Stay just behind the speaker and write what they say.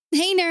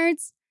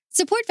nerds.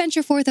 Support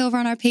Venture Forth over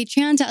on our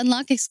Patreon to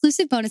unlock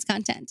exclusive bonus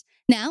content.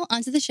 Now,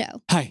 onto the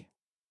show. Hi,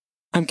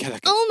 I'm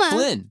Kellic. Oma.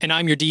 Flynn. And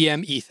I'm your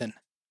DM, Ethan.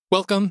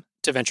 Welcome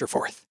to Venture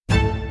Forth.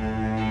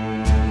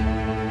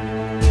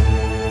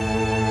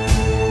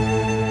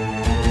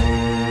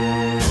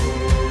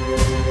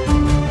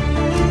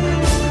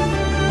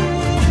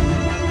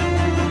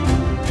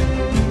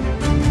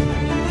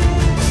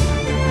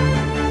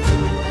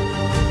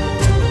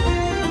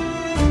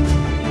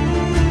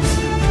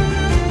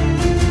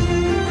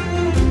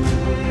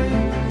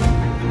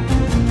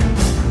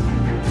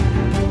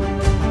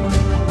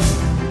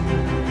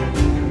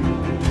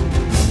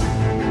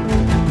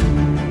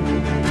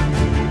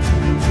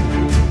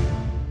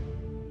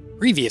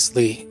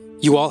 Previously,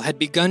 you all had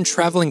begun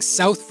traveling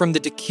south from the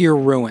Dakir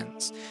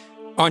ruins.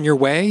 On your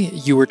way,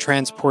 you were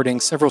transporting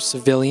several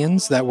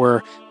civilians that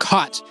were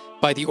caught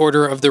by the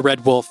Order of the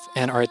Red Wolf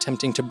and are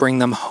attempting to bring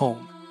them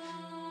home.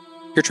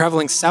 You're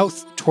traveling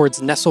south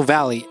towards Nestle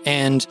Valley,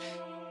 and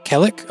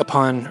Kellic,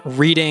 upon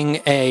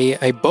reading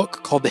a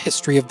book called The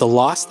History of the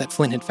Lost that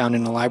Flynn had found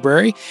in a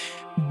library,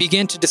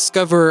 began to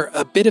discover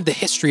a bit of the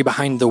history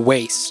behind the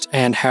Waste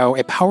and how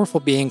a powerful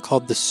being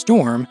called the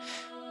Storm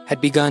had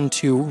begun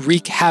to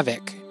wreak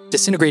havoc,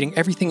 disintegrating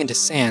everything into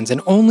sands,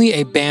 and only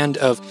a band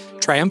of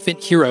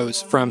triumphant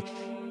heroes from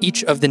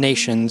each of the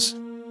nations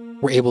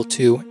were able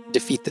to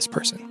defeat this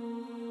person.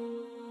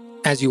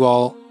 As you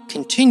all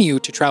continue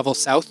to travel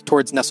south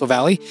towards Nestle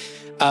Valley,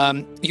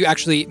 you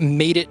actually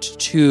made it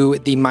to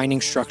the mining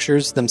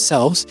structures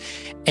themselves,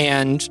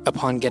 and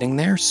upon getting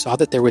there, saw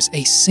that there was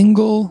a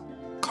single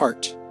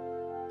cart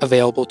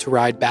available to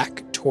ride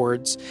back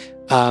towards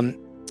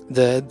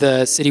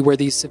the city where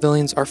these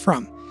civilians are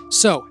from.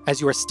 So, as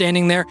you are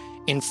standing there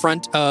in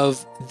front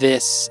of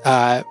this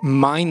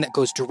mine that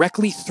goes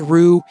directly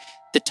through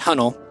the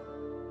tunnel,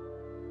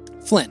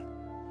 Flynn,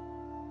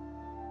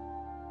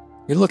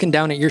 you're looking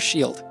down at your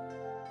shield.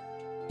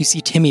 You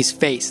see Timmy's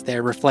face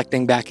there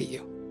reflecting back at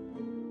you.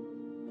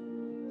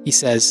 He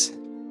says,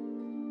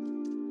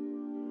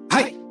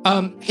 "Hi,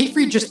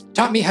 Hayfried just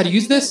taught me how to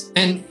use this,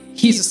 and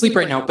he's asleep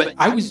right now, but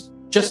I was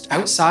just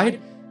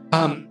outside.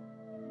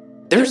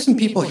 There's some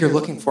people here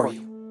looking for you."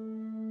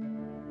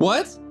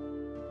 What?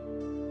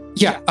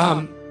 Yeah,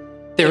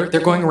 they're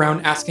going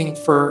around asking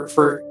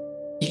for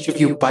each of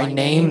you by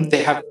name.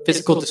 They have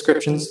physical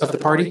descriptions of the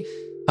party.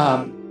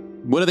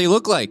 What do they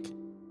look like?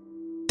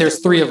 There's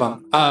three of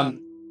them.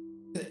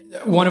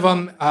 One of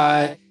them,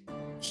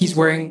 he's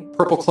wearing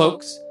purple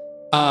cloaks.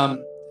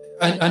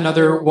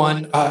 Another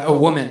one, a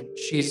woman.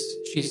 She's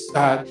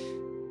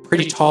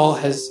pretty tall,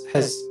 has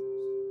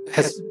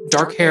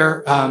dark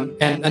hair.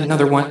 And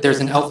another one,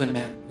 there's an elven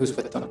man who's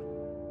with them.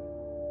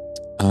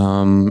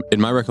 In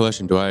my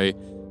recollection, do I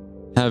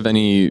have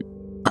any,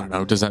 I don't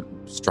know, does that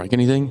strike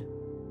anything?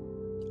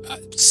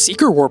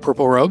 Seeker wore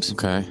purple robes.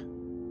 Okay.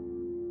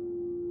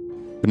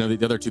 But no,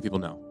 the other two people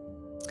know.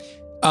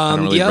 I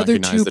don't really the other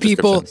recognize two the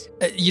people,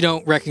 descriptions. you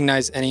don't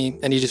recognize any Is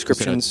it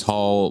descriptions. a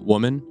tall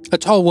woman? A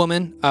tall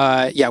woman,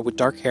 with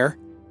dark hair,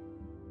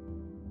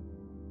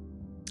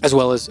 as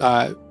well as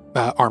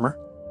armor,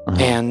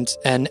 and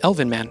an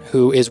elven man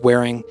who is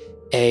wearing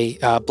a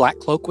black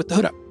cloak with the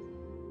hood up.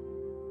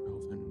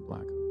 Elven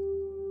black.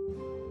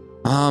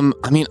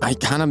 I mean, I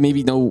kind of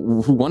maybe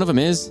know who one of them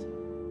is.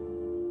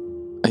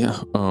 Okay,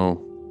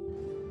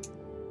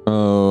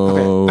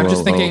 I'm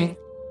just thinking.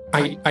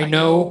 I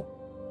know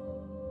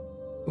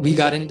we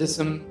got into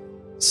some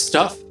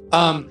stuff.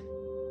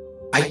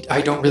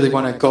 I don't really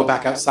want to go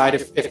back outside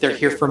if they're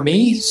here for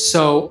me.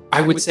 So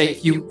I would say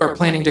if you are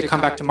planning to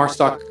come back to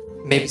Marstock,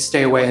 maybe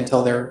stay away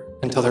until they're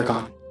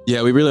gone.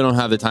 Yeah, we really don't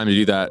have the time to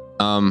do that.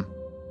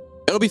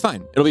 It'll be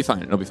fine. It'll be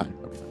fine.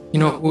 You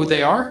know who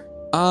they are?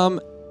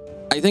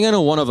 I think I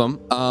know one of them.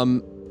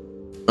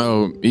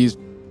 He's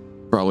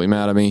probably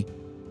mad at me.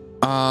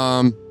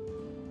 But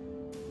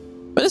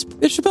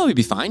it should probably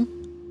be fine.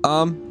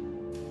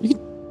 You can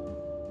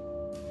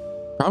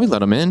probably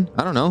let him in.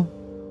 I don't know.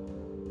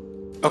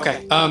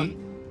 Okay.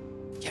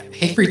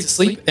 Hayfried's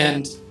asleep,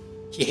 and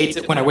he hates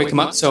it when I wake him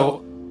up.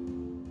 So,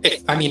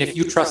 if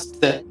you trust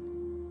that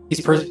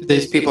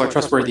these people are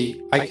trustworthy,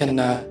 I can.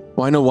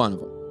 Well, I know one of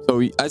them.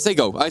 So I say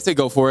go. I say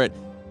go for it.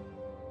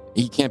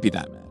 He can't be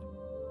that mad.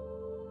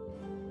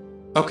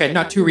 Okay,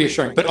 not too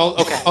reassuring, but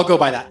I'll go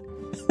by that.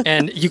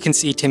 And you can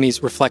see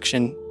Timmy's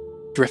reflection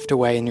drift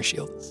away in your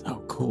shield.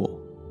 Oh, cool.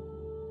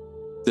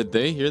 Did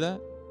they hear that?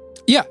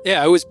 Yeah,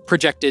 it was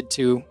projected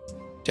to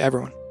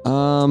everyone.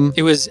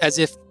 It was as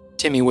if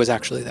Timmy was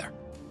actually there.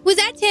 Was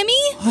that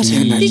Timmy? What?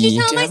 Did you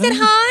tell him I said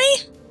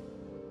hi?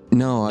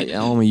 No,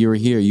 Elma, you were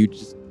here.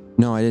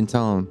 No, I didn't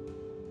tell him.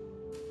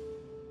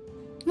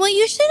 Well,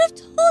 you should have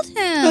told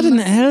him. What in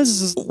the hell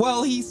is this?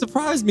 Well, he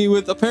surprised me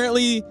with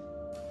apparently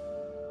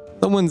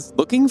someone's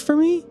looking for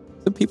me.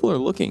 Some people are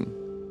looking.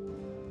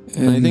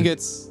 And I think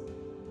it's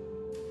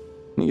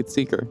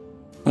Seeker.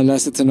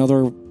 Unless it's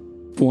another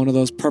one of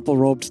those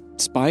purple-robed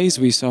spies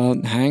we saw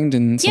hanged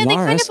in Solaris. Yeah,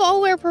 they kind of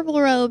all wear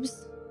purple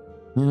robes.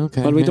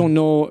 Okay. Well, we don't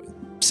know.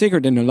 Seeker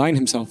didn't align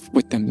himself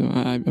with them.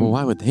 Well,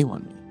 why would they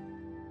want me?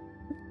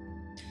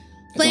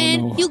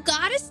 Flynn, know. you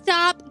gotta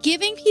stop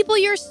giving people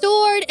your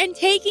sword and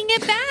taking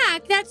it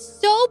back. That's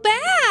so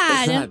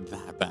bad. It's not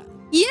that bad.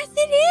 Yes, it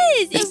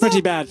is. It's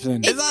pretty bad,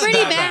 Flynn. It's not pretty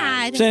that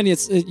bad. Flynn,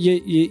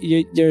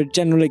 you're a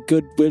generally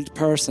good-willed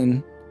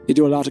person. You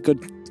do a lot of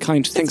good,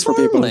 kind things for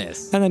people.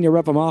 harmless. And then you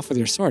rip them off with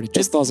your sword. It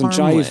just It's doesn't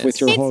harmless. jive with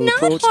your It's whole not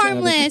approach to everything.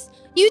 harmless.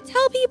 You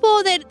tell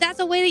people that that's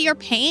a way that you're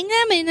paying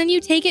them, and then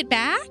you take it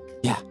back.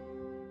 Yeah.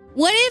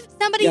 What if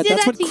somebody Yeah, did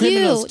that's that what to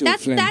criminals you? do,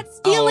 That's Flynn.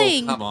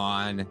 stealing. Oh, come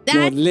on. That's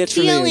No, it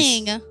literally is.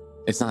 stealing.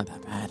 It's not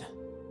that bad.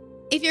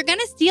 If you're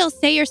gonna steal,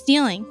 say you're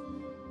stealing.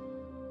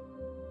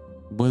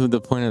 What would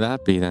the point of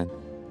that be then?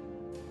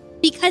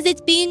 Because it's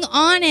being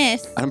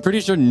honest. I'm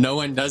pretty sure no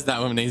one does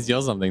that when they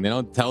steal something. They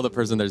don't tell the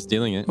person they're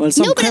stealing it. Well,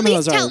 some No, but at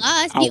criminals least tell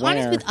are us. Be aware.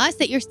 honest with us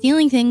that you're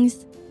stealing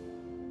things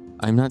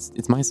I'm not.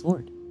 It's my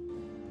sword.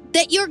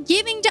 that you're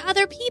giving to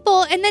other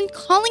people and then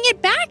calling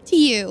it back to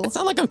you. It's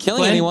not like I'm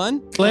killing Flynn?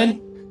 anyone.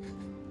 Flynn,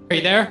 are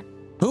you there?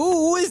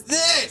 Who is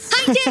this?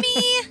 Hi,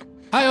 Timmy.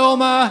 Hi,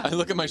 Olma. I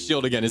look at my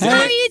shield again. Is Hey. it How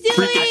my are you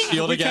freakish doing?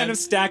 shield We again? kind of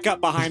stack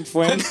up behind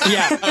Flynn.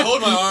 Yeah. I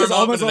hold my arm He's up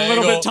almost a at an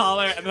little angle. bit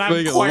taller, and We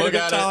I'm can quite a look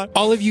bit at it. taller.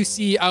 All of you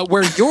see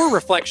where your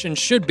reflection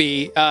should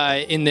be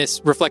in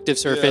this reflective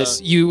surface.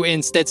 Yeah. You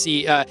instead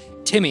see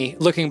Timmy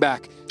looking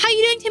back. How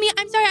you doing, Timmy?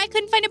 I'm sorry, I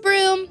couldn't find a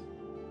broom.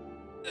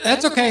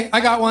 That's okay. I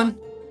got one.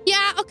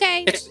 Yeah,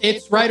 okay.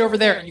 It's right over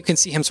there. You can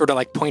see him sort of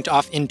like point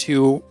off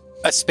into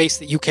a space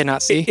that you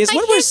cannot see. Is I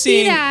what we're can't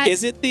see seeing, that.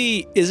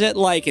 is it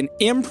like an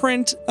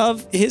imprint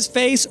of his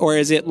face, or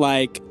is it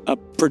like a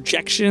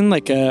projection,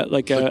 like a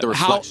the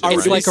how reflection, are right? we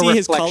It's like a see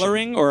his reflection.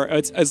 coloring, or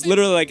it's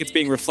literally like it's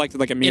being reflected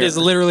like a mirror? It is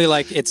literally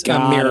like it's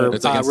Got a mirror it.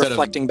 It's like instead of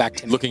reflecting back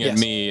to me. Looking at Yes.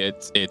 me,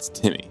 it's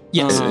Timmy.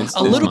 Yes, It's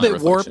a little my bit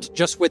reflection. warped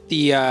just with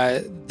the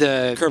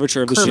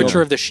curvature of the curvature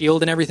shield. of the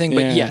shield and everything.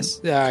 But Yeah. yes,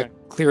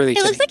 clearly. It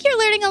Timmy. looks like you're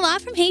learning a lot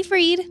from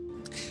Hayfried.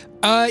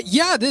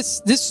 Yeah,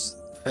 this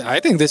I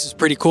think this is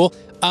pretty cool.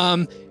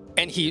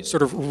 And he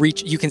sort of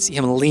you can see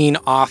him lean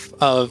off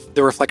of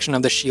the reflection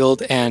of the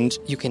shield, and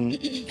you can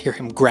hear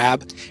him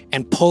grab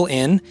and pull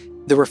in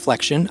the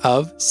reflection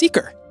of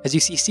Seeker as you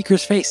see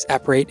Seeker's face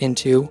apparate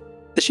into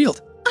the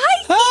shield.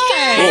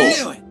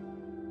 Oh,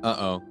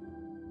 Uh-oh.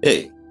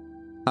 hey.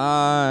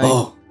 Hi.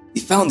 Oh, he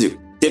found you.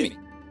 Timmy.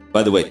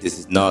 By the way, this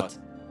is not...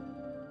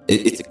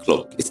 it's a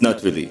cloak. It's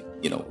not really,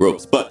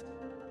 robes. But,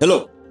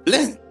 hello,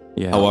 Glenn.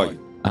 Yeah. How are you?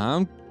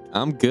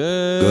 I'm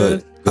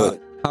good. Good.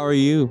 How are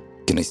you?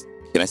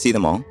 Can I see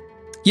them all?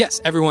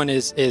 Yes, everyone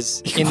is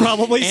You in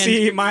probably and-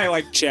 see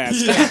my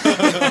chest.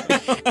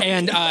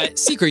 And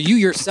Seeker, you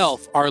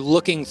yourself are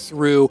looking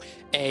through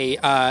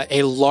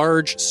a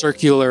large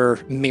circular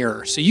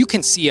mirror, so you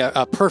can see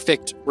a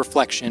perfect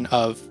reflection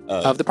of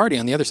the party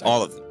on the other side.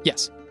 All of them.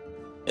 Yes.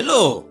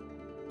 Hello.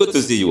 Good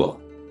to see you all.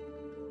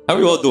 How are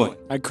you all doing?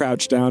 I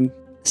crouch down.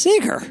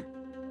 Seeker,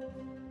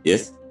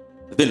 Yes?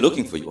 I've been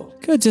looking for you all.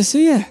 Good to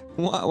see you.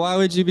 Why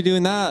would you be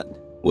doing that?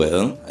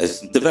 Well, as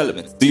some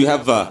developments. Do you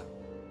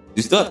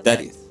still have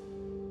Thaddeus?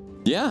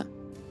 Yeah.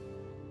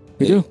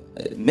 We do.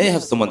 I may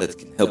have someone that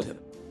can help him.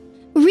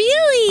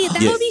 Really?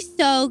 That Yes. would be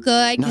so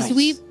good because Nice.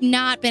 we've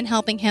not been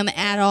helping him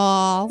at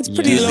all. It's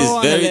pretty Yeah. This low is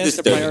on the very list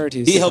of disturbing.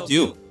 priorities. He helped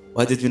you.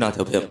 Why did you not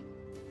help him?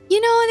 You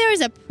know, there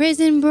was a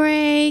prison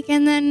break,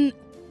 and then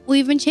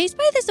we've been chased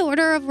by this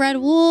order of red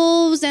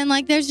wolves, and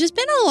there's just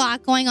been a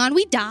lot going on.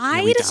 We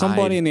died. we died.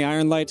 Somebody in the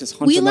Iron Light is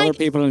We, hunting other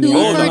people in the super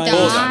Iron Hold on, Light.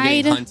 hold on. I'm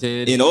getting died.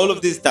 hunted. In all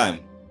of this time,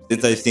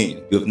 since I've seen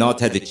you, you have not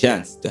had the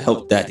chance to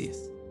help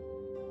Thaddeus.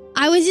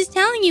 I was just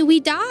telling you, we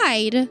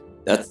died.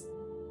 That's...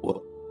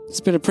 Well,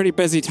 It's been a pretty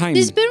busy time.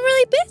 It's been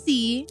really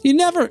busy. You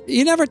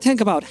never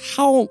think about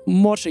how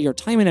much of your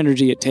time and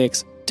energy it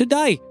takes to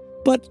die,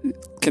 but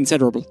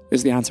considerable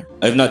is the answer.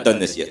 I've not done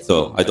this yet,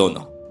 so I don't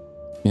know.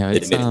 Yeah,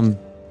 it's Admit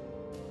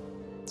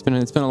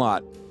it's been a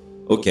lot.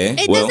 Okay,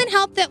 It well, doesn't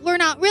help that we're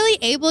not really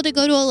able to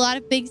go to a lot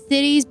of big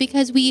cities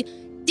because we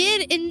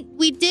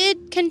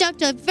did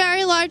conduct a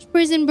very large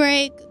prison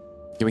break.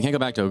 Yeah, we can't go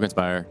back to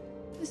Oakenspire.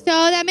 So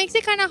that makes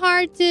it kind of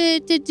hard to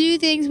do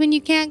things when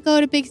you can't go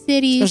to big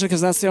cities. Especially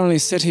because that's the only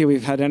city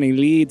we've had any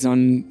leads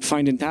on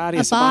finding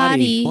Thaddeus' A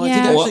body. Well, I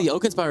Yeah. think actually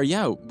Oakenspire,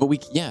 yeah, but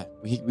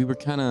we were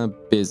kind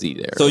of busy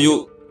there.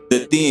 so the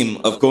theme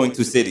of going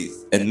to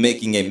cities and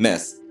making a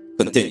mess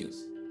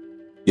continues.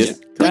 Yes?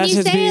 When you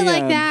That'd say be, it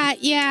like that,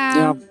 yeah.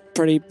 Yeah,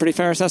 pretty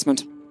fair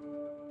assessment.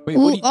 Wait,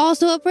 Well,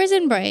 also a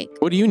prison break.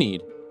 what do you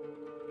need?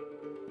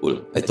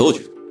 Well, I told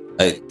you.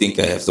 I think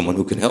I have someone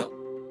who can help.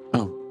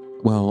 Oh,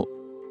 well,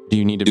 do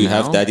you need him Do you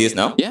now? have Thaddeus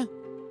now? Yeah.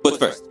 But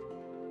first,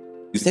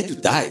 you said you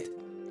died.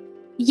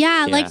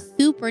 Yeah, Yeah.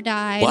 super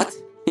died. What?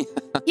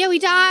 Yeah, we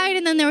died,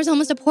 and then there was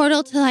almost a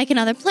portal to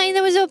another plane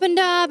that was opened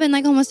up, and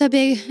almost a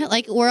big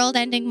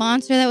world-ending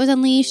monster that was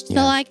unleashed.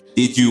 Yeah. So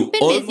Did you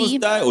Been almost busy.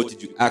 die or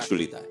did you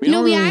actually die? We no,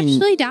 don't we really-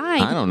 actually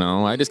died. I don't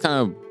know. I just kind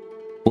of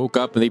woke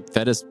up and they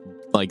fed us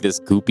this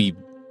goopy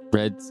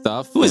red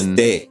stuff. Who is and-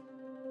 they?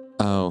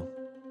 Oh,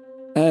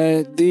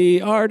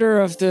 The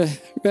Order of the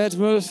Red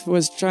Wolf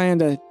was trying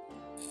to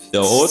The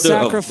order of what?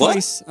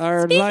 sacrifice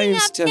our Speaking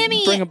lives of to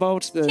Timmy, bring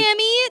about the...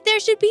 Timmy, there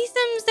should be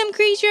some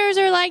creatures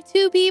or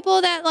two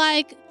people that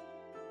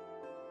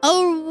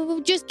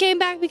Oh, just came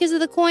back because of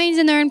the coins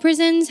and they're in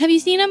prisons. Have you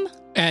seen them?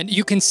 And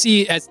you can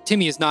see, as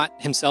Timmy is not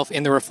himself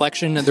in the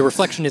reflection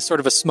is sort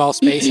of a small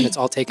space and it's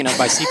all taken up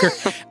by Seeker.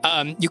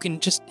 You can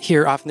just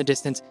hear off in the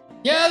distance,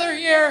 yeah, they're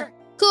here.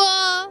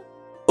 Cool.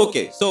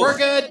 Okay, so We're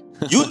good.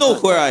 you know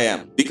where I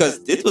am because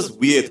it was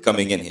weird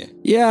coming in here.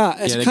 Yeah,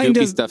 it's the kind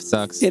goopy of stuff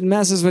sucks. it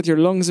messes with your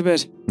lungs a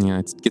bit. Yeah,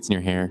 it gets in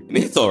your hair. I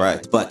mean, it's all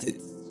right, but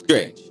it's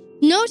strange.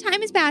 No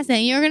time is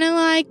passing. You're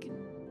gonna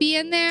be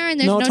in there and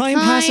there's no time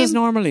passes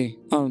normally.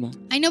 Oh no.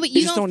 I know, but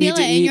You you just don't don't feel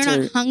need it to and you're eat not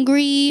or-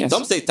 hungry. Yes.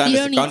 Some say time You is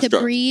a don't need to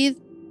construct. breathe.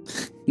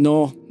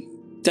 No,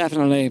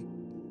 definitely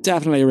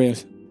real.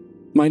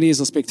 My knees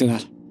will speak to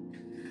that.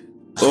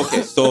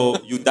 Okay,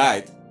 so you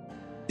died.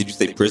 Did you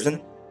say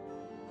prison?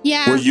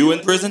 Yeah. Were you in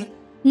prison?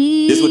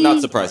 This would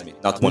not surprise me.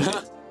 Not one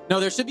bit. No,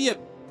 there should be a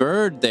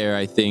bird there,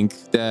 I think,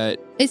 that...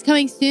 It's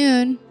coming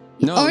soon.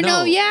 No,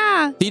 no,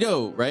 yeah.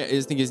 Tito, right? I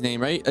just think his name,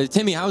 right?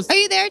 Timmy, how's... Are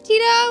you there,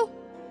 Tito?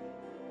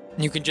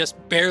 You can just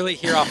barely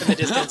hear off in the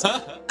distance.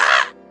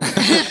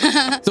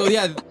 So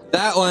yeah,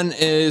 that one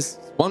is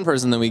one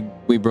person that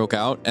we broke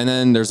out. And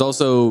then there's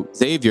also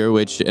Xavier,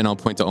 and I'll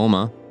point to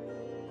Oma.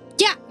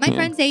 Yeah, my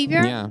friend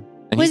Xavier Yeah.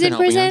 And was he's been in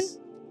helping prison. us.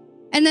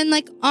 And then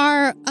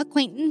our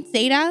acquaintance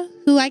Zeta,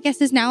 who I guess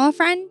is now a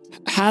friend.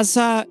 Has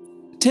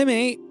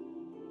Timmy,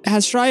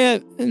 has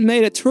Shreya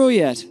made it through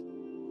yet?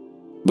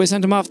 We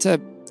sent him off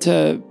to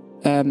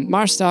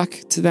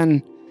Marstock to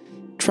then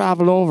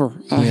travel over.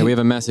 Yeah, we have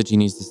a message he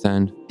needs to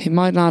send. He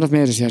might not have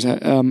made it yet,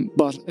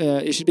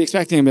 but you should be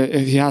expecting him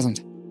if he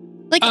hasn't.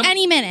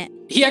 Any minute.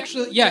 He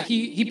actually,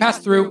 he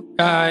passed through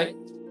a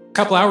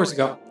couple hours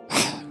ago.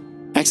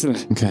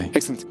 Excellent. Okay.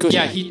 Excellent. Good.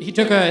 Yeah, he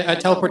took a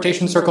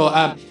teleportation circle.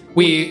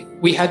 We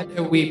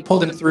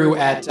pulled him through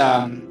at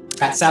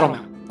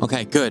Saddlemount.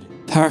 Okay, good.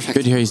 Perfect.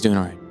 Good to hear he's doing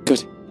all right.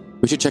 Good.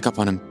 We should check up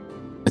on him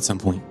at some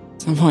point.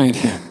 Some point.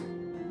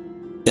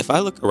 If I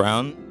look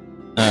around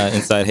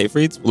inside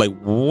Hayfried's,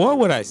 what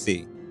would I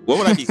see? What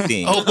would I be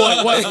seeing? Oh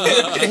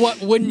boy,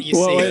 what wouldn't you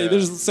Well, see? wait,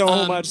 there's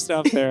so much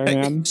stuff there,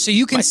 man. So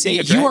you can My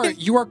see favorite.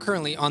 you are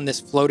currently on this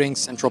floating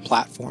central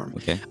platform.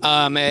 Okay.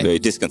 Very Very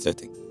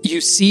disconcerting.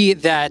 You see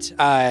that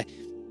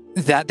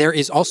that there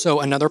is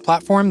also another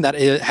platform that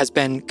has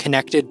been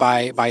connected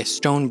by a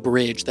stone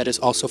bridge that is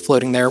also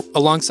floating there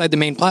alongside the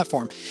main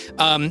platform.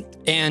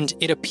 And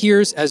it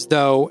appears as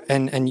though,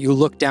 and you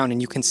look down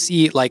and you can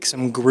see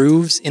some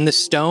grooves in the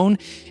stone.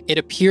 It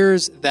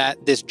appears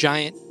that this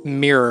giant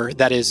mirror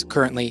that is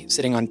currently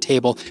sitting on a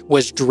table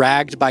was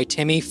dragged by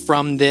Timmy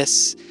from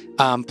this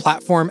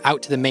platform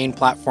out to the main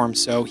platform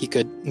so he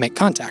could make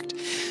contact.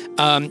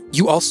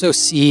 You also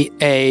see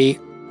a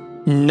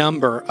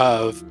number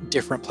of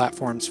different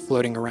platforms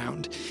floating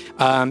around.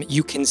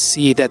 You can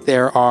see that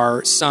there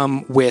are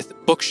some with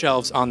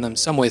bookshelves on them,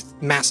 some with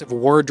massive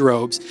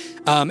wardrobes,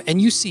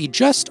 and you see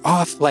just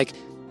off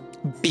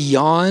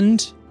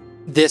beyond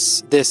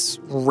this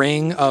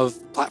ring of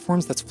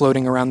platforms that's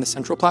floating around the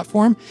central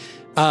platform,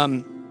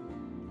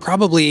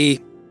 probably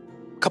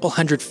a couple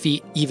 100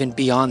 feet even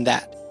beyond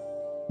that,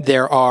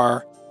 there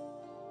are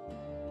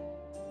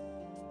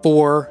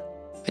 4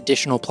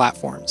 additional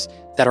platforms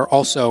that are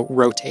also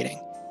rotating.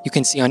 You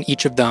can see on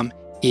each of them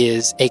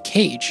is a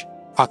cage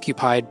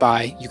occupied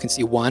by, you can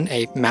see one,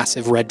 a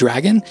massive red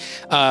dragon,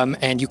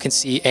 and you can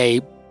see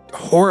a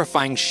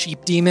horrifying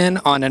sheep demon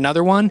on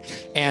another one,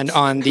 and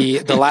on the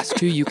last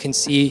 2 you can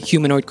see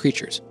humanoid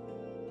creatures.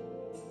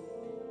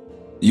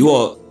 You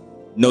all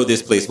know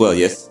this place well,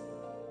 yes?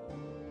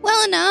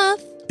 Well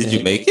enough. Did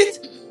you make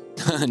it?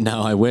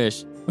 No, I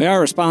wish. We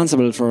are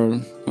responsible for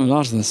a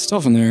lot of the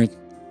stuff in there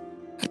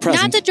at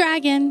present. Not the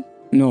dragon.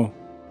 No.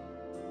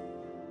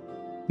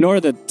 Nor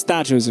the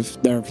statues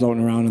if they're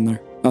floating around in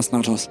there. That's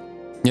not us.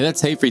 Yeah,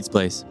 that's Hayfried's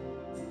place.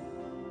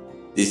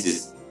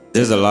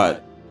 There's a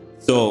lot.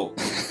 So,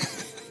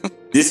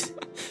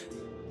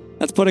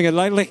 That's putting it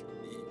lightly.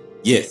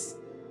 yes.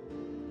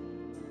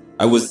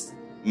 I was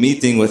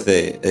meeting with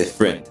a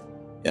friend,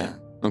 yeah,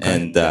 Okay.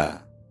 and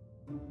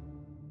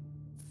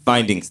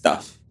finding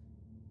stuff.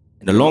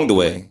 And along the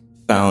way,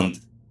 found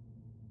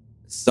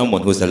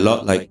someone who's a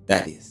lot like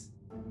Thaddeus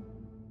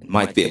and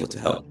might be able to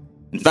help.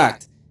 In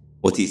fact,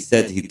 what he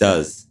said he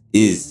does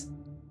is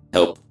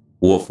help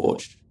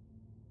Warforged.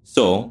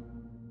 So,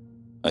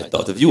 I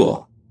thought of you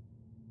all.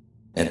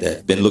 And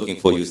I've been looking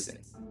for you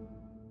since.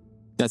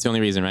 That's the only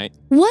reason, right?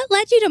 What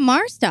led you to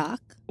Marstock?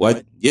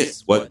 What?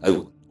 Yes, what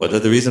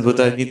other reason would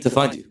I need to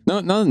find you? No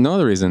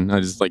other reason. I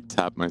just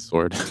tap my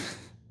sword.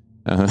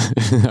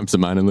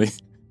 Absentmindedly.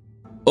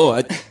 Oh,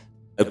 I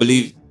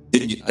believe,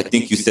 I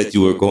think you said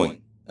you were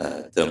going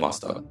to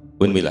Mostar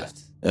when we left.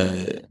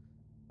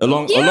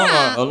 Along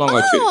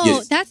our trip,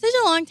 yes. That's such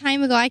a long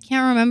time ago. I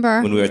can't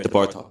remember. When we were at the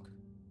bar talk.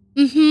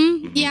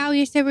 Mm-hmm. Yeah,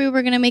 we said we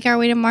were going to make our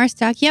way to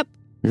Marstock. Yep.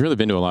 We've really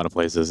been to a lot of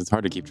places. It's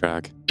hard to keep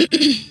track.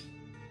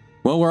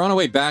 Well, we're on our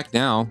way back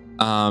now.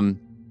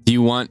 Do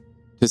you want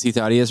to see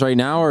Thaddeus right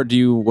now, or do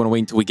you want to wait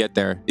until we get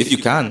there? If you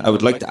can, I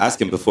would like to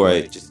ask him before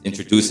I just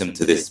introduce him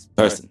to this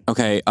person.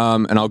 Okay,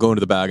 and I'll go into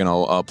the bag and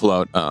I'll pull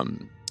out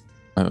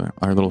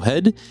our little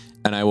head,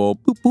 and I will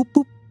boop, boop,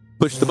 boop,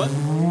 push the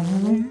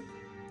button.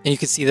 And you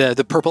can see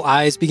the purple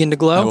eyes begin to I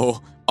glow.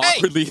 will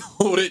awkwardly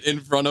hold it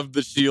in front of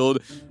the shield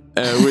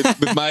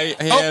with my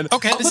hand.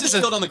 okay, I'll this put is the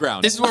shield on the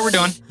ground. This is what we're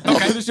doing. I'll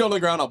Okay. put the shield on the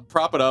ground. I'll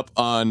prop it up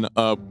on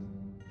a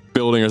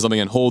building or something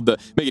and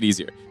make it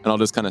easier. And I'll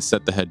just kind of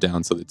set the head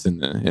down so that it's in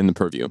the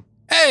purview.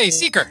 Hey,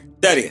 Seeker.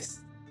 Darius,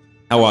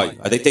 how are you?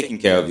 Are they taking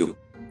care of you?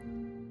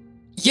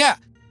 Yeah.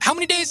 How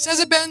many days has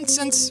it been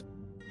since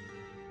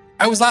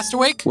I was last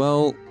awake?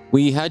 Well,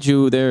 we had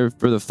you there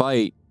for the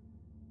fight.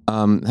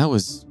 That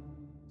was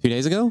 2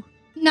 days ago.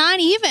 Not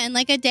even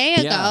like a day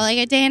ago, Yeah. like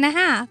a day and a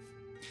half.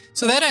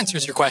 So that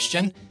answers your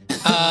question.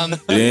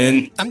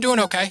 Then, I'm doing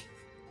okay.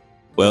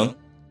 well,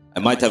 I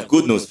might have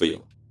good news for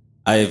you.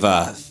 I've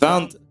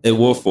found a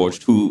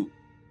Warforged who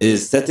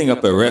is setting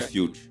up a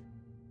refuge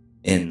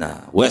in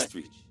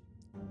Westreach.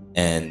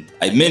 And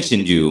I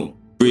mentioned you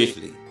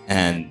briefly,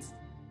 and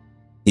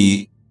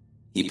he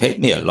paid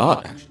me a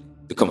lot, actually,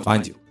 to come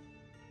find you.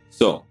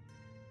 So,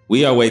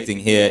 we are waiting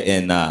here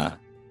in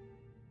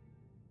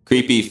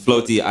creepy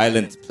floaty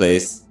island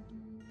place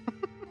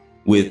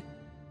with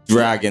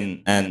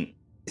dragon and...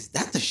 Is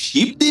that the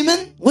sheep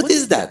demon? What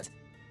is that?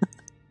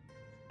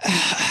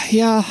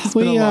 Yeah, It's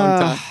been a long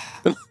time.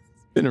 It's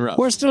been rough.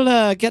 we're still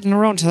getting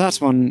around to that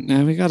one.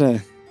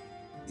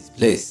 This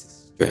place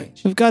is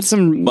strange. We've got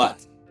some.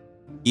 But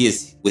he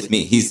is with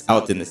me. He's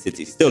out in the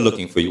city, still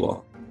looking for you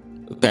all.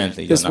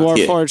 Apparently, you're This not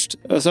here. Warforged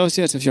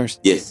associate of yours.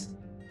 Yes.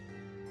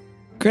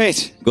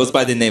 Great. Goes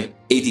by the name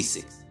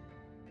 86.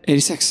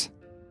 86.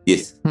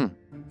 Yes.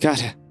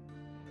 Got it.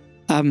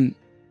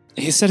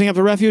 He's setting up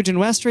a refuge in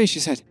Westreach,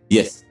 you said.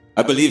 Yes.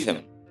 I believe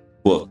him.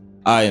 Well,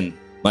 I and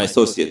my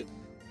associate,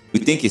 we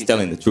think he's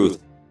telling the truth.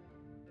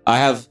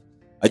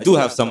 I do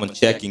have someone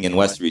checking in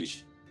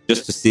Westreach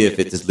just to see if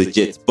it is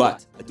legit,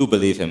 but I do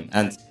believe him.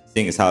 And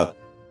seeing as how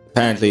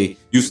apparently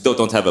you still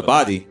don't have a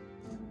body,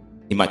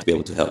 he might be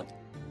able to help.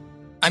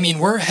 I mean,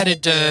 we're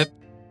headed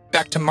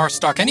back to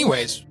Marstock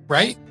anyways,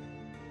 right?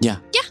 Yeah.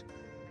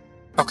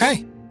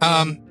 Okay.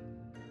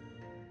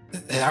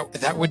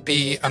 That would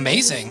be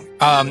amazing.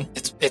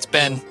 It's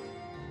been,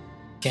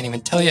 can't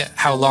even tell you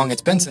how long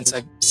it's been since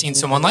I've seen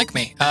someone like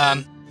me.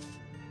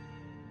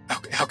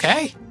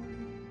 Okay.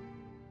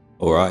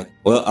 All right.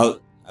 Well,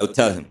 I'll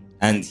tell him.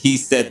 And he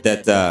said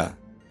that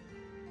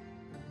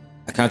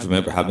I can't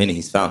remember how many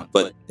he's found,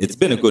 but it's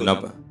been a good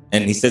number.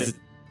 And he says that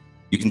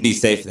you can be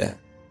safe there.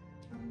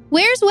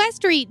 Where's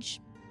Westreach?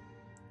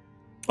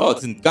 Oh,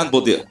 it's in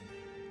Ganbodir,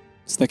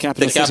 It's the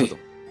capital the city. capital.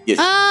 Yes.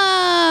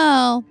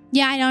 Oh,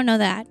 yeah, I don't know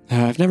that.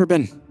 I've never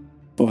been.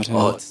 But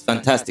Oh, it's a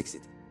fantastic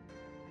city.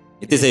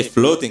 It is a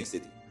floating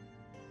city.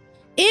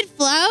 It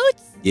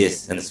floats?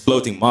 Yes, and it's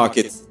floating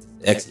markets.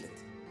 Excellent.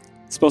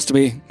 it's supposed to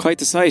be quite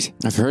the sight.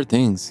 I've heard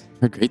things.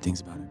 Heard great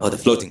things about it. Oh, the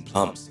floating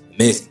plums.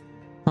 Amazing.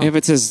 If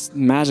it's as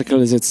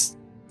magical as it's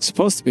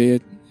supposed to be,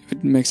 it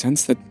would make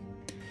sense that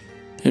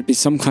there'd be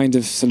some kind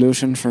of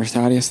solution for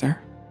Thaddeus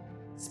there.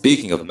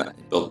 Speaking of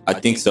well, I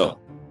think so.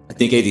 I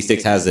think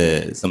 86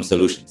 has some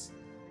solutions.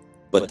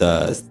 But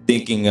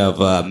thinking of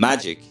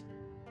magic,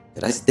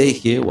 could I stay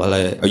here while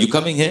are you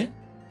coming here?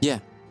 Yeah.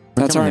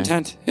 That's our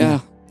intent. Yeah.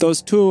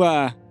 Those two,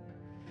 well,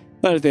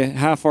 the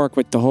half orc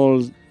with the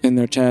hole in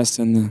their chest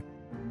and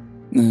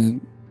the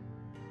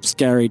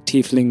scary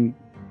tiefling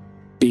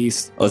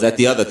beast. Oh, is that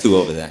the other two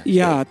over there?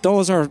 Yeah,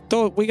 those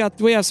we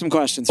have some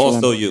questions for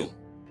Also them. you.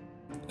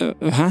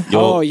 Huh? Yo.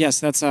 Oh, yes,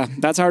 that's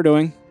our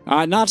doing.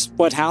 Not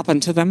what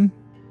happened to them,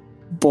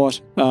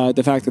 but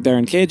the fact that they're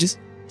in cages.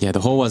 Yeah, the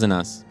hole wasn't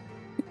us.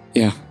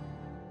 Yeah,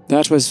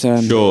 that was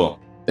Sure.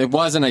 It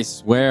wasn't, I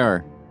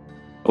swear.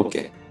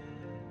 Okay.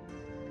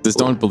 Just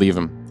don't believe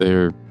them.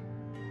 They're... Do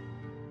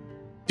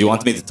you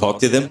want me to talk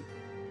to them?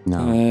 No.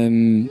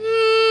 Mm,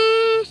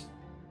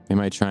 They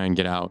might try and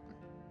get out.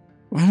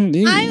 Well,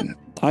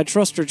 I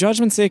trust your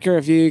judgment, Seeker.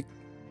 If you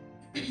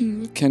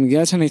can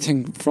get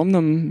anything from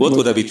them, What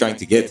would I be trying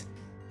to get?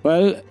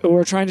 Well,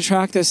 we're trying to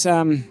track this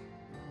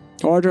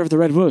Order of the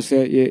Red Wolf.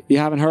 You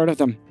haven't heard of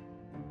them?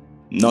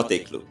 Not a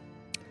clue.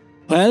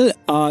 Well,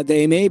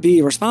 they may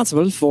be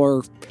responsible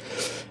for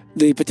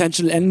the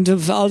potential end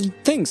of all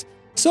things.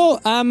 So,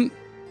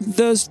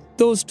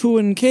 those two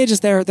in cages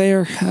there,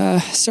 they're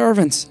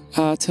servants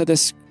to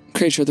this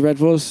creature, the Red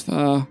Wolf,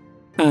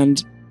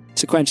 and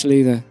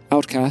sequentially the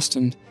Outcast,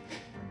 and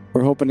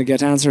we're hoping to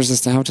get answers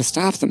as to how to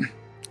stop them.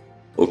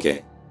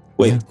 Okay.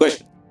 Wait,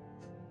 question.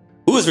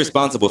 Who is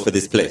responsible for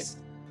this place?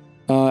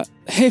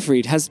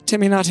 Hayfried, has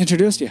Timmy not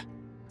introduced you?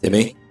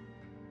 Timmy?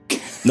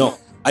 No,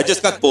 I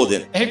just got pulled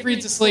in. Hey,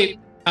 Freed's asleep.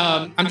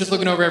 I'm just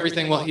looking over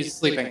everything while he's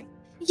sleeping.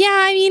 yeah,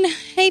 I mean,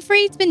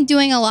 Hayfried's been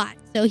doing a lot,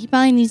 so he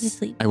probably needs to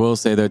sleep. I will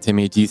say though,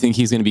 Timmy, do you think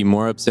he's going to be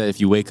more upset if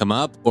you wake him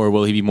up, or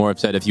will he be more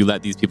upset if you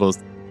let these people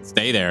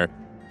stay there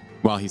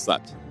while he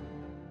slept?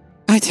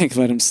 I think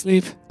let him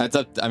sleep. That's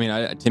up.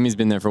 Timmy's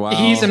been there for a while.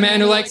 He's a man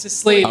who likes to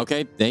sleep.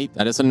 Okay, hey,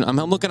 I'm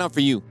looking out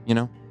for you. You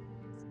know.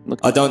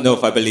 I don't know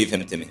if I believe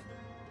him, Timmy.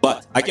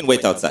 But I can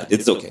wait outside.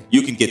 It's okay.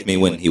 You can get me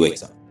when he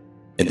wakes up.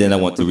 And then I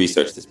want to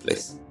research this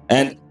place.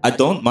 And I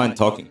don't mind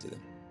talking to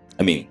them.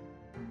 I mean,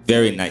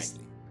 very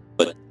nicely.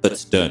 But but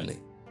sternly.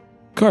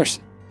 Of course.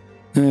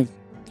 You're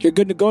a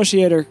good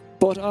negotiator,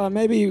 but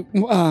maybe you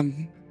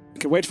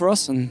could wait for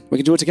us and we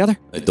can do it together.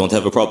 I don't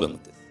have a problem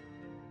with this.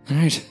 All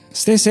right.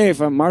 Stay safe.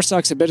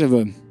 Marstock's a bit of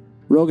a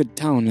rugged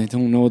town. I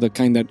don't know the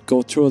kind that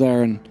go through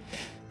there, and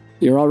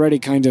you're already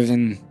kind of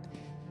in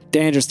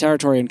dangerous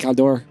territory in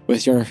Caldor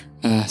with your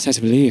set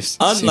of beliefs.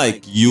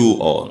 Unlike you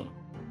all,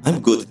 I'm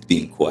good at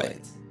being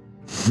quiet.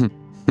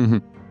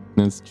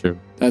 That's true.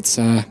 That's,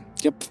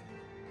 yep.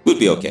 We'll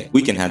be okay.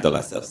 We can handle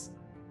ourselves.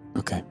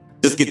 Okay.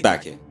 Just get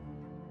back here.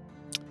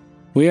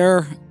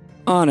 We're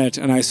on it,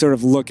 and I sort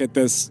of look at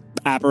this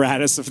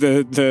apparatus of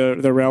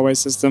the railway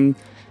system.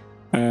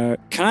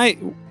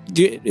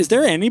 Is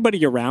there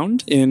anybody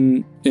around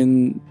in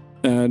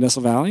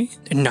Nestle Valley?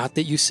 Not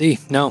that you see.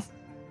 No.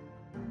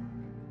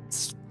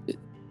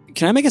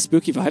 Can I make a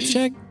spooky vibes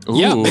check?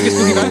 Yeah, make a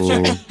spooky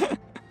vibe check.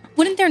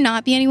 Wouldn't there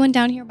not be anyone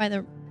down here by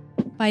the?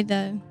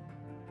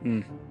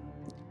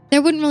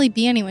 There wouldn't really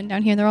be anyone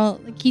down here. They're all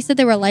like he said.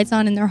 There were lights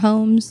on in their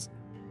homes.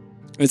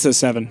 It's a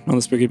 7 on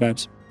the spooky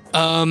vibes.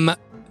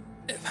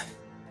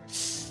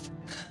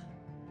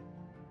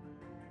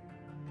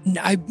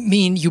 I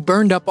mean, you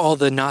burned up all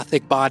the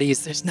Nothic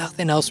bodies. There's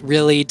nothing else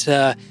really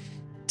to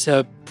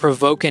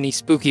provoke any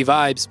spooky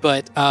vibes.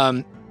 But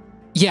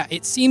yeah,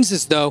 it seems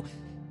as though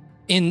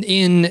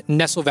in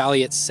Nestle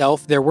Valley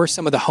itself, there were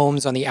some of the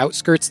homes on the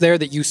outskirts there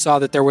that you saw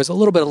that there was a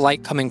little bit of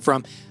light coming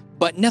from.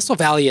 But Nestle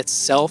Valley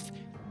itself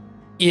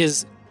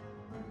is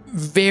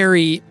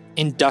very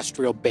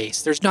industrial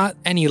based. There's not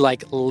any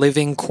like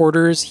living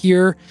quarters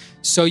here.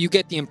 So you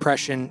get the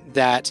impression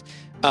that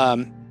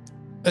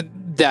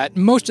that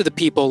most of the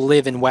people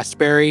live in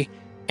Westbury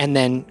and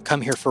then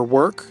come here for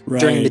work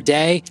during the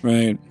day.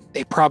 Right.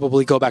 They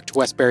probably go back to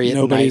Westbury at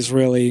Nobody's night.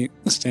 really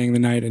staying the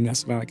night in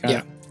Nestle Valley.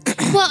 Yeah.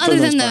 Well, For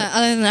the most part.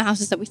 other than the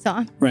houses that we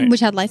saw, Right. which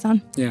had lights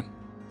on. Yeah.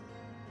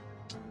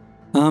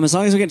 As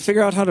long as we can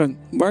figure out how to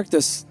work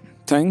this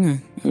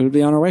thing, we'll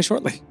be on our way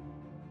shortly.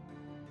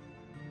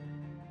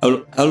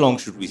 How long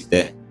should we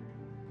stay?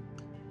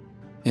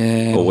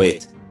 Oh,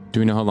 wait.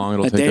 Do we know how long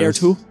it'll a take day or us?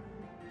 two,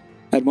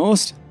 at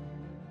most.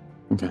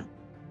 Okay.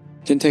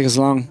 Didn't take us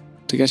long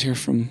to get here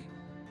from.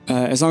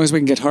 As long as we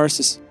can get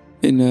horses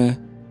in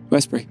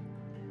Westbury.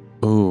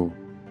 Oh.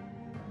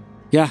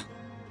 Yeah.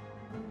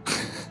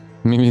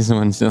 Maybe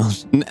someone still.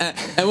 And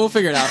we'll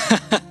figure it out.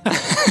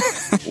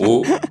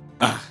 Oh.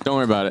 Don't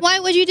worry about it. Why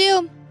would you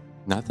do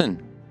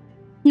Nothing.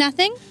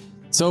 nothing?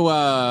 So,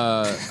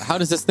 how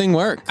does this thing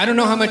work? I don't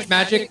know how much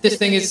magic this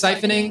thing is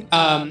siphoning,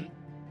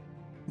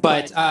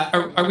 but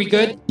are we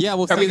good? Yeah,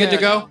 we'll Are we see good to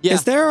there. go? Yeah.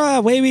 Is there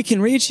a way we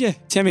can reach you,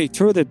 Timmy,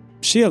 through the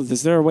shield?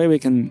 Is there a way we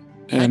can?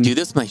 Can I do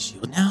this with my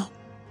shield now?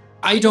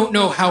 I don't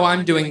know how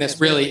I'm doing this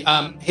really.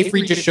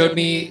 Hayfree just showed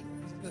me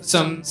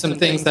some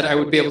things that I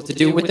would be able to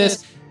do with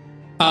this.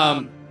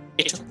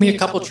 It took me a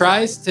couple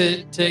tries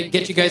to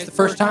get you guys the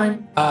first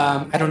time.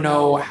 I don't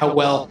know how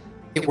well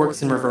it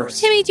works in reverse.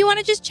 Timmy, do you want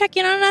to just check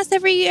in on us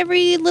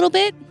every little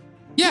bit?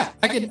 Yeah,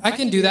 I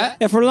can do that.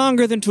 Yeah, for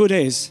longer than 2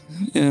 days.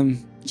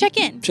 Check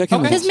in. Check in. Okay.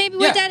 with Because us. maybe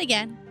we're Yeah. dead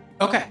again.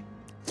 Okay,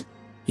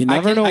 You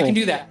never know. I can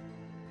do that.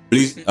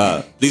 Please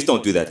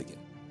don't do that again.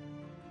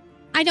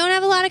 I don't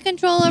have a lot of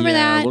control over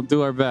that. We'll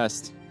do our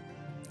best.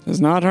 It was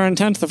not our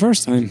intent the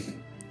first time.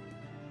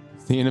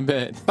 See you in a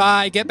bit.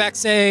 Bye. Get back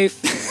safe.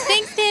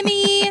 Thanks,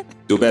 Timmy.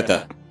 Do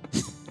better.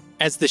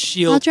 As the I'll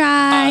shield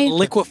try.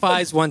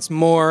 liquefies once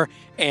more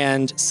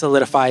and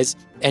solidifies,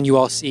 and you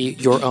all see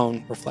your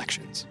own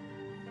reflections.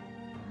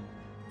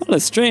 Well, the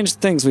strange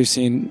things we've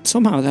seen.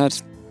 Somehow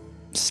that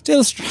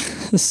still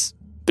is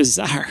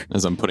bizarre.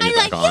 As I'm putting I it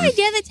like back the on.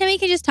 idea that Timmy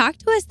can just talk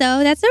to us, though.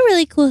 That's a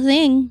really cool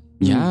thing.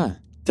 Yeah.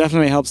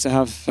 Definitely helps to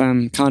have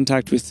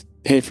contact with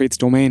Hayfreed's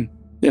domain,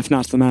 if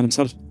not the man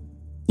himself.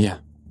 Yeah.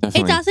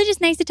 Definitely. It's also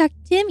just nice to talk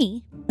to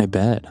Timmy. I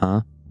bet,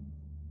 huh?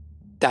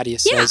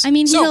 Thaddeus Yeah, says. I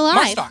mean, he's so,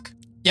 alive." Marstock.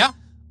 Yeah,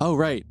 Oh,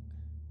 right.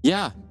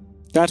 Yeah.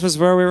 That was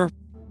where we were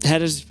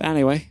headed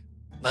anyway.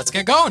 let's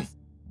get going.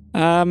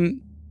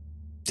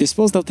 Do you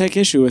suppose they'll take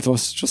issue with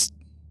us just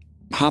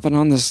hopping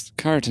on this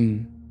cart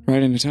and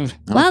riding it out?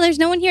 Oh. Well, there's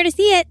no one here to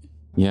see it.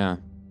 Yeah.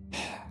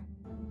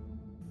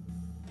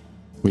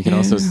 We can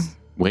also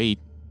wait,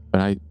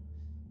 but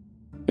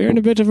We're in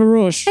a bit of a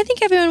rush. I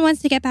think everyone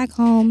wants to get back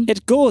home.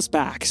 It goes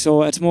back,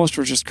 so at most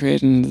we're just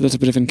creating a little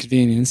bit of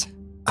inconvenience.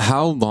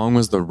 how long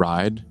was the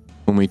ride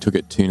when we took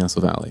it to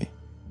Nestle Valley?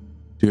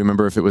 Do you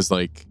remember if it was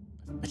like,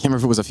 I can't remember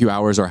if it was a few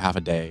hours or half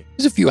a day. It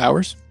was a few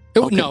hours.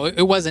 Okay. No,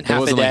 it wasn't half It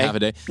wasn't a day. like half a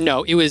day.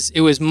 No, it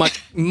was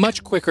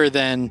much quicker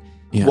than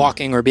Yeah.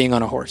 walking or being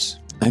on a horse.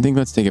 I think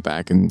let's take it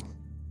back and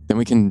then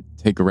we can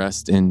take a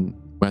rest in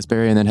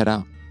Westbury and then head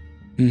out.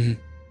 Mm-hmm.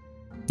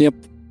 Yep.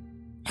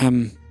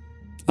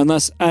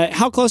 Unless,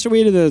 how close are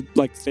we to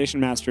the station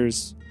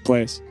master's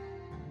place?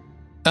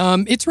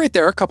 It's right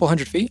there, a couple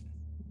 100 feet.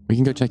 We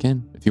can go check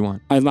in if you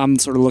want. I'm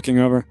sort of looking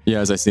over. Yeah,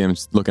 as I see him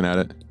just looking at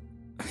it.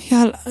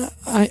 Yeah,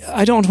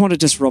 I don't want to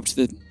disrupt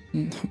the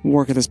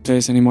work of this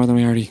place any more than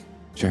we already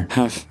Sure.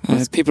 have.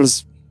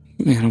 People's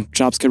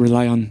jobs could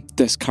rely on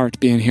this cart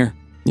being here.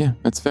 Yeah,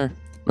 that's fair.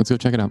 Let's go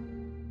check it out.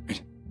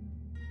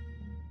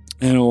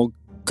 And we'll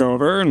go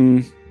over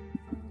and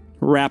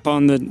rap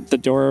on the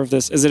door of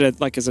this. Is it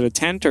a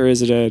tent or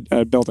is it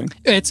a building?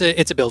 It's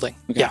a building.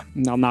 Okay. Yeah.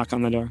 And I'll knock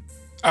on the door.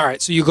 All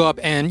right, so you go up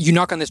and you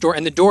knock on this door,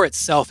 and the door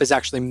itself is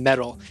actually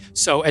metal.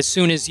 So as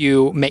soon as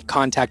you make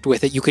contact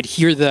with it, you could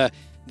hear the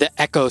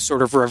echo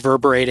sort of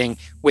reverberating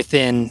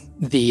within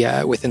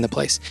the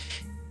place.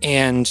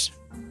 And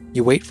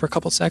you wait for a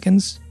couple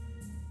seconds,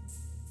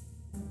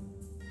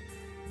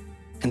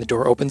 and the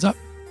door opens up,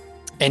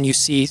 and you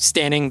see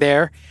standing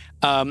there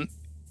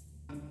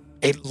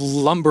a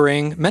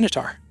lumbering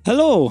Minotaur.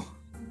 Hello.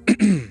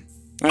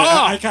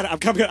 I'm kind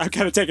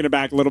of taken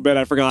aback a little bit.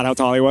 I forgot how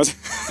tall he was.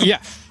 Yeah.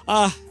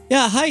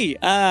 Yeah,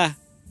 hi.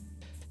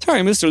 Sorry,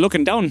 I'm used to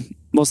looking down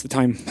most of the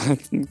time,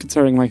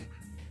 considering my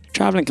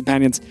traveling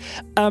companions.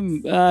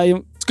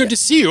 It's good to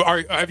see you.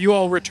 Have you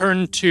all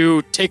returned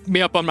to take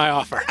me up on my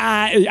offer?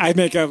 I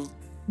make a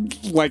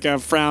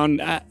frown.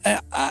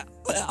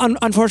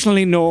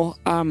 Unfortunately, no.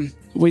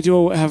 We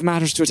do have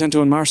matters to attend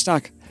to in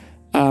Marstock.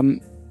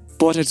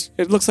 But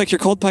it looks like your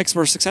cold pikes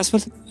were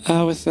successful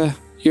with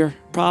your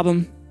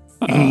problem.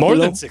 More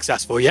below. than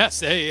successful,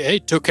 yes. They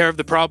took care of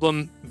the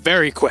problem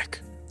very quick.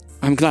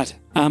 I'm glad.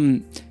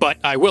 But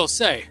I will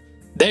say,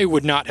 they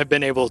would not have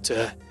been able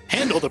to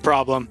handle the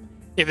problem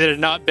if it had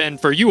not been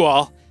for you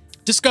all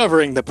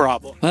discovering the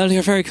problem. Well,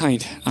 you're very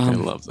kind. I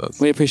love those.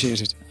 We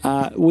appreciate it.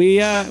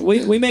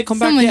 We may come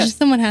back yet.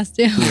 Someone has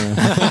to.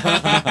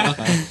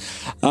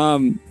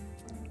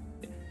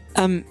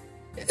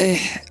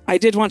 I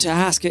did want to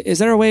ask, is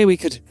there a way we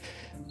could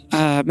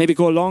maybe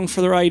go along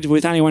for the ride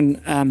with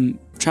anyone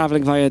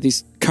traveling via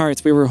these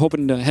carts? We were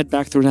hoping to head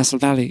back through Nestle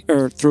Valley,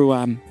 or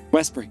through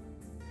Westbury.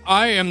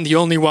 I am the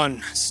only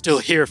one still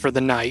here for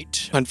the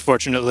night,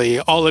 unfortunately.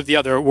 All of the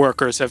other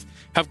workers have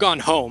gone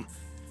home.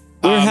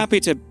 We were happy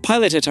to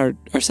pilot it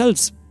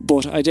ourselves,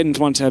 but I didn't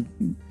want to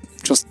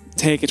just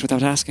take it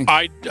without asking.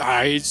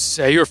 I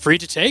say you're free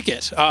to take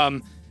it.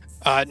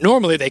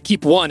 Normally they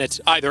keep one at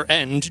either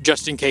end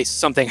just in case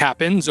something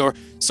happens or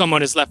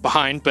someone is left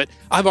behind, but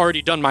I've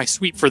already done my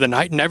sweep for the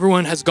night and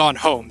everyone has gone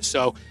home,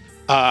 so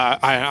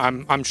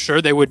I'm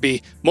sure they would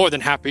be more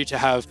than happy to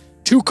have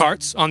 2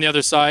 carts on the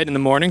other side in the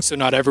morning, so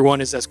not everyone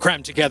is as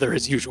crammed together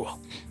as usual.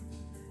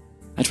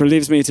 It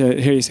relieves me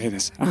to hear you say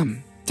this.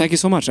 Thank you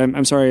so much.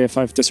 I'm sorry if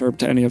I've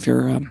disturbed any of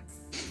your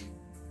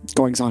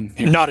goings on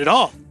here. Not at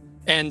all.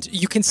 And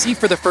you can see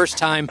for the first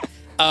time,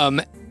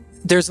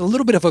 there's a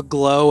little bit of a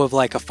glow of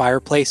like a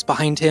fireplace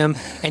behind him,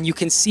 and you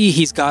can see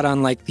he's got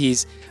on like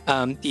these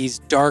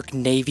dark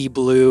navy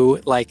blue,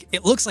 like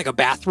it looks like a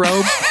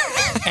bathrobe.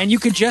 And you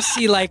could just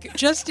see, like,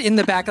 just in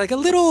the back, like a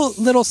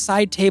little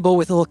side table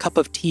with a little cup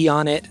of tea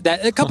on it.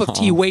 A cup of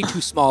tea way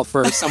too small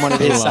for someone of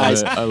his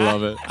size. I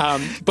love it.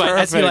 But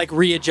as he Perfect. like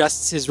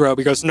readjusts his robe,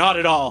 he goes, "Not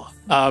at all.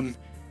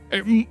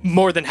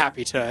 More than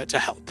happy to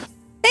help."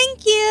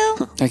 Thank you.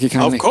 Thank you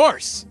kindly. Of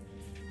course.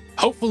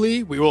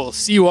 Hopefully, we will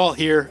see you all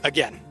here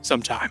again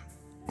sometime.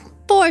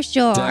 For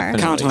sure.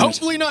 Definitely. Count on it.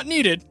 Hopefully, not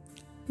needed.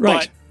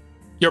 Right. But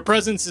your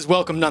presence is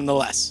welcome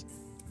nonetheless.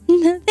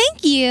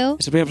 Thank you.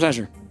 It'll be a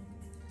pleasure.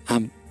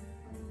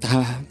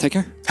 Take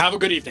care. Have a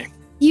good evening.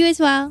 You as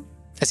well.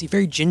 As he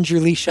very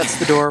gingerly shuts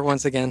the door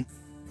once again.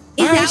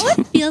 Is that what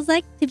it feels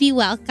like to be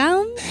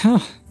welcome? Huh.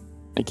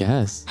 I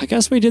guess. I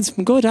guess we did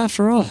some good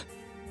after all.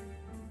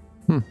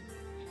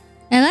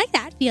 I like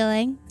that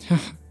feeling.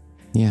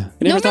 Yeah.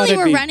 I never thought Normally it'd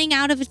we're be- running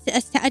out of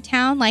a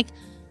town, like,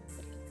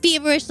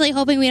 feverishly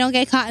hoping we don't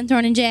get caught and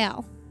thrown in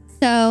jail.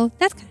 So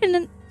that's kind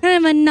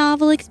of a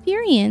novel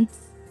experience.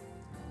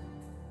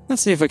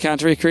 Let's see if we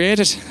can't recreate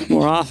it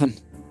more often.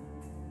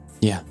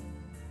 Yeah.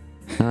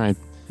 All right.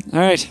 All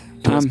right.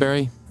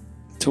 Pillsbury.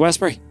 To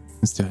Westbury.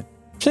 Let's do it.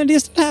 Flynn, do you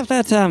still have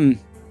that,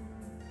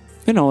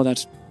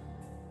 that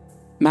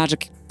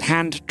magic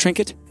hand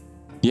trinket?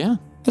 Yeah. I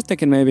was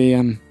thinking maybe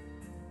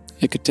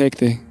it could take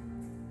the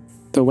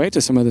weight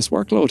of some of this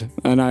workload.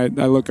 And I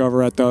look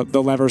over at the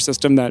lever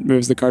system that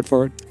moves the cart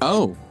forward.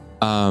 Oh.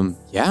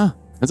 Yeah.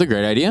 That's a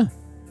great idea.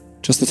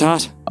 Just a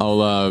thought.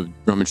 I'll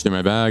rummage through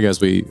my bag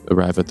as we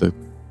arrive at the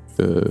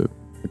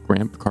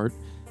ramp cart,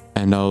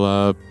 and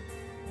I'll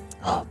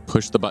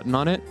push the button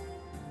on it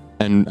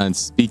and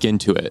speak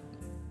into it.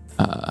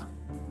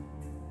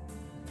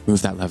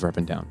 Move that lever up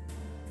and down.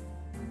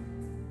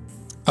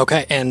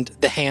 Okay, and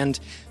the hand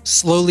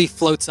slowly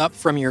floats up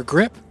from your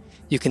grip.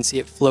 You can see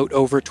it float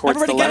over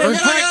towards the lever. Wait,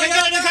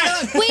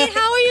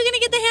 how are you going to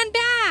get the hand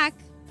back?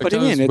 What do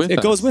you mean?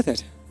 It goes with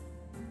it.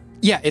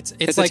 Yeah, it's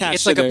like attached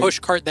it's like to a the- push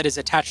cart that is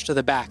attached to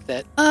the back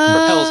that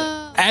propels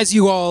it. As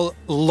you all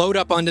load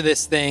up onto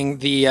this thing, all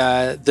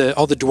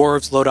the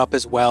dwarves load up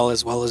as well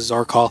as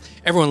Zarkal.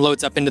 Everyone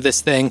loads up into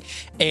this thing,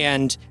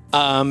 and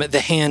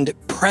the hand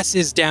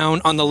presses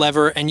down on the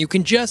lever, and you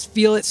can just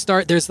feel it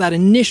start. There's that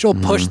initial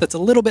push that's a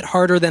little bit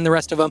harder than the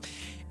rest of them.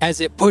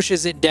 As it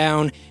pushes it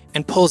down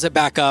and pulls it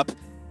back up,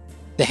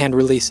 the hand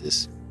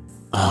releases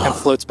and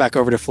floats back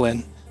over to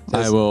Flynn.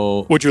 I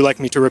will Would you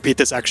like me to repeat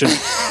this action?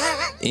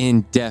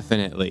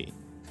 indefinitely.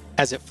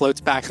 As it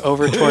floats back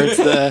over towards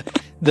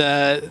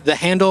The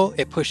handle,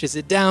 it pushes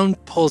it down,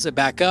 pulls it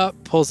back up,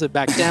 pulls it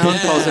back down,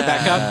 pulls it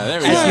back up. There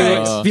we As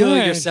you go. feel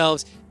Nice.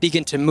 yourselves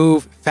begin to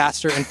move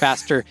faster and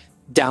faster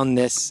down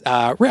this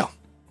rail.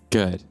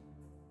 Good.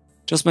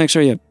 Just make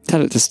sure you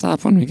tell it to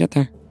stop when we get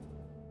there.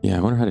 Yeah, I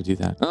wonder how to do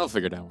that. I'll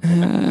figure it out.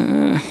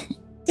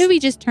 Did we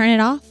just turn it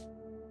off?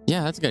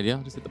 Yeah, that's a good idea.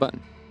 I'll just hit the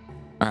button.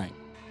 All right.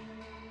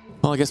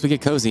 Well, I guess we get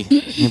cozy.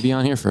 We'll be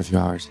on here for a few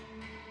hours.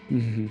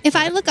 If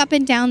I look up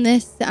and down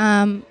this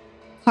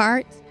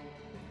cart,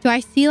 do I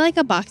see like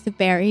a box of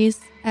berries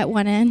at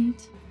one end?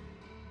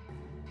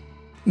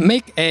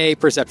 Make a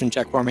perception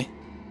check for me.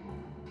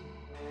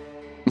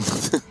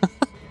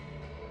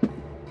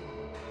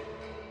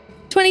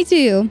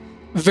 22.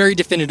 Very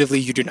definitively,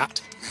 you do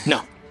not.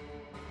 No.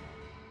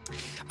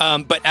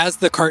 But as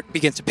the cart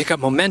begins to pick up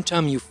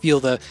momentum, you feel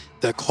the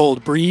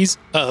cold breeze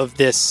of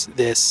this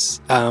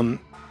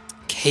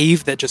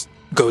cave that just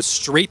goes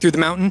straight through the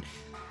mountain,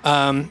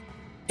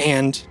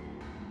 and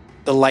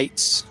the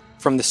lights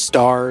from the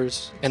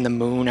stars and the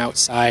moon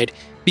outside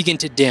begin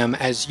to dim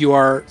as you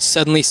are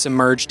suddenly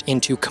submerged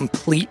into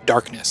complete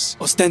darkness.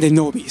 Ostende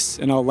nobis,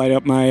 and I'll light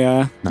up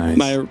my Nice.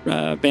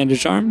 my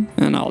bandaged arm,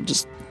 and I'll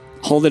just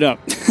hold it up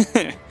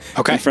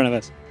Okay. in front of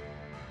us.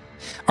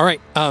 All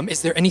right.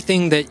 Is there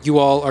anything that you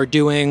all are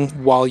doing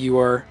while you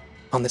are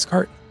on this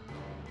cart?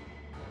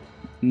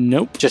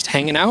 Nope, Just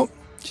hanging out?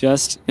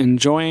 just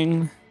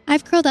enjoying.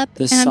 I've curled up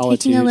The and I'm taking a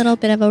solitude. little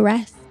bit of a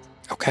rest.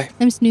 Okay.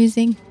 I'm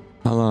snoozing.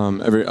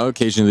 I'll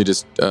occasionally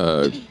just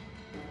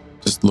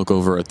look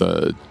over at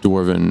the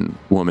dwarven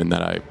woman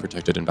that I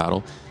protected in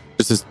battle,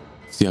 just to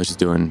see how she's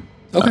doing.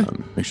 Okay.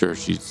 Make sure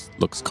she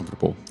looks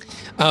comfortable.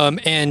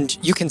 And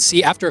you can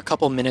see after a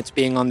couple minutes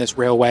being on this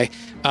railway,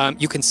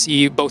 you can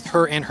see both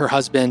her and her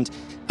husband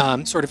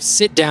sort of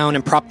sit down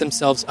and prop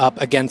themselves up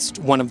against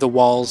one of the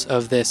walls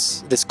of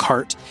this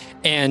cart.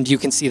 And you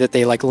can see that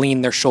they like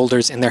lean their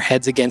shoulders and their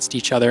heads against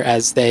each other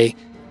as they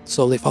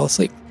slowly fall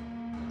asleep.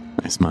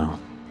 I smile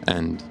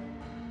and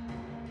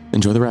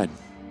enjoy the ride.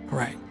 All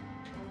right.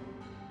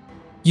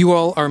 You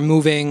all are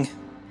moving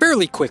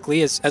fairly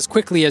quickly, as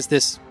quickly as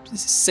this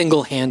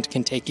single hand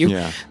can take you.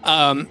 Yeah.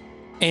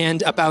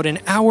 And about an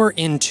hour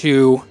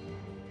into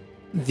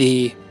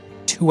the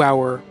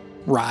 2-hour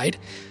ride,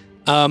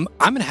 I'm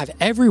going to have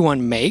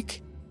everyone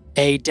make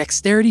a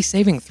dexterity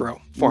saving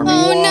throw for me.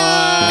 Oh, no.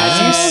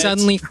 As you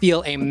suddenly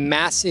feel a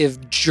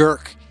massive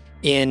jerk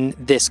in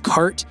this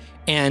cart,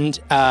 and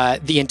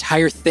the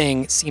entire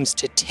thing seems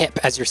to tip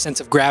as your sense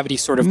of gravity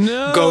sort of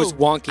No. goes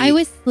wonky. I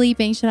was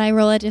sleeping. Should I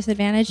roll a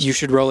disadvantage? You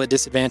should roll at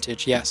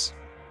disadvantage, yes.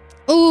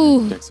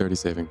 Ooh. Dexterity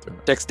saving throw.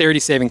 Dexterity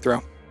saving throw.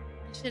 I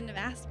shouldn't have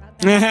asked about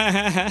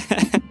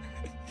that.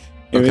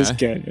 It was Okay.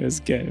 good. It was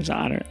good. It was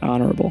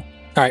honorable.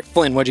 All right,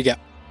 Flynn, what'd you get?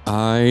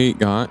 I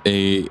got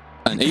an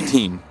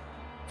 18.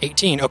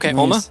 18. Okay, Nice.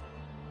 Oma?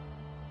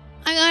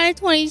 I got a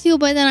 22,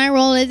 but then I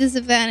rolled a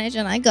disadvantage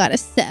and I got a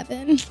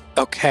 7.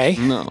 Okay.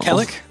 No.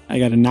 Kellic? I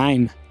got a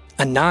 9.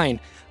 A 9.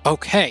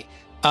 Okay.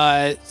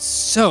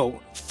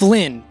 So,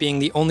 Flynn being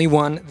the only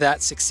one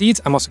that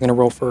succeeds, I'm also going to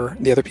roll for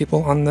the other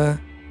people on the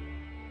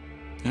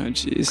Oh,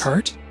 jeez.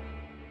 cart.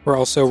 We're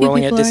also Two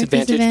rolling at people are at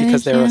disadvantage because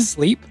disadvantage, they're yeah.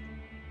 asleep.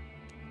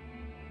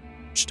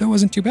 Still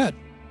wasn't too bad.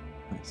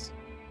 Nice.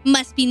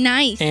 Must be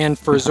nice. And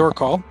for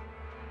Zorkal.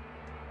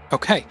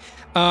 Okay.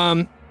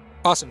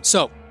 Awesome.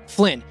 So,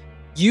 Flynn,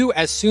 you,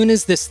 as soon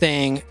as this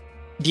thing,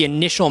 the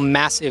initial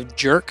massive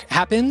jerk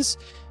happens,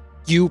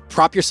 you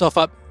prop yourself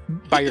up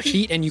by your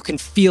feet and you can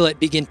feel it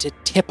begin to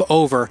tip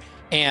over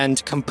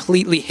and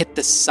completely hit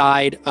the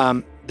side,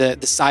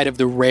 the side of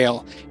the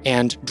rail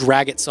and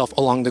drag itself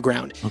along the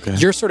ground. Okay.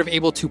 You're sort of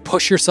able to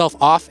push yourself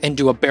off and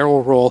do a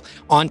barrel roll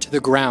onto the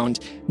ground,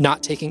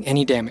 not taking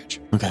any damage.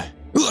 Okay.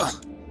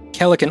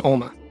 Kellic and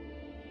Olma,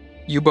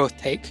 you both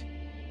take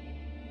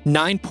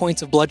 9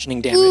 points of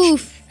bludgeoning damage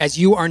Oof. as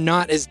you are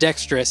not as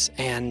dexterous,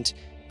 and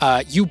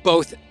you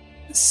both,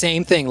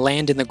 same thing,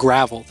 land in the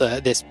gravel,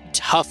 this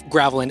tough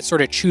gravel, and it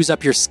sort of chews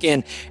up your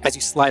skin as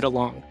you slide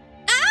along.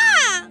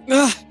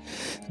 Ah!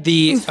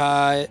 The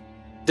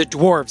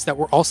dwarves that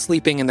were all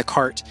sleeping in the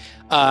cart,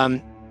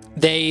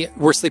 they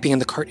were sleeping in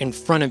the cart in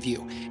front of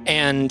you,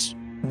 and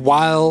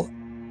while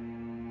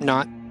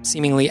not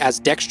seemingly as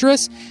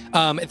dexterous,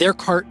 their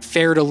cart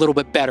fared a little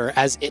bit better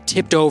as it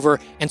tipped over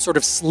and sort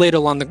of slid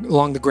along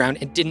the ground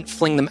and didn't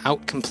fling them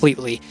out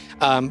completely,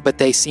 but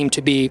they seemed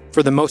to be,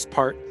 for the most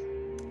part,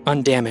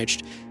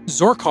 undamaged.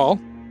 Zorkal,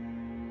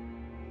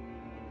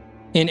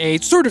 in a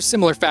sort of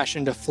similar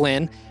fashion to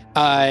Flynn,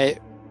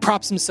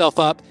 props himself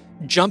up,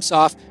 jumps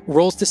off,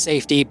 rolls to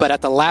safety, but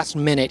at the last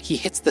minute, he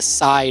hits the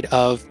side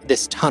of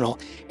this tunnel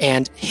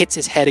and hits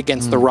his head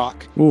against the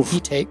rock. Oof. He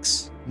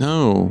takes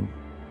No.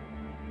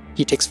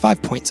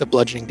 5 points of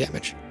bludgeoning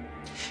damage.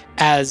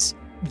 As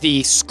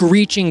the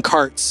screeching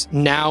carts,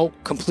 now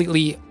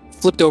completely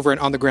flipped over and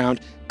on the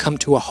ground, come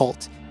to a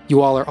halt.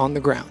 You all are on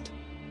the ground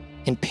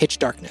in pitch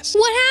darkness.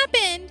 What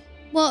happened?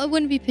 Well, it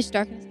wouldn't be pitch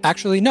darkness.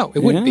 Actually, no, it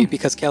wouldn't Yeah. be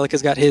because Kellic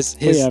has got his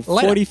We have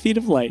light up. 40 feet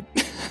of light.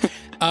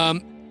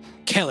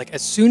 Kellic,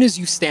 as soon as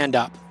you stand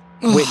up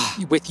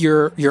with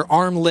your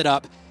arm lit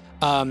up,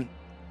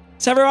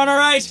 Is everyone all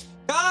right?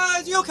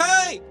 Guys, you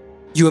okay?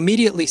 You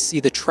immediately see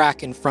the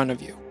track in front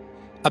of you.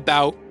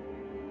 About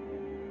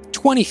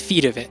 20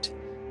 feet of it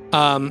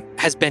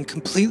has been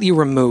completely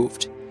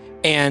removed.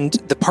 And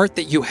the part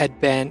that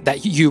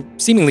you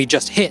seemingly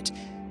just hit,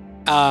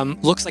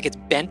 looks like it's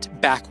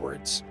bent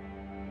backwards.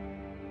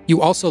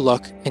 You also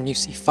look and you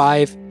see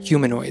 5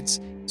 humanoids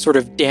sort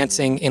of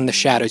dancing in the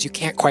shadows. You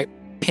can't quite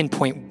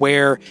pinpoint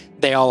where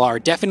they all are.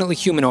 Definitely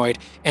humanoid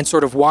and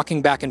sort of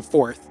walking back and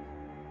forth.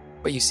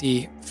 But you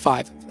see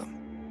 5 of them.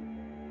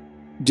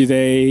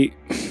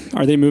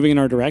 Are they moving in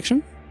our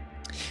direction?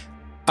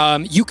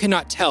 You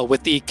cannot tell.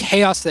 With the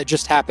chaos that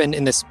just happened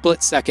in this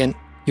split second,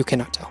 you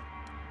cannot tell.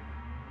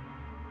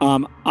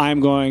 I'm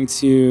going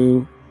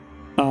to...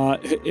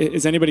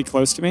 is anybody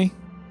close to me?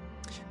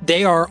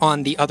 They are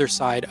on the other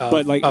side of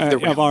the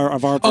rail.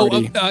 of our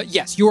party.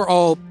 Yes, you are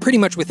all pretty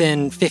much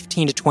within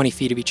 15 to 20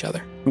 feet of each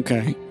other.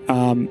 Okay.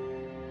 I'm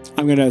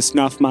gonna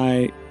snuff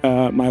my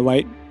my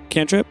light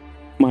cantrip,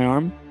 my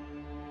arm,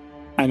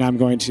 and I'm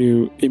going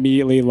to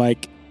immediately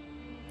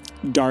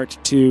dart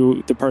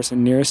to the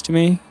person nearest to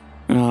me.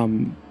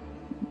 Who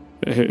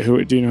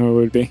do you know who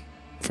it would be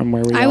from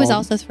where we? I was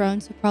also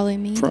thrown, so probably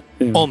me.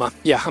 Ulma.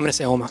 Yeah, I'm gonna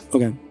say Ulma.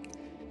 Okay.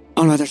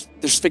 Oh no,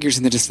 there's figures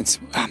in the distance.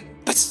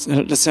 Let's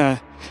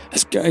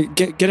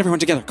get everyone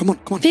together. Come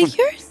on.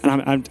 Figures?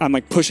 And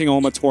I'm pushing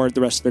Ulma toward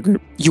the rest of the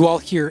group. You all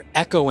hear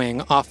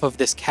echoing off of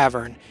this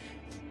cavern.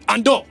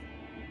 Ando!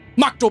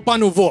 Makto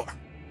Banuvor!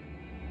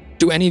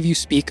 Do any of you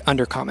speak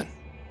Undercommon?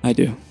 I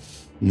do.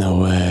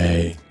 No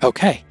way.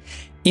 Okay.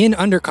 In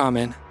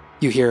Undercommon,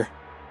 you hear,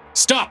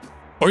 "Stop,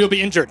 or you'll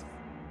be injured."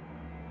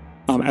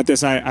 At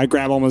this, I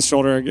grab Ulma's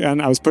shoulder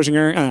again. I was pushing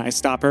her, and I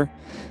stop her.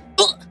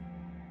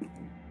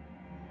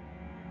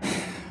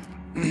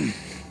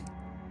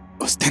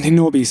 Standing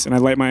nobis, and I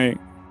light my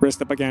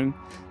wrist up again,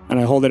 and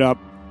I hold it up.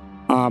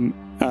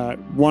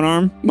 One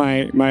arm,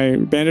 my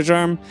bandage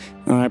arm,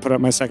 and I put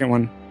up my second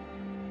one.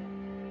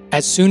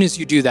 As soon as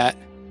you do that,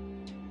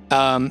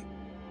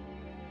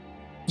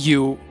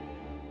 you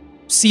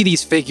see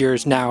these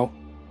figures now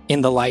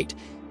in the light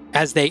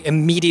as they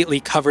immediately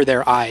cover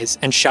their eyes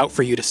and shout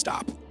for you to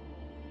stop.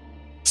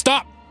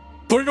 Stop!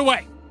 Put it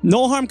away!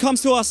 No harm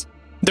comes to us.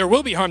 There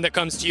will be harm that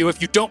comes to you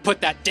if you don't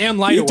put that damn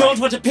light away. You don't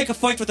want to pick a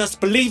fight with us,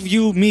 believe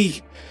you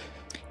me.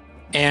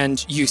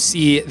 And you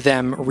see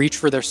them reach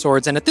for their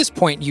swords, and at this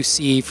point you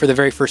see, for the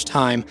very first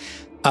time,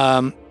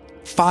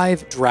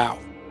 5 drow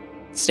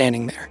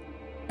standing there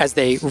as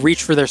they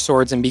reach for their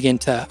swords and begin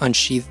to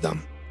unsheath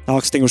them. I'll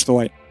extinguish the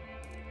light.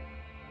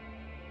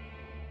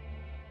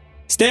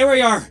 Stay where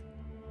you are.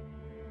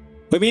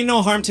 We mean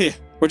no harm to you.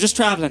 We're just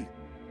traveling.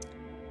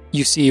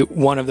 You see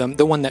one of them,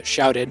 the one that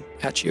shouted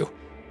at you.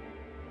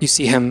 You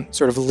see him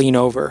sort of lean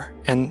over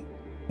and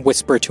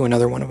whisper to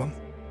another one of them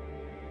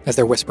as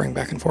they're whispering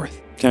back and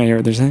forth. Can I hear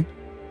what they're saying?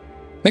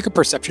 Make a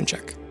perception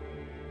check.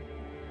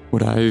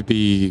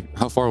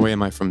 How far away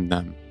am I from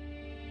them?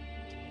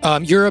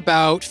 You're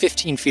about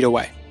 15 feet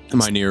away.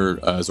 Am I near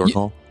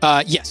Zorkhal?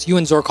 Yes, you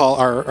and Zorkhal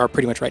are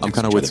pretty much right I'm next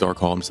to kind each of with other.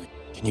 Zorkhal. I'm just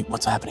like,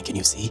 what's happening? Can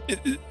you see?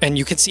 And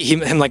you can see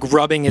him like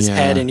rubbing his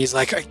head, and he's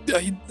like,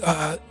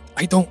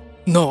 I don't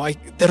know.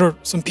 There are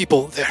some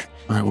people there.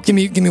 All right, well, Give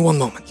me 1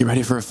 moment. you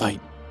ready for a fight?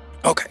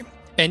 Okay.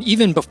 And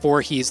even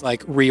before he's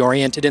like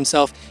reoriented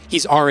himself,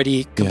 he's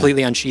already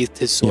completely unsheathed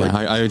his sword. Yeah,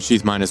 I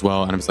unsheathed mine as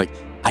well, and I'm just like,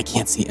 I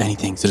can't see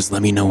anything, so just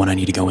let me know when I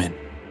need to go in.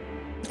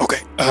 Okay.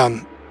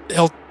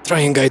 I'll try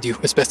and guide you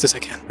as best as I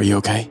can. Are you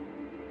okay?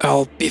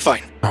 I'll be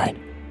fine. All right.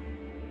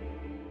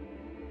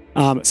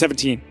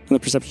 17 on the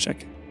perception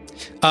check.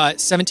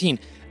 17.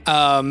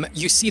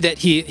 You see that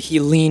he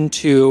leaned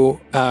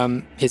to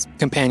his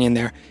companion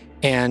there,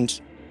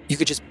 and you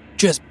could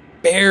just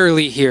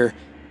barely hear.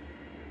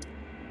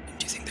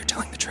 Do you think they're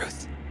telling the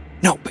truth?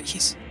 No, but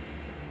he's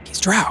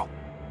drow.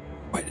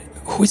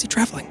 Who is he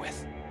traveling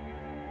with?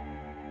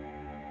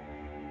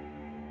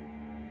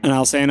 And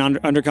I'll say an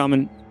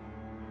undercommon,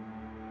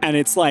 and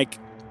it's like,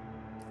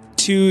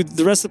 to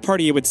the rest of the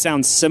party, it would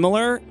sound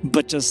similar,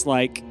 but just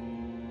like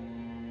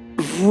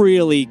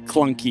really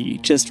clunky,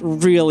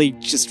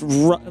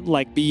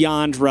 like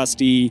beyond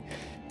rusty,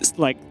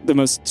 like the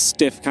most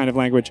stiff kind of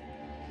language.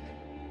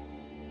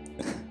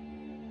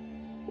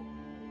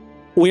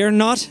 We are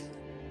not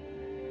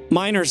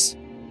minors.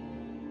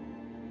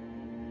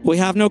 We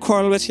have no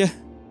quarrel with you.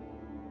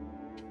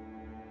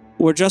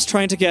 We're just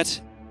trying to get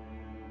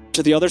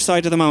to the other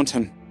side of the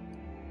mountain.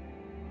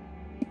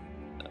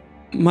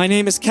 My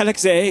name is Kelek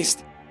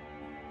Zeist.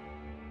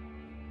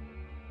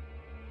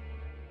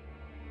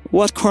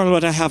 What quarrel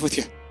would I have with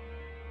you?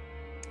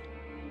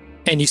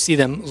 And you see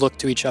them look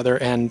to each other,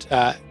 and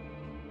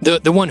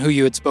the one who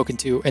you had spoken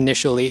to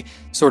initially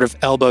sort of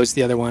elbows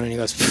the other one, and he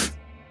goes,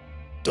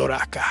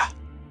 Doraka,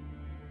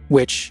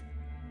 which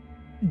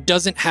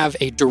doesn't have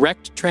a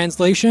direct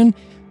translation,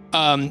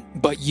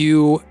 but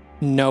you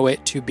know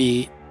it to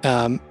be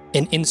an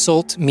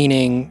insult,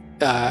 meaning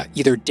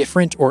either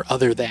different or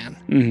other than.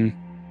 Mm-hmm.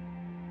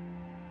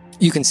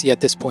 You can see at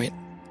this point,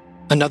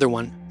 another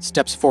one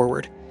steps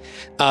forward.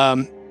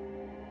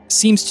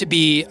 seems to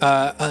be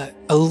a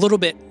little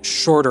bit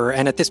shorter,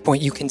 and at this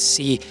point you can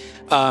see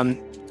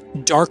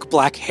dark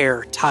black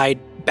hair tied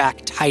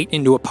back tight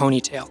into a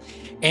ponytail.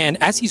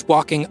 And as he's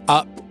walking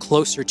up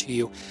closer to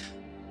you,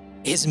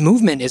 his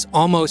movement is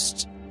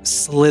almost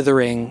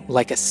slithering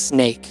like a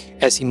snake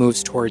as he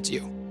moves towards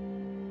you.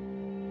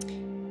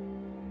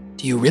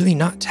 Do you really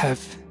not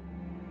have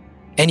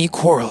any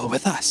quarrel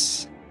with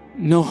us?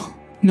 No,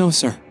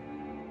 sir.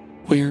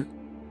 We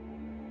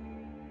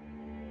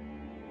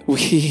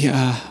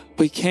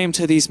came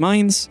to these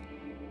mines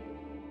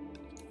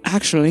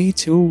actually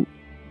to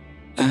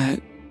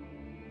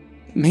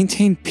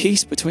maintain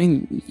peace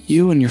between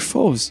you and your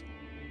foes.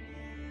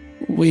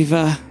 We've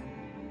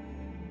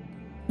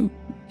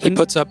He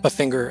puts up a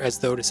finger as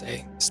though to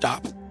say,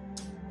 stop.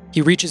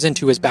 He reaches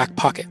into his back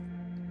pocket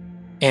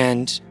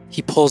and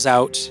he pulls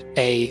out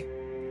a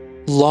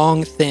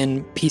long,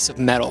 thin piece of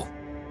metal.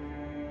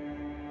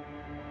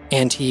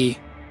 And he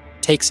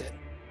takes it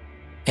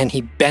and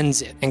he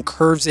bends it and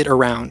curves it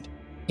around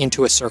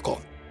into a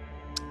circle,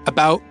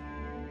 about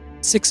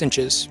 6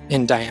 inches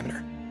in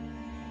diameter.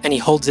 And he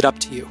holds it up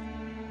to you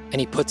and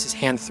he puts his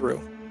hand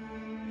through.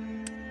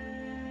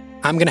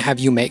 I'm going to have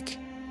you make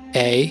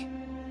a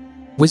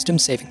wisdom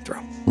saving throw.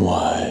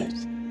 What?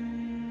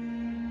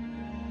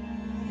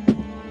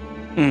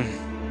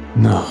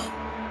 No.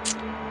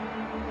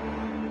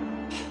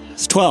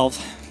 It's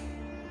 12.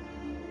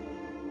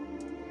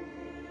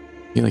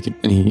 You like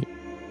any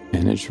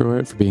advantage for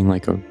it for being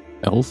like a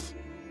elf?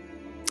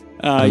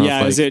 don't know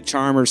Yeah, if, is it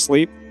charm or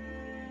sleep?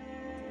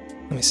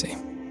 Let me see.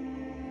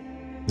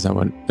 Is that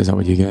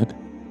what you get?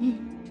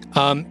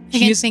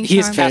 He is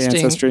charm.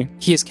 Ancestry.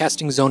 He is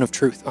casting Zone of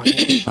Truth on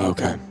you.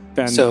 Okay.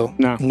 Then, So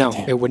no.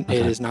 it wouldn't. Okay.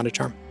 It is not a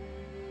charm.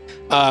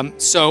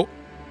 So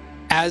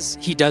as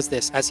he does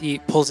this, as he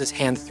pulls his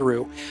hand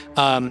through,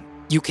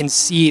 you can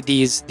see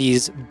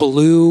these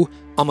blue,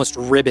 almost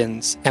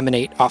ribbons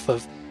emanate off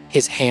of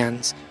his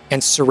hands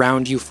and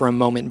surround you for a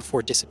moment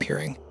before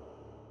disappearing.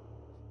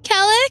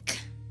 Kellic?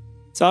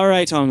 It's all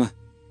right, Alma.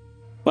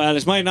 Well,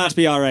 it might not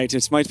be all right.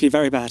 It might be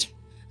very bad.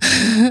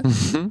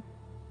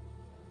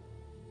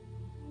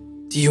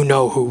 Do you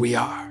know who we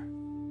are?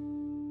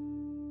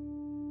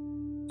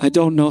 I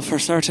don't know for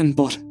certain,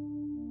 but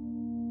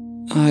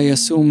I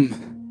assume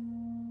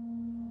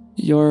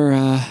you're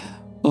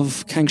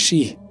of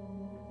Kangxi,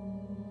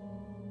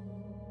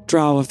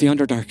 Drow of the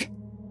Underdark.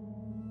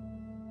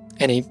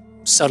 And he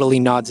subtly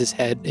nods his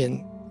head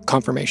in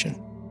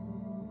confirmation.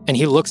 And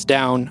he looks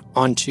down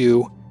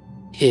onto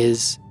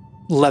his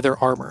leather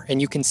armor,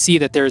 and you can see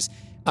that there's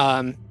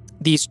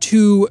these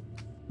two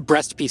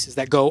breast pieces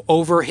that go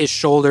over his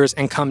shoulders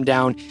and come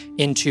down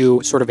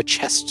into sort of a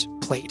chest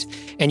plate.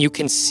 And you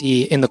can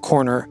see in the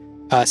corner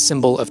a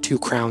symbol of two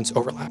crowns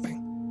overlapping.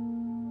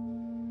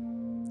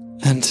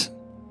 And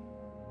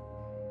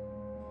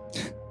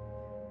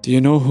do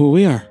you know who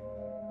we are?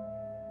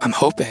 I'm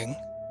hoping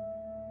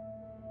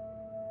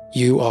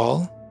you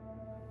all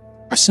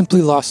are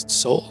simply lost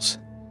souls.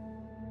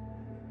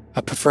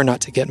 I prefer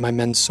not to get my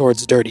men's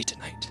swords dirty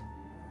tonight.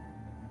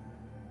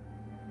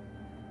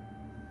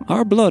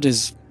 Our blood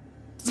is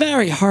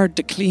very hard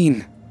to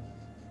clean.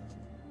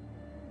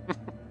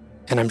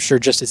 And I'm sure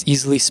just as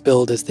easily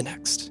spilled as the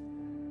next.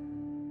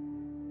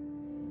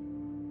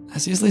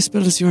 As easily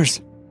spilled as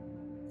yours.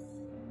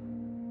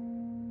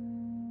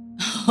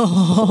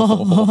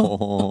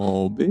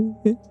 Oh,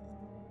 bitch.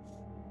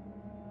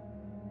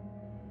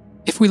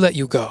 If we let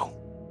you go,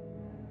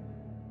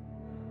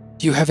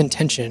 do you have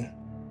intention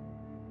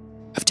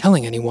of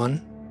telling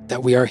anyone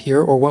that we are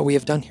here or what we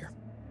have done here?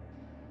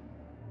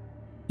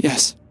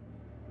 Yes.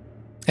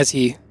 As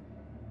he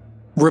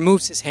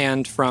removes his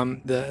hand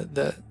from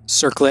the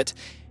circlet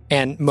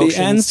and motions.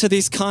 The ends to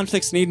these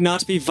conflicts need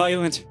not be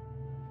violent.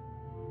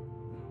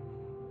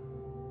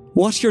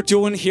 What you're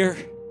doing here,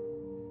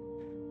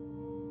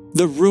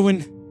 the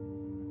ruin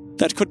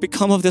that could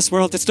become of this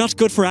world, it's not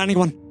good for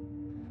anyone.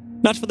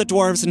 Not for the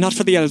dwarves and not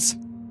for the elves.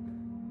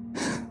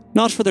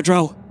 Not for the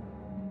drow.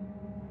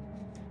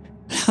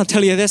 I'll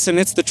tell you this, and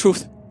it's the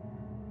truth.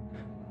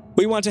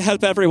 We want to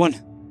help everyone.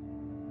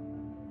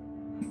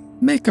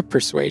 Make a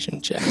persuasion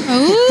check.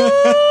 Ooh.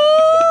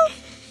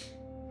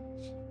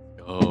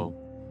 Oh.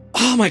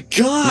 Oh my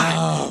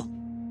god!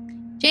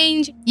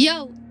 Change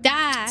yo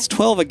die. It's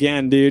 12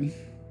 again, dude.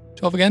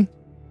 12 again?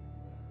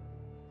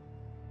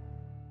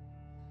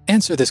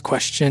 Answer this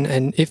question,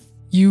 and if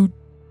you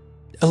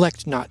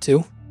elect not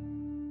to,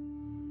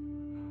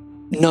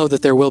 know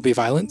that there will be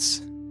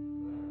violence.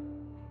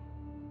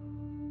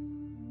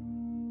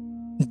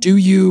 Do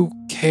you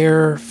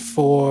care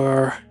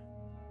for...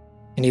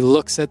 And he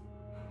looks at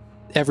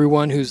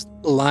everyone who's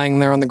lying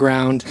there on the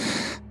ground.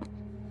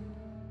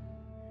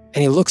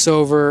 And he looks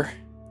over,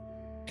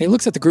 and he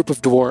looks at the group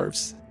of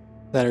dwarves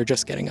that are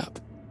just getting up.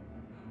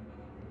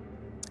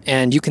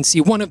 And you can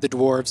see one of the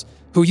dwarves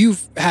who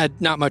you've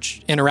had not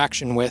much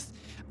interaction with,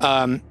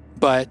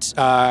 but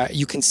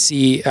you can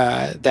see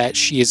that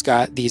she has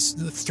got these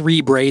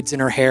 3 braids in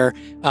her hair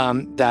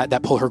that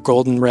pull her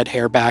golden red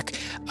hair back.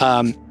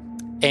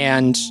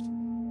 And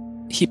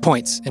he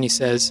points and he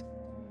says,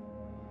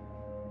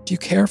 "Do you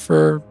care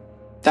for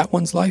that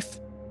one's life?"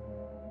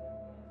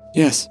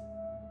 Yes.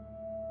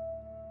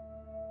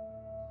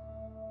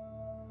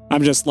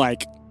 I'm just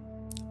like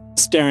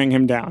staring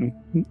him down.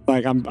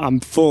 Like I'm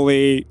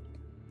fully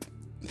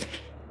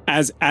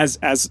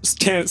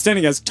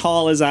standing as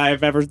tall as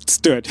I've ever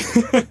stood.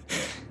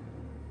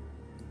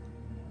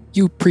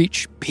 You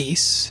preach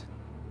peace,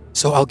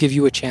 so I'll give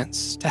you a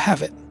chance to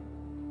have it.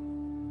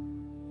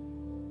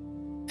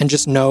 And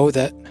just know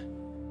that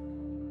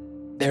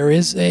there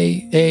is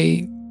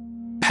a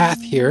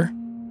path here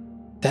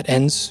that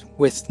ends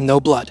with no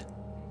blood.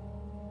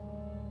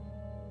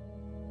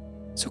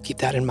 So keep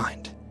that in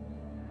mind.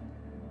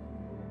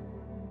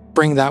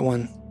 Bring that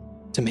one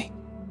to me.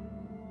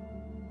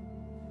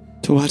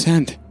 To what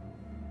end?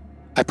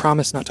 I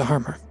promise not to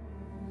harm her.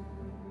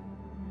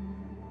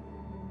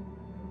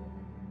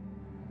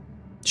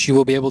 She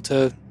will be able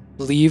to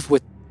leave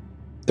with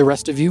the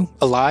rest of you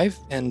alive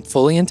and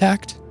fully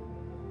intact.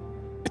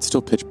 It's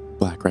still pitch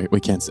black, right? I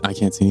can't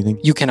see anything.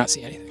 You cannot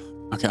see anything.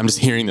 Okay, I'm just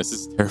hearing this.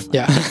 This is terrifying.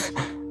 Yeah.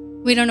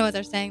 We don't know what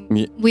they're saying.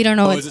 Yeah. We don't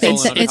know Oh, what is it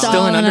it's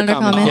still all an an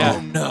undercommon? undercommon.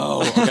 Yeah.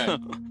 Oh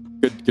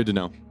no. Okay. Good to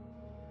know.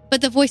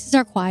 But the voices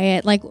are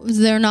quiet. Like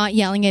they're not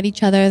yelling at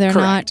each other. They're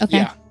Correct. not. Okay.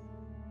 Yeah.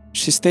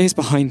 She stays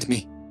behind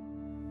me.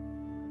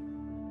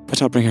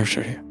 But I'll bring her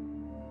through you.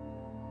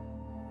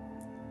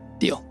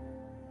 Deal.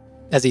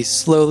 As he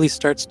slowly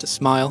starts to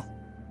smile.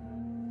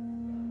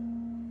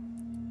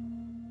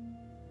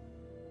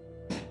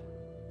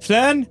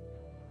 Flynn?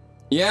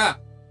 Yeah.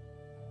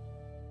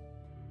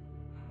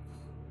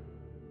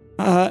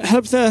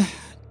 Help the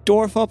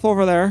dwarf up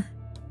over there.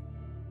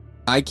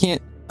 I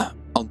can't.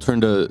 I'll turn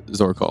to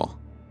Zorkal.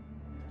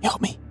 Help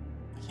me.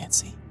 I can't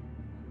see.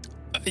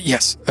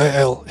 Yes,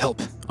 I'll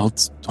help. I'll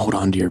hold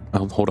on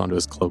to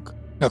his cloak.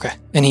 Okay.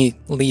 And he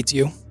leads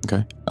you.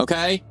 Okay.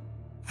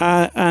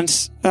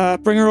 And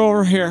bring her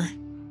over here.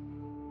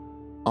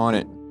 On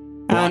it.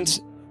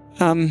 And,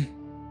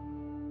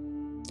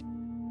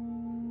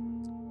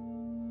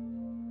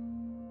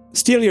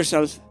 steel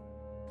yourself.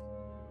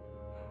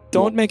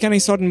 Don't make any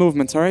sudden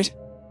movements, all right?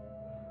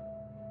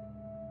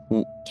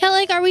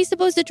 Kellic, are we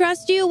supposed to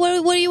trust you?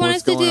 What do you want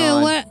What's us to do?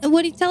 going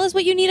What do you tell us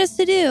what you need us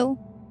to do?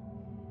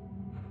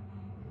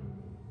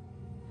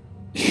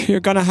 You're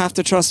gonna have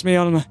to trust me,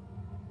 Alma.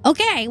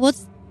 Okay. Well,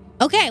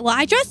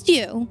 I trust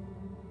you.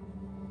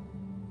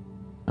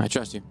 I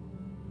trust you.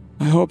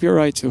 I hope you're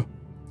right, too.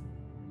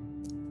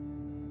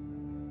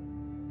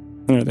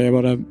 Are they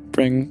able to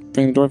bring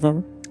the dwarf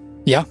over?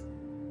 Yeah.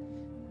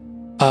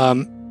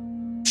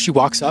 She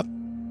walks up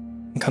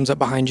and comes up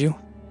behind you.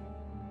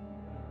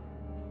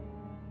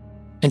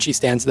 And she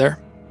stands there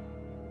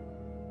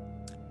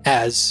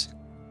as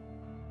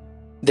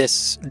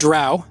this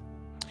drow.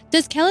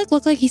 Does Kellic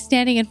look like he's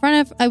standing in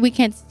front of?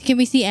 Can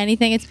we see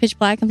anything? It's pitch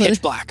black. Completely.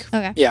 Pitch black.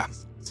 Okay. Yeah.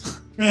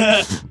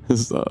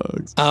 This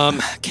sucks.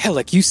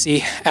 Kellic, you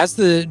see, as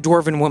the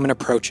dwarven woman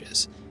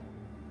approaches,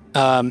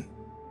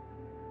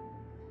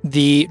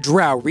 the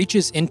drow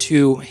reaches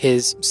into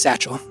his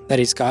satchel that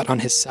he's got on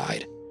his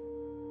side,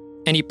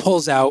 and he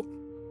pulls out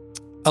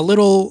a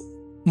little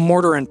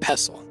mortar and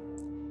pestle.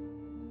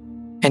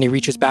 And he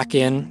reaches back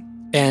in,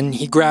 and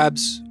he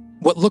grabs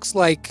what looks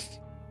like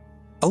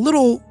a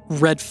little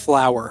red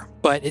flower,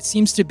 but it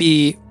seems to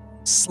be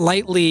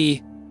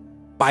slightly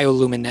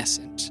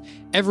bioluminescent.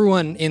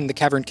 Everyone in the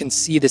cavern can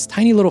see this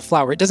tiny little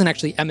flower. It doesn't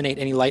actually emanate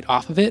any light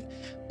off of it,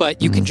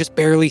 but you can just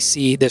barely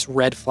see this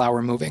red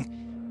flower moving.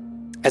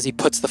 As he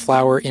puts the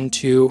flower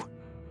into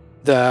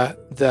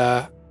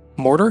the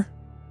mortar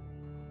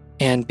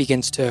and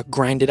begins to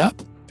grind it up.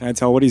 Can I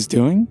tell what he's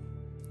doing?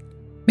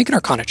 Make an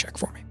Arcana check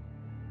for me.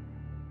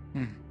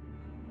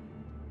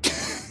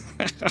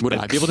 Would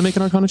I be able to make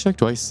an Arcana check?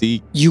 Do I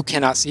see? You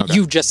cannot see. Okay.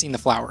 You've just seen the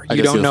flower. I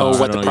You can see don't the know flower.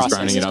 what I the don't know he's process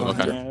grinding is it up.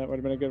 going Okay. on. Yeah, that would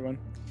have been a good one.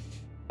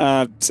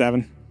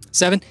 7.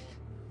 7?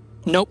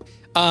 Nope.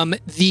 An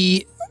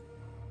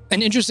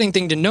interesting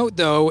thing to note,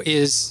 though,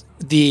 is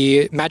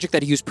the magic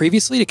that he used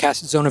previously to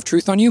cast Zone of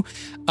Truth on you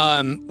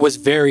was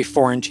very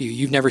foreign to you.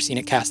 You've never seen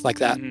it cast like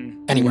that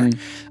anywhere.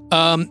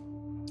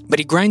 But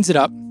he grinds it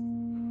up,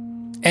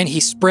 and he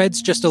spreads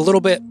just a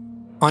little bit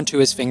onto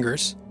his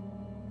fingers,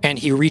 and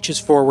he reaches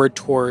forward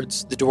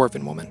towards the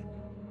dwarven woman.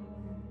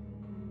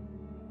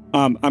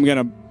 I'm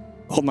gonna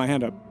hold my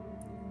hand up.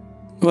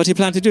 What do you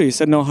plan to do? You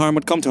said no harm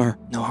would come to her.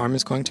 No harm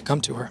is going to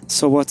come to her.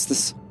 So what's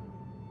this?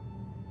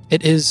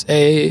 It is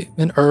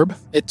an herb.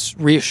 It's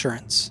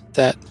reassurance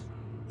that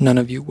none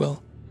of you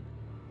will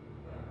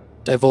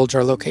divulge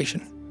our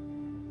location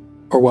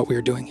or what we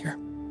are doing here.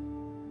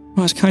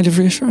 What kind of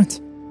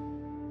reassurance?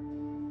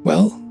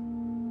 Well,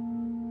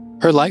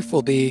 her life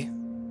will be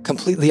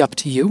completely up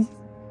to you.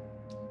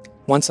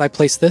 Once I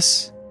place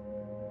this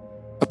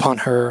upon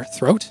her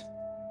throat,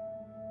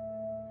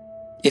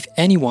 if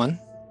anyone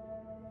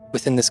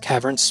within this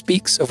cavern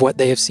speaks of what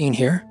they have seen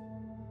here,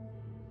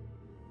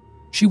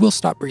 she will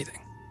stop breathing.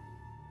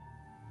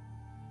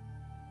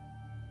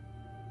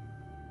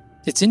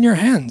 It's in your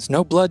hands.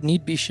 No blood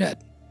need be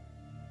shed.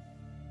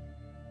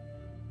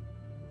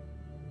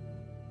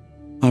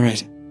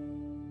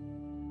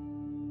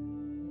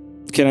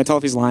 Can I tell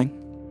if he's lying?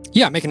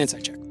 Yeah, make an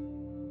insight check.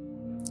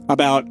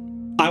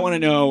 I want to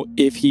know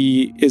if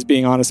he is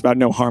being honest about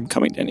no harm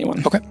coming to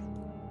anyone. Okay.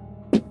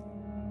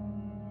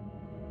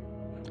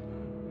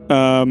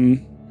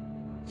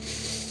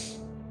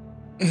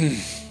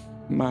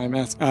 My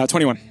math.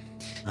 21.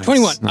 Nice,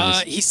 21.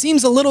 nice. He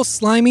seems a little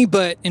slimy,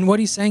 but in what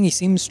he's saying, he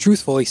seems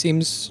truthful. He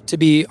seems to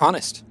be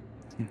honest.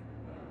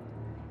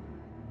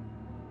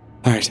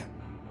 All right.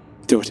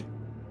 Do it.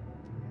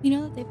 You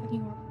know that they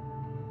fucking work.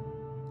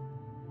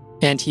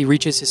 And he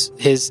reaches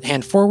his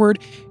hand forward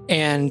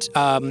and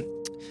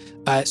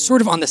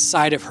sort of on the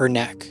side of her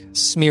neck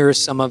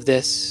smears some of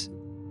this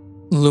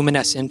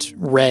luminescent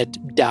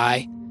red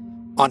dye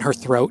on her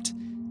throat.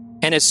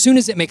 And as soon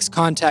as it makes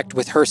contact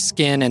with her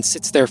skin and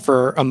sits there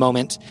for a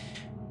moment,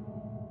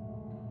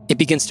 it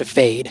begins to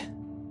fade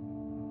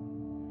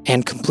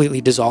and completely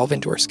dissolve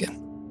into her skin.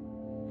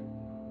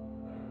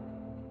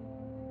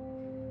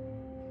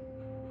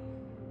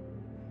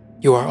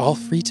 You are all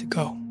free to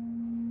go.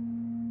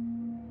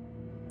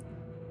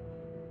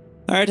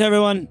 All right,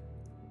 everyone.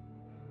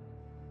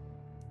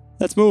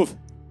 Let's move.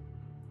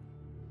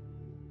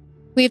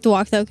 We have to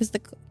walk though because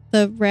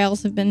the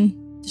rails have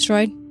been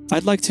destroyed.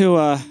 I'd like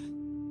to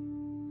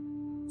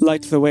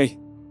light the way.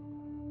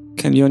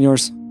 Can you and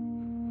yours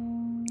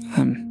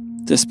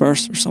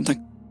disperse or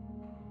something?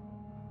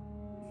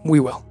 We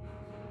will.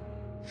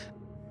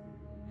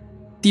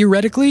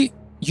 Theoretically,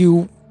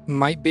 you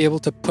might be able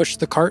to push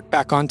the cart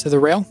back onto the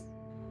rail.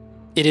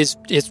 It's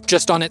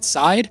just on its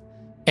side,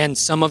 and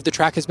some of the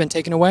track has been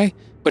taken away,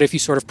 but if you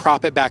sort of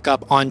prop it back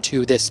up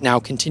onto this now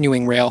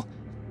continuing rail,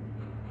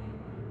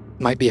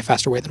 might be a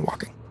faster way than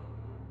walking.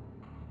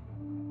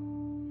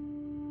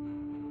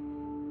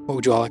 What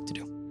would you all like to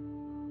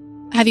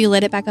do? Have you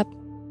lit it back up?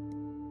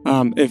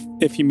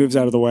 If he moves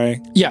out of the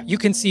way. Yeah, you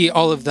can see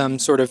all of them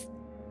sort of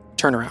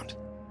turn around.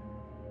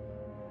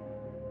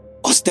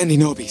 Ostendi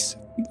nobis.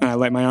 And I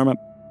light my arm up.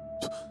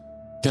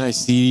 Can I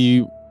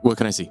see? What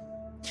can I see?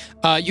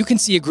 You can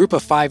see a group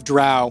of 5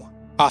 drow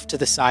off to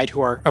the side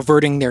who are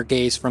averting their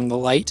gaze from the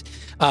light.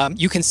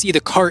 You can see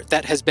the cart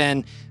that has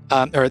been,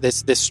 or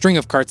this string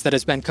of carts that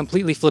has been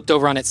completely flipped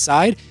over on its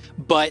side.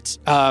 But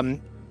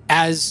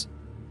as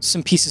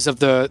some pieces of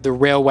the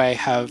railway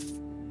have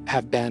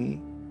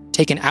been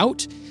taken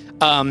out,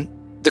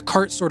 the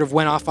cart sort of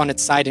went off on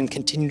its side and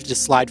continued to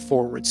slide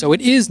forward. So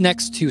it is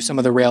next to some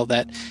of the rail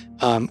that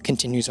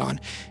continues on.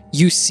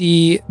 You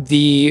see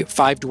the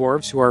 5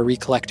 dwarves who are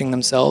recollecting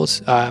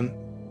themselves,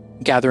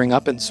 gathering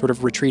up and sort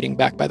of retreating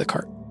back by the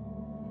cart.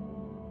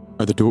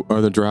 Are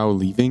the drow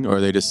leaving, or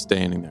are they just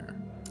standing there?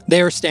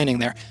 They are standing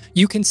there.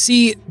 You can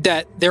see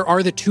that there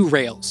are the 2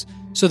 rails.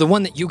 So the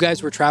one that you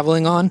guys were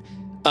traveling on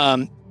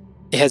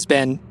has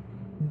been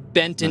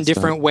bent in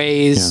different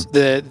ways.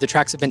 Yeah. The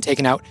tracks have been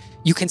taken out.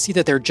 You can see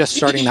that they're just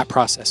starting that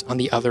process on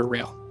the other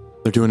rail.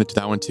 They're doing it to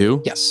that one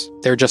too? Yes,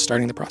 they're just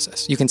starting the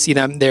process. You can see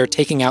them. They're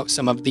taking out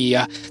some of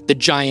the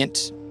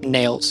giant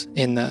nails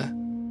in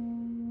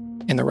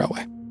the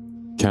railway.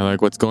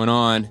 Kalik, what's going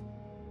on?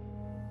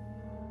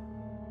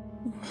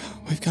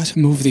 We've got to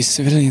move these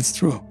civilians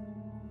through.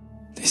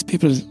 These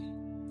people,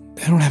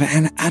 they don't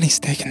have any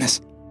stake in this.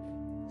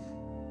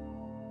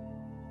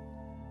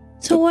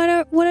 So what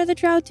are the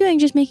drow doing?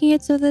 Just making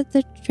it so that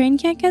the train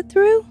can't get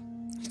through?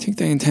 I think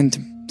they intend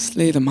to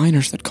slay the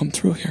miners that come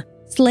through here.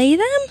 Slay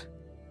them?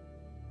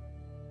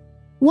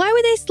 Why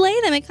would they slay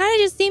them? It kind of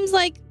just seems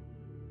like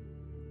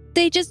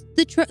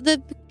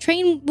the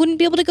train wouldn't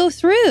be able to go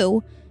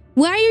through.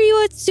 Why are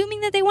you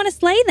assuming that they want to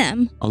slay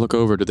them? I'll look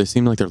over. Do they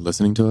seem like they're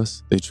listening to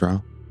us? They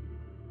drow.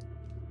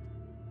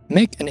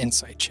 Make an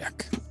insight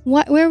check.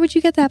 Where would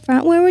you get that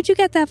from? Where would you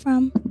get that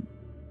from?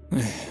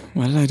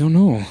 Well, I don't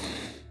know.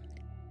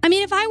 I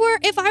mean, if I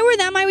were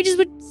them, I would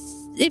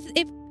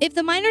if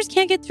the miners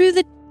can't get through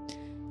the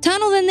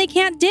tunnel, then they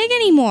can't dig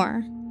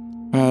anymore.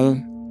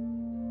 Well,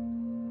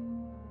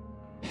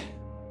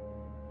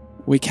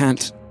 we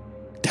can't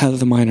tell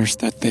the miners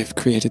that they've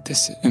created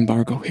this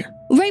embargo here.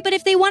 Right, but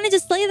if they wanted to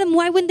slay them,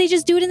 why wouldn't they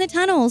just do it in the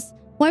tunnels?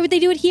 Why would they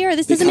do it here?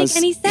 This doesn't make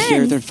any sense.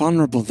 Here they're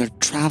vulnerable. They're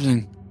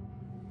traveling.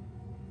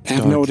 They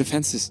have no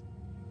defenses.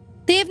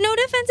 They have no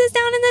defenses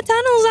down in the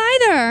tunnels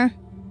either.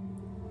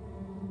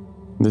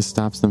 This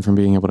stops them from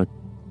being able to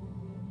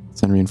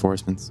send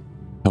reinforcements.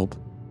 Help.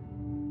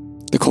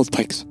 The cold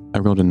pikes. I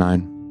rolled a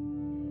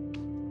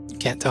 9.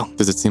 Can't tell.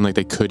 Does it seem like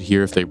they could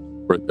hear if they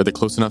were? Are they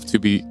close enough to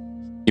be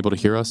able to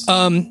hear us?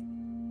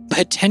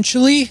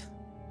 Potentially.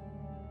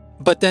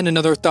 But then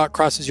another thought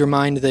crosses your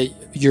mind that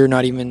you're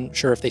not even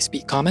sure if they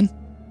speak common.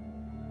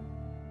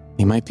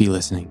 They might be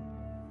listening.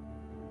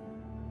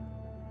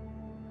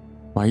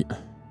 Why?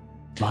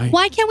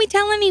 Why can't we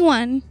tell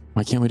anyone?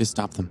 Why can't we just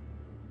stop them?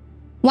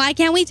 Why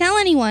can't we tell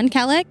anyone,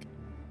 Kalik?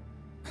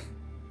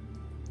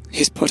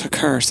 He's put a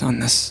curse on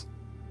this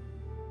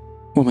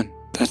woman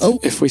that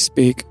if we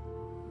speak,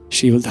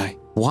 she will die.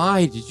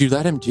 Why did you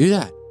let him do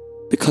that?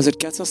 Because it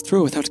gets us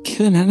through without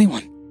killing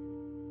anyone.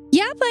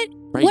 Yeah, but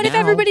what if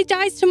everybody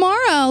dies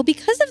tomorrow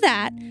because of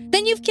that?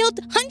 Then you've killed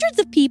hundreds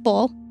of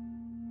people.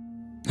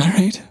 All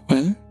right,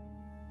 well,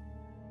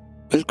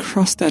 We'll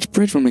cross that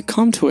bridge when we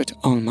come to it,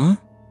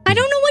 Alma. I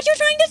don't know what you're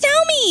trying to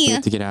tell We me.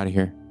 have to get out of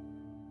here.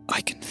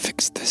 I can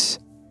fix this.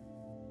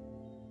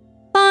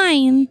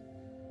 Fine.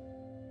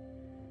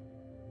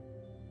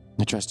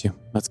 I trust you.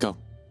 Let's go.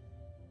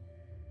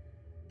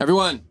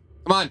 Everyone,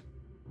 come on.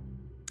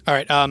 All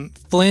right,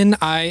 Flynn,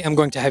 I am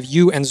going to have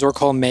you and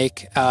Zorkal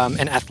make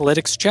an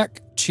athletics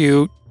check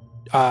to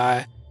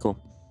Cool.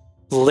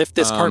 lift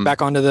this cart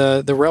back onto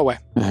the railway.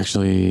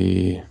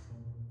 Actually,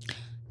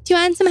 Do you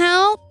want some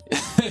help?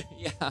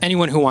 yeah.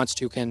 Anyone who wants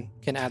to can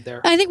add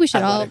their. I think we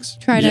should Athletics.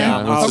 all try to, Yeah,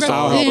 I'll- Okay.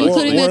 I'll help it.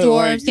 including the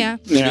Or, dwarves. like, Yeah.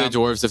 Yeah. The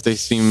dwarves, if they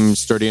seem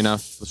sturdy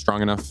enough,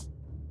 strong enough.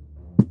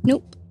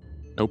 Nope.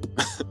 Nope.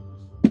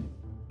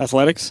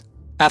 Athletics?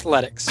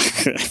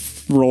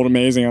 Athletics. Rolled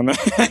amazing on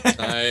that.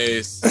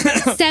 Nice.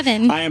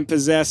 7. I am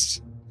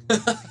possessed. I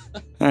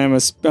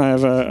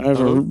have a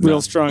Oh, real no.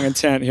 strong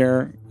intent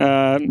here.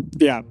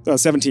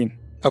 17.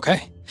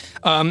 Okay.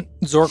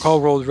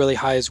 Zorkal rolled really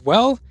high as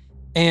well,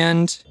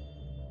 and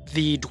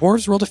the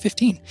dwarves rolled a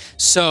 15.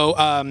 So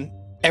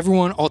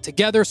everyone all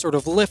together, sort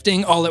of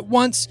lifting all at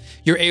once,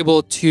 you're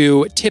able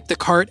to tip the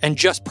cart and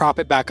just prop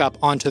it back up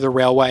onto the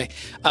railway.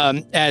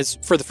 As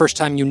for the first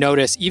time you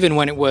notice, even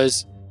when it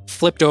was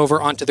flipped over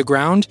onto the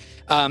ground,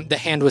 the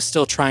hand was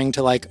still trying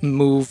to like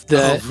move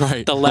the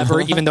right. the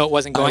lever, even though it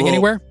wasn't going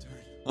anywhere.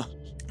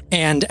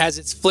 And as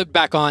it's flipped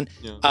back on,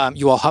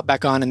 you all hop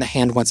back on, and the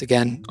hand once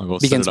again I will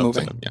begins set it up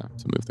moving.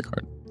 to move the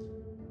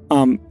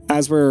cart.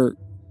 As we're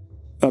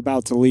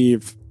about to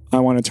leave, I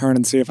want to turn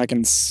and see if I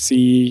can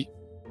see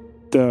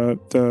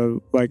the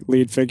like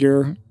lead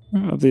figure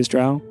of these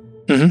drow.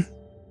 Mhm.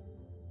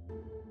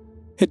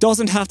 It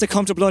doesn't have to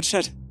come to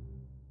bloodshed.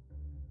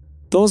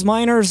 Those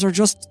miners are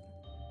just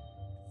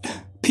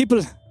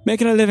people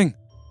making a living.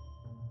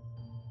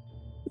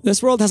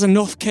 This world has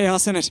enough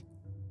chaos in it.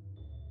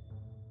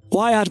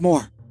 Why add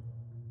more?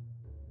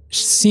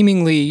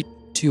 Seemingly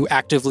to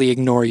actively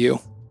ignore you,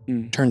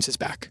 turns his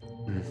back.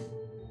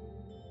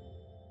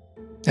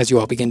 As you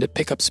all begin to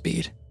pick up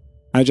speed.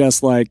 I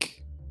just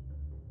like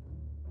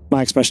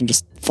my expression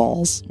just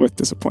falls with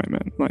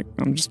disappointment. Like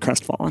I'm just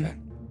crestfallen.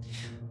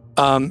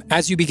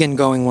 As you begin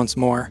going once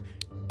more,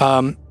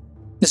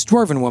 this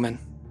dwarven woman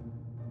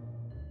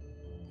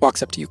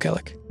walks up to you,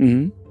 Kellic.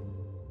 Mm-hmm.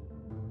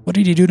 What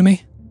did you do to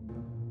me?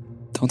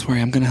 Don't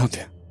worry, I'm gonna help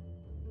you.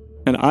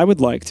 And I would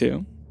like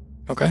to.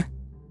 Okay.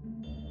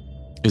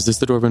 Is this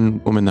the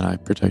dwarven woman that I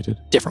protected?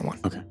 Different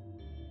one.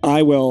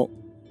 I will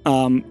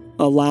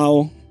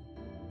allow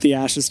the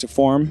ashes to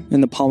form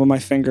in the palm of my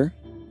finger,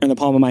 in the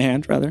palm of my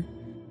hand, rather,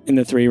 in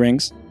the 3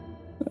 rings,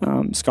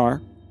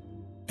 scar,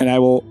 and I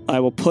will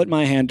put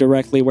my hand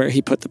directly where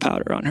he put the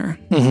powder on her,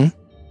 Mm-hmm.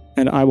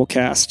 and I will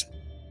cast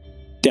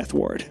Death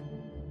Ward.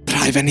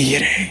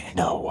 Praevenire.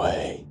 No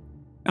way.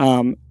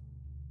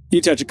 You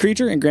touch a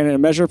creature and grant it a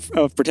measure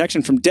of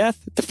protection from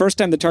death. The first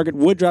time the target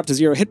would drop to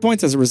 0 hit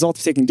points as a result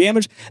of taking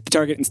damage. The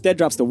target instead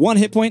drops to 1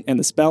 hit point and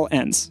the spell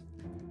ends.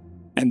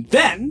 And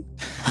then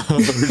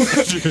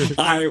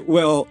I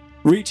will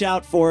reach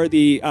out for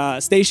the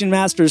Station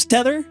Master's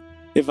tether,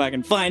 if I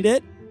can find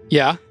it,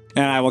 Yeah.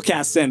 and I will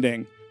cast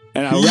Sending.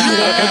 And I'll wrap it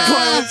up and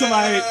put it into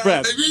my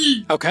breath.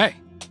 Okay.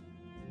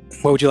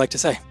 What would you like to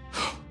say?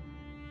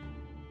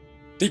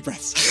 Deep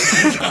breaths.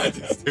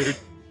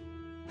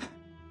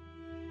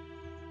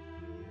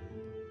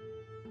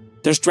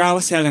 There's drow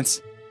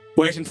assailants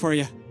waiting for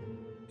you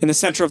in the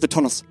center of the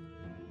tunnels.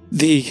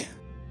 The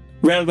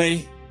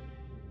railway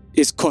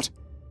is cut.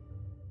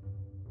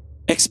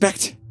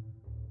 Expect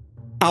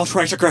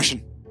outright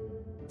aggression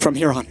from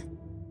here on.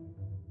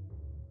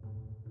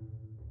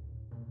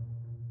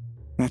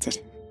 That's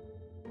it.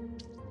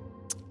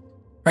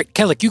 Right,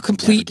 Kellic, you Never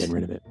complete getting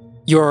rid of it.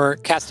 your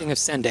casting of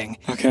Sending.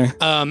 Okay.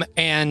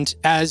 And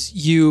as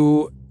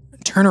you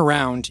turn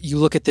around, you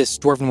look at this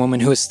dwarven woman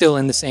who is still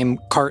in the same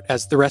cart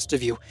as the rest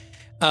of you.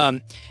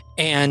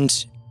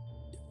 And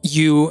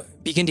you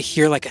begin to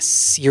hear like a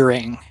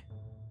searing.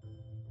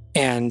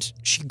 And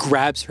she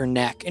grabs her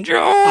neck and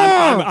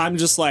I'm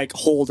just like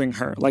holding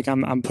her. Like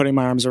I'm putting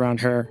my arms around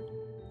her.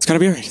 It's gonna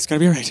be all right. It's gonna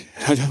be all right.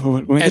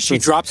 We'll get as she through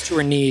it. drops to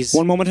her knees.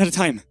 One moment at a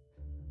time.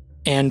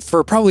 And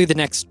for probably the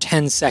next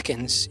 10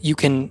 seconds, you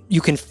can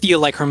feel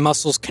like her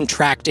muscles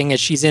contracting as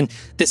she's in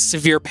this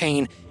severe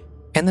pain.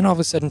 And then all of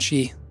a sudden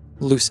she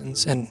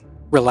loosens and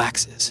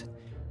relaxes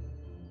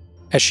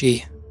as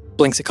she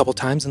blinks a couple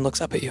times and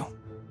looks up at you.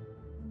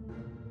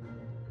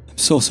 I'm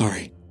so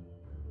sorry.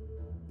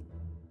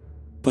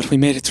 But we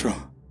made it through.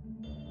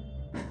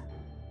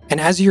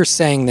 And as you're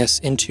saying this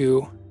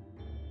into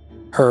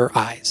her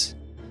eyes,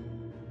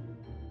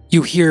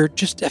 you hear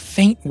just a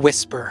faint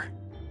whisper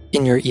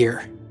in your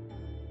ear.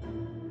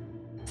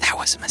 That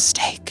was a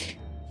mistake.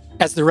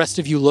 As the rest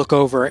of you look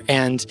over,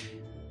 and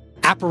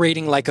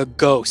apparating like a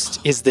ghost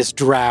is this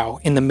drow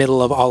in the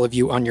middle of all of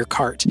you on your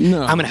cart.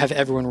 No. I'm going to have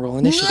everyone roll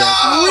initiative.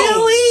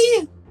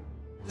 Really?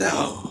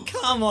 No.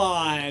 Come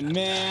on,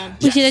 man.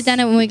 We should have done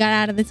it when we got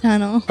out of the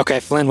tunnel. Okay,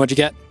 Flynn, what'd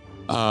you get?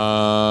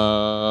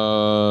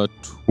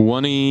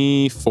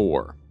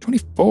 24.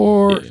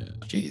 24. Yeah.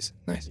 Jeez,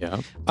 nice. Yeah.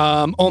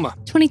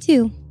 Olma,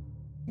 22.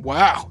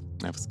 Wow.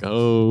 Let's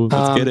go.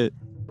 Let's get it.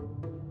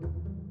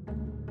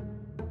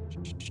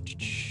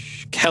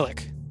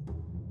 Kellic.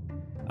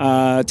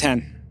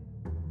 10.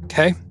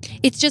 Okay.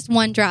 It's just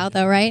one drow,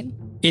 though, right?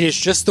 It is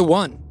just the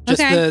one.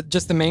 Just Okay.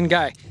 the main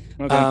guy.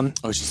 Okay.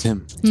 Oh, she's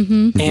him.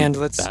 Mm-hmm. And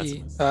let's That's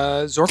see.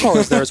 Zorkal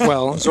is there as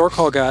well.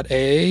 Zorkal got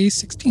a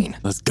 16.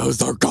 Let's go,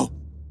 Zorko.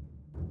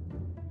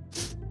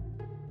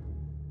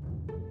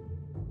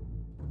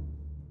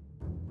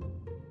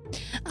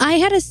 I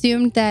had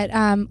assumed that,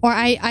 or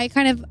I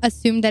kind of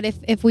assumed that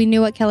if we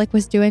knew what Kellic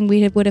was doing,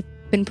 we would have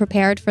been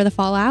prepared for the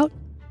fallout.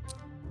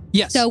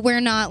 Yes. So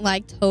we're not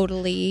like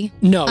totally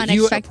no,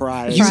 unexpected.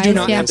 Surprise. you do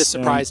not yeah. have the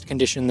surprised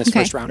condition this Okay.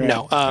 first round. Right.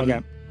 No. Okay.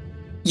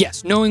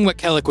 Yes, knowing what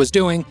Kellic was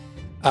doing,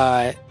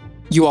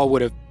 you all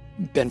would have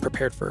been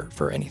prepared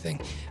for anything.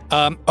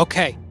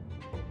 Okay.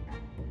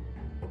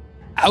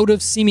 Out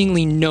of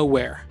seemingly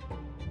nowhere,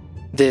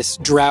 this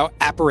drow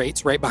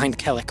apparates right behind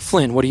Kellic.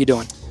 Flynn, what are you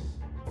doing?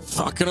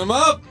 Fucking him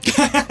up.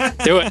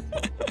 Do it.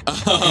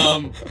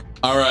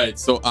 All right.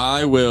 So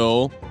I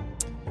will.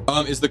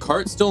 Is the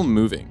cart still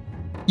moving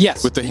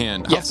Yes. with the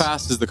hand? Yes. How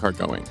fast is the cart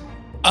going?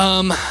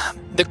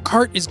 The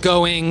cart is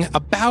going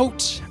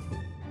about.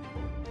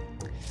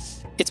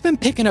 It's been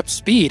picking up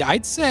speed.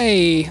 I'd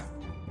say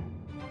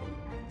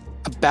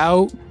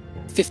about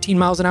 15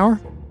 miles an hour.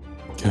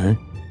 Okay.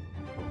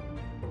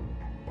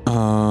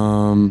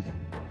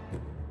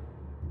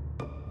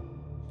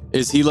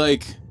 Is he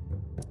like?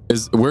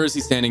 Where is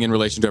he standing in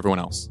relation to everyone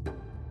else?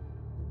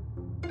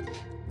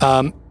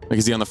 Like,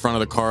 is he on the front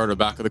of the cart or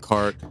back of the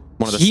cart?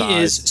 One of the He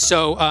sides? is.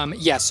 So,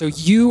 so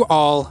you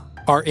all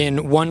are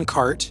in one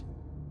cart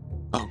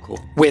Oh, cool.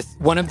 with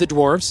one of the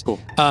dwarves, Cool.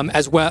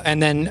 as well,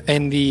 and then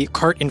in the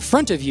cart in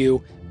front of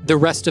you, the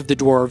rest of the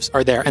dwarves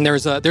are there, and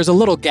there's a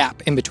little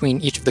gap in between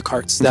each of the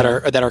carts that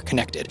are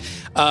connected.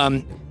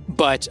 So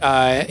right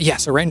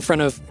in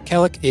front of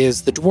Kellic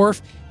is the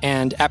dwarf,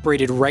 and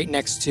apparated right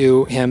next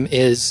to him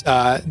is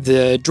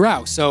the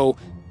drow. So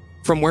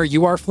from where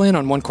you are, Flynn,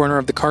 on one corner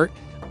of the cart,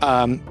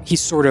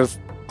 he's sort of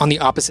on the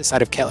opposite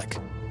side of Kellic.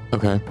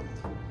 Okay.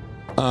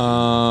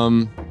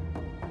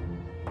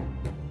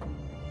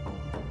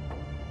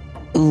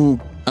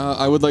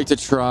 I would like to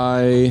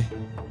try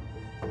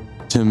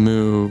to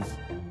move.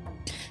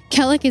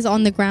 Kellic is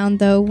on the ground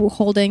though,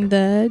 holding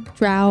the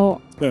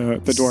drow. The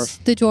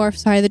dwarf. The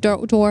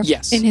dwarf.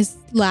 Yes. In his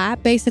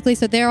lap, basically.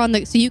 So they're on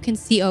so you can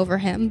see over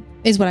him.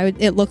 Is what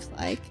it looks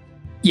like.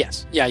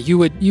 Yes. Yeah, you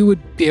would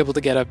be able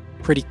to get a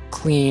pretty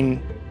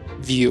clean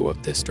view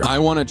of this drow. I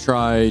want to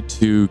try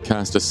to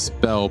cast a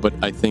spell, but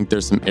I think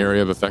there's some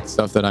area of effect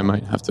stuff that I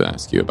might have to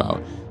ask you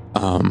about.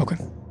 Okay.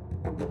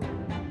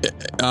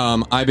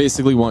 I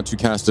basically want to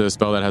cast a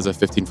spell that has a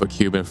 15-foot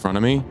cube in front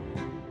of me.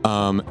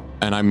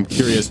 And I'm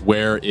curious,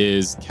 where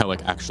is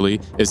Kellic actually?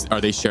 Are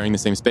they sharing the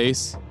same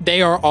space?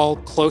 They are all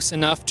close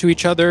enough to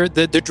each other.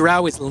 The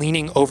drow is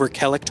leaning over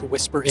Kellic to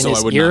whisper in So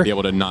his I would ear. not be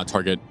able to not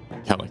target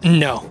Kellic.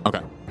 No.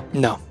 Okay.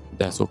 No.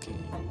 That's okay.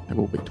 I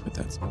will wait with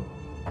that spell.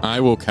 I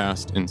will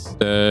cast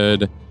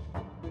instead.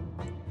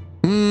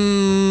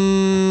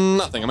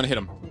 Nothing. I'm gonna hit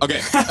him. Okay.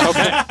 Okay. So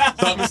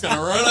I'm just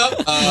gonna run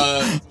up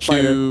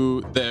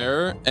to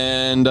there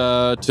and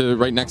to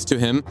right next to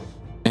him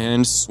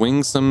and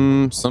swing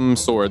some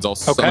swords. I'll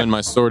summon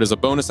my sword as a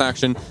bonus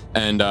action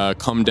and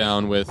come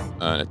down with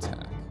an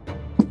attack.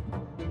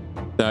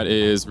 That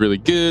is really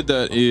good.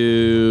 That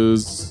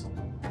is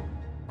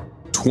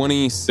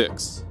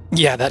 26.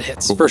 Yeah, that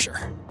hits Cool. for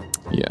sure.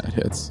 Yeah, it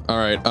hits. All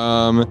right.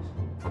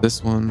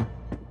 This one.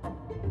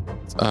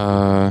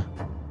 12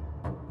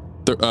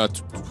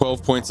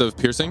 points of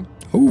piercing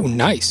Ooh,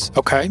 nice.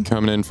 Okay.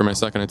 coming in for my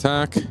second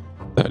attack.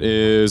 That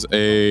is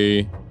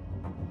a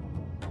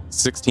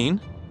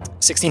 16.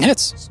 16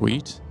 hits.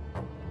 Sweet.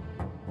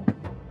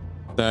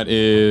 That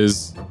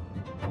is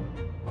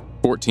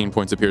 14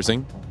 points of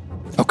piercing.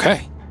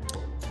 Okay.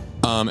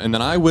 And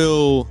then I'm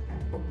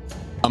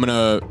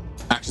gonna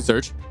action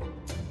surge,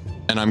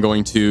 and I'm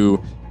going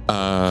to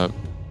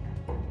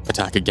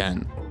attack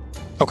again.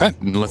 Okay.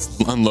 And let's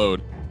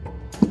unload.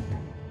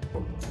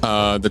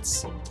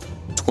 That's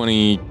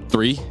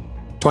 23.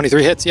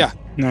 23 hits, yeah.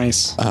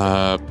 Nice.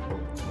 13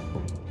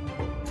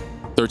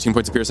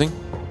 points of piercing.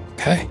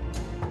 Okay.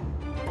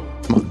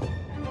 Come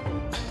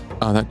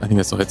on. I think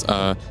that still hits.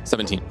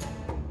 17.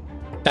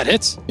 That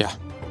hits? Yeah.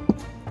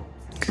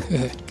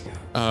 Good.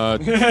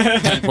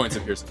 10 points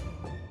of piercing.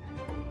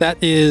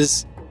 That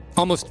is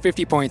almost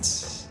 50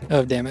 points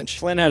of damage.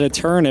 Flynn had a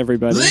turn,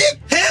 everybody.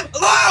 Him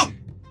alone!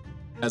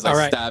 As All I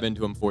right. stab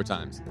into him 4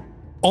 times.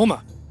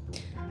 Alma.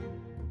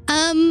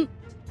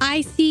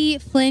 I see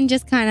Flynn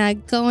just kind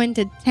of going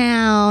to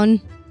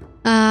town,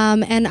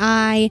 and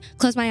I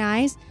close my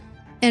eyes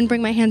and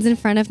bring my hands in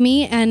front of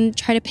me and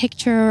try to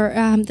picture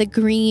the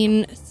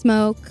green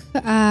smoke,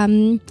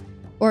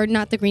 or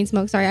not the green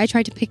smoke, sorry. I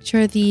try to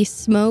picture the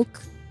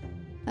smoke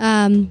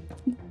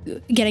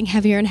getting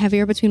heavier and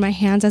heavier between my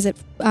hands as it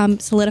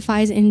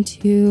solidifies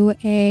into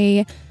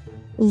a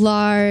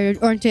large,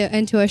 or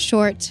into a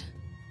short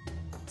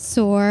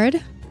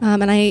sword.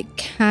 And I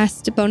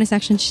cast bonus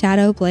action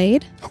Shadow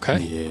Blade. Okay.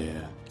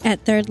 Yeah.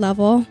 at 3rd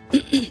level.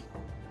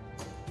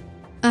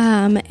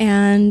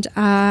 And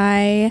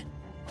I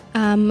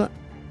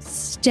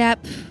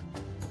step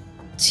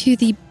to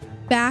the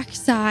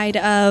backside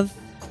of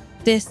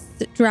this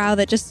drow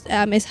that just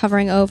is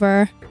hovering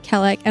over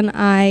Kellic, and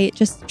I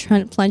just try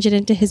and plunge it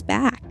into his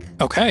back.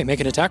 Okay, make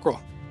an attack roll.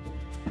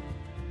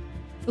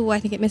 Ooh, I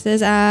think it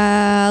misses.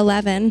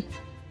 11.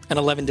 An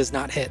 11 does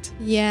not hit.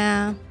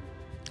 Yeah.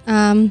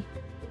 And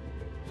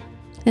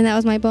that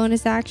was my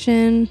bonus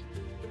action.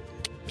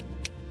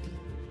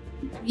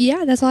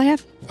 Yeah, that's all I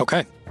have.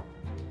 Okay.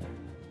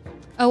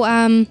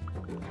 Oh,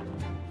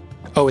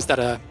 Oh, is that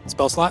a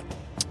spell slot?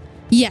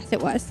 yes,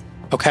 it was.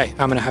 Okay,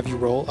 I'm going to have you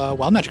roll a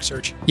Wild Magic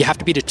Surge. You have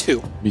to beat a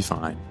 2. Be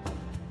fine.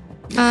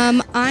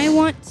 I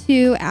want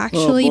to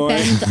actually boy.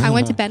 bend. I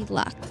want to bend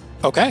luck.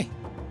 Okay.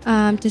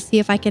 To see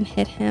if I can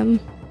hit him.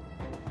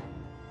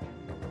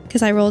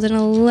 Because I rolled an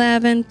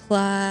 11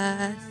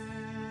 plus.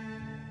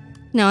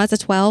 No, it's a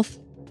 12.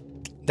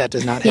 That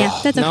does not hit. Yeah,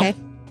 that's No, okay.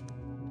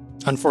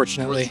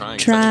 Unfortunately. Trying.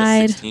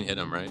 Tried. 16 hit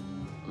him, right?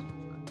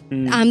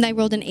 I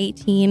rolled an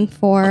 18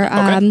 for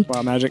Okay.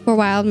 Wild magic. for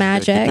wild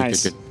magic.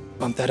 Nice.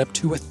 Bump that up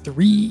to a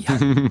 3.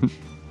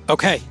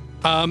 Okay.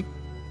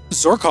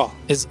 Zorkal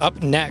is up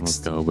Let's next.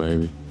 go,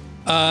 baby.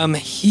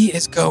 He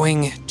is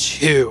going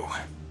to.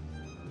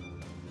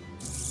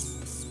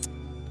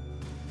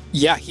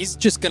 Yeah, he's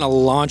just gonna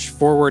launch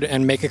forward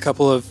and make a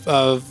couple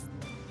of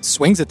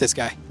swings at this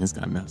guy. This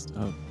guy messed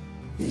up.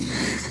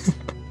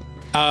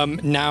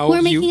 Now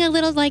We're making a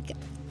little like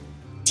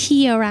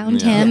T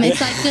around Yeah. him.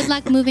 It's like good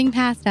luck moving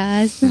past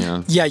us.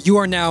 Yeah. Yeah, you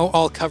are now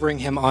all covering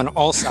him on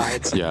all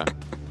sides. Yeah.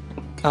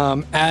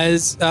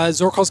 As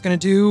Zorkal's gonna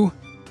do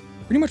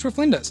pretty much what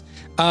Flynn does.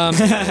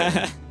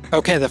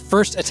 Okay, the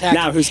first attack.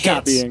 Now who's hits.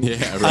 copying?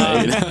 Yeah,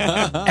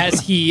 right. as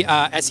he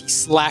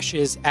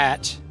slashes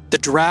at the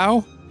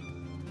drow,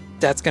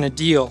 that's going to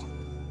deal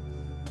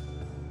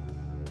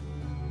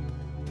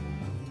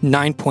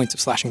 9 points of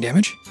slashing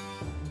damage,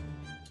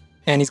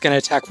 and he's going to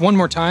attack one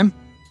more time,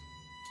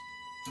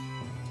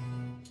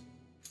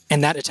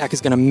 and that attack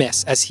is going to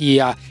miss as he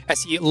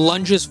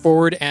lunges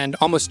forward and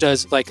almost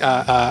does like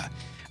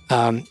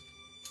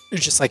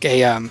just like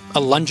a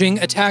lunging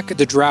attack.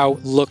 The drow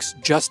looks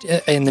just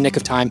in the nick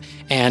of time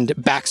and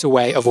backs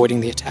away, avoiding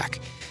the attack.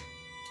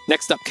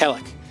 Next up,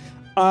 Kellic.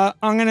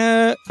 I'm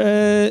gonna.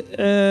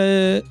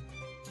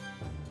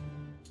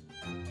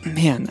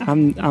 Man,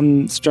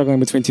 I'm struggling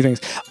between two things.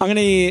 I'm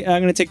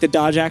gonna take the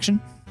dodge action,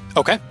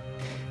 Okay.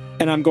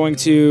 and I'm going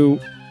to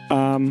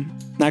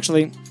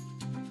actually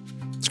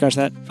scratch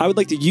that. I would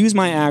like to use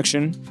my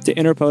action to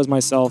interpose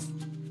myself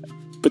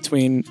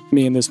between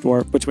me and this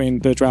dwarf, between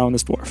the drow and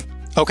this dwarf.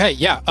 Okay,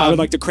 yeah. I would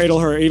like to cradle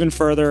her even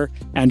further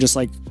and just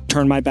like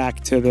turn my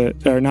back to the,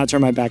 or not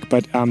turn my back,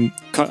 but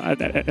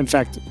in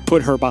fact,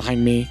 put her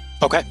behind me.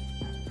 Okay.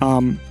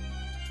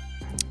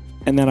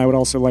 And then I would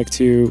also like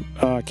to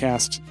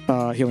cast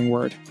Healing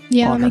Word.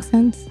 Yeah, that on her. makes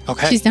sense.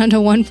 Okay. She's down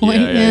to 1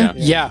 point.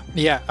 Yeah.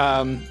 Yeah.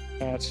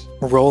 At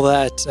Roll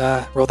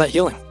that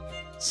healing.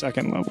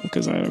 second level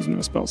because I have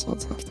no spell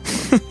slots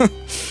left.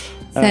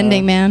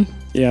 Sending, man.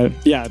 Yeah,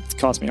 it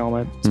cost me all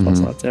my spell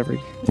slots every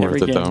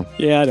Worth it, game. though.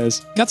 Yeah, it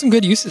is. Got some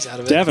good uses out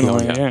of it.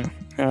 Definitely, Oh, yeah.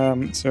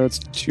 yeah. So it's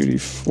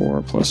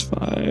 2d4 plus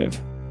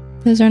 5.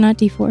 Those are not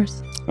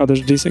D4s. Oh,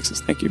 there's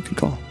d6s. Thank you. Good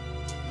call.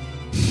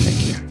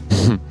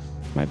 Thank you.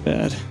 My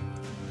bad.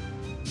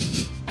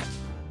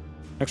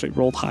 Actually,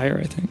 rolled higher,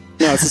 I think.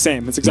 No, it's the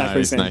same. It's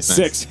exactly the same. Nice.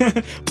 6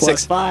 plus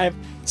 6. 5.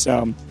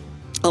 So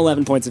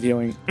 11 points of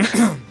healing.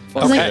 I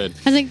was, Okay. like,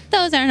 I was like,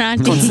 those are not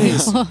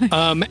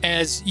D4s.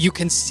 As you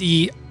can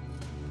see,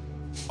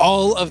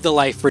 all of the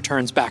life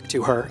returns back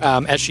to her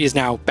as she is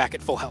now back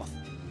at full health.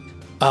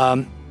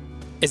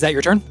 Is that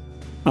your turn?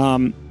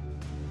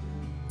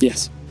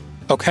 Yes.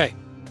 Okay.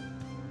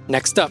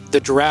 Next up, the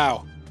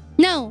drow.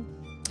 No,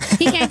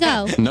 he can't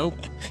go. Nope.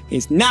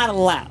 He's not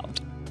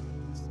allowed.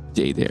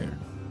 Stay there.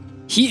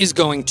 He is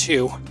going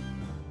to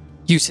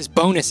use his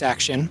bonus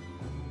action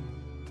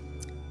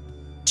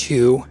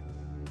to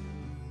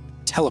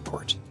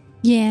teleport,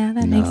 Yeah,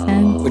 that makes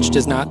sense. which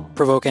does not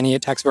provoke any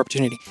attacks of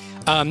opportunity.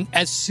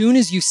 As soon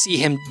as you see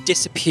him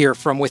disappear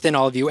from within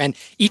all of you, and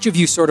each of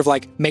you sort of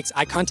like makes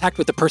eye contact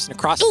with the person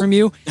across from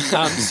you,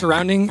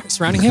 surrounding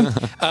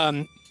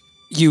him,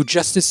 you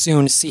just as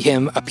soon see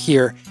him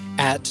appear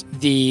at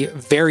the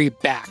very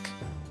back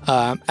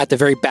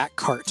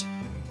cart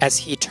as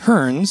he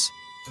turns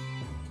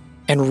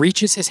and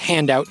reaches his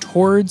hand out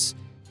towards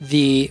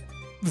the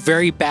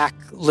very back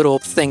little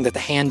thing that the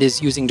hand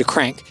is using to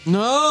crank,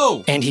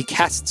 No. and he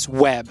casts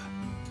web,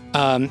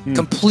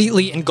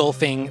 completely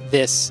engulfing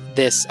this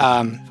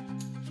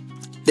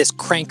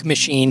crank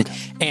machine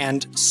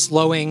and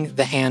slowing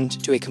the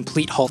hand to a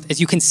complete halt. As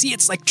you can see,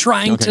 it's like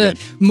trying Okay, to good.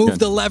 move Good.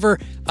 the lever,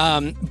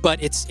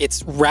 but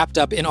it's wrapped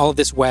up in all of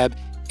this web,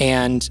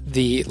 and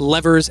the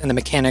levers and the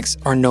mechanics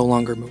are no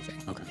longer moving.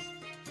 Okay.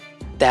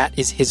 That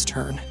is his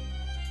turn.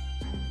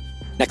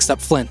 Next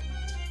up, Flynn.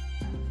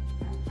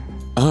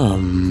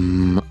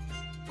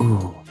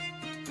 Ooh.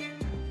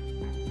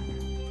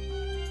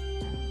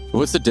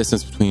 What's the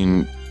distance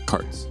between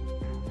carts.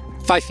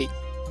 5 feet.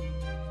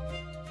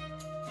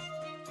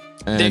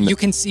 And You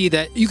can see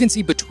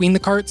between the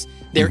carts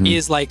there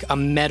is like a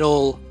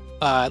metal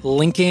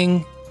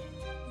linking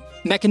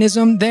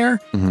mechanism there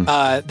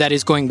that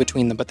is going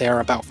between them, but they are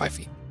about 5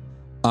 feet.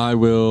 I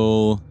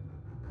will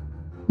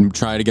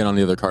try to get on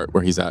the other cart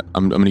where he's at.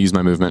 I'm going to use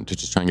my movement to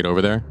just try and get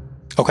over there.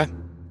 Okay.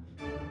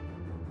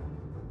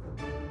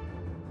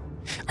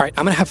 All right,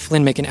 I'm going to have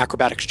Flynn make an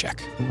acrobatics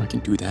check. Oh, I can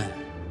do that.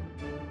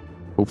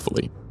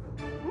 Hopefully.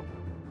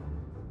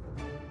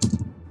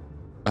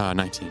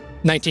 19.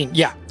 19,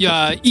 yeah.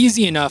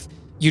 Easy enough.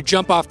 You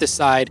jump off the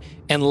side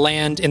and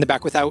land in the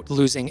back without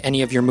losing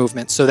any of your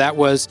movement. So that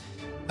was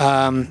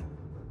that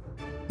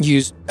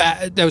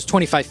was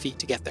 25 feet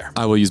to get there.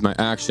 I will use my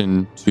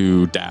action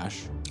to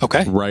dash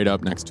Okay. right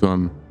up next to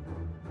him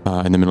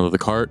in the middle of the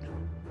cart.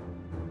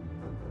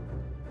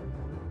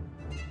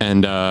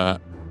 And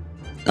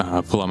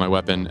pull out my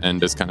weapon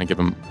and just kind of give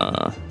him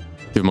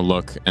a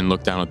look and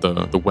look down at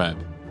the web.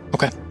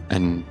 Okay.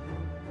 And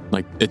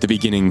like at the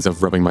beginnings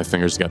of rubbing my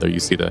fingers together, you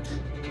see the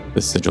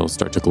sigils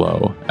start to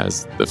glow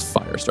as the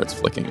fire starts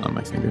flicking on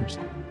my fingers.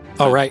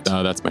 All right.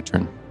 That's my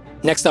turn.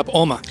 Next up,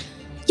 Olma.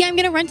 Yeah, I'm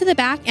gonna run to the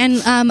back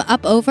and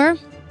up over.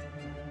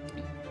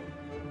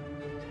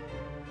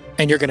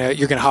 And you're gonna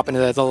hop into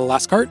the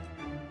last cart?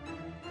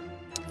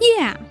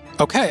 Yeah.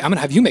 Okay, I'm gonna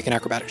have you make an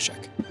acrobatics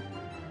check.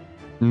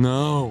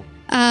 No.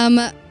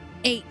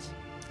 8.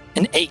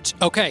 An 8.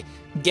 Okay.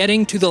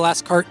 Getting to the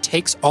last cart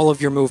takes all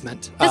of your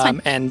movement. That's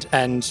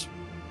fine.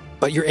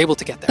 But you're able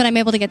to get there. But I'm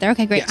able to get there.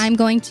 Okay, great. Yes. I'm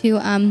going to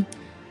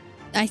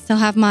I still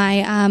have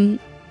my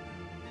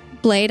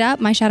blade up,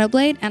 my shadow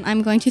blade, and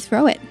I'm going to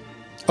throw it.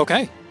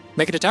 Okay.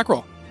 Make an attack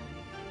roll.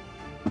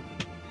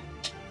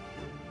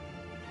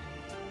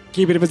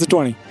 Keep it if it's a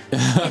 20.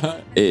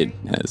 It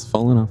has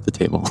fallen off the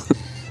table.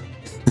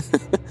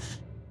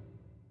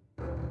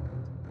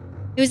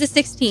 It was a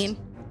 16. It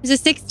was a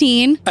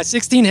 16 A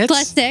 16 hits.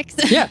 plus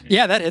 6.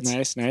 Yeah, that hits.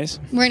 Nice, nice.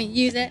 We're going to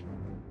use it.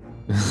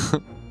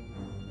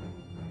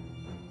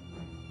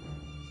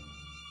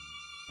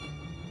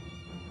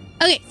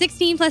 Okay,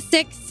 16 plus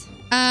 6.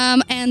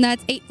 And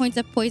that's 8 points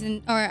of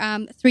poison, or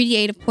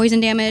 3d8 of poison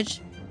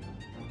damage.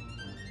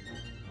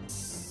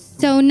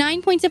 So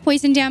 9 points of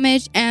poison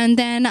damage, and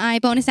then I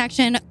bonus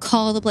action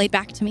call the blade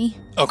back to me.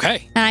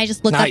 Okay. And I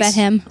just look up Nice. at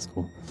him. That's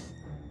cool.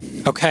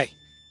 Okay.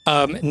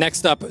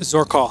 Next up,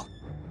 Zorkal.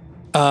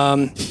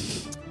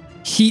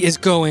 He is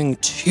going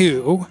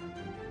to...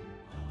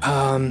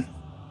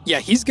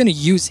 he's going to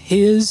use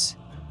his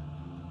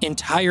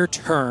entire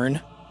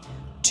turn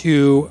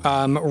to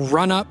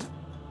run up.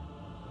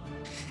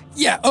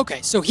 Yeah,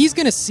 okay. So he's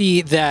going to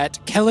see that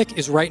Kellic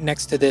is right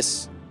next to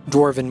this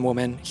dwarven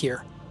woman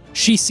here.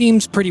 She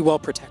seems pretty well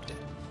protected.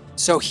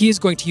 So he is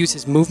going to use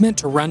his movement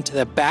to run to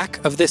the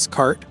back of this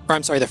cart,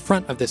 the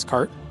front of this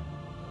cart.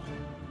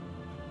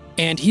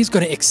 And he's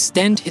going to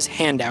extend his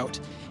hand out.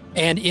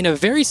 And in a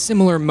very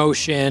similar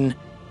motion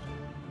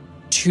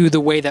to the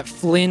way that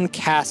Flynn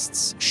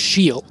casts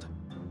shield,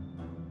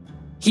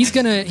 he's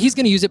gonna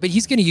use it, but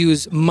he's gonna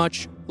use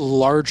much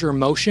larger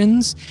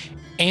motions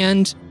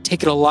and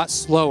take it a lot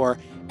slower,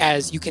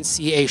 as you can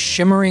see a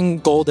shimmering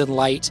golden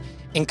light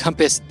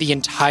encompass the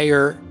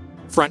entire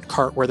front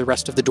cart where the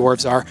rest of the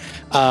dwarves are,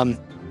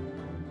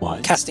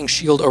 What? casting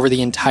shield over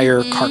the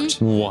entire cart.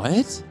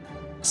 What?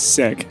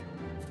 Sick.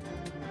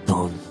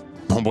 Oh,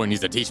 homeboy needs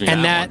to teach me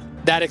And that.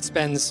 that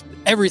expends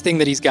everything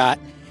that he's got.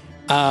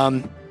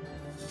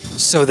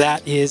 So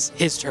that is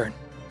his turn.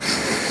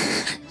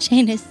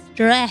 Shane is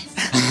stressed.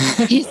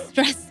 He's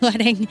stress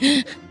sweating.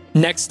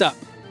 Next up,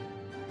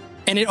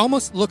 and it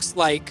almost looks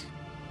like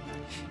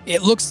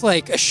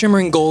a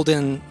shimmering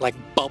golden like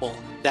bubble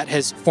that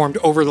has formed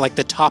over like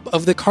the top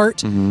of the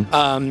cart,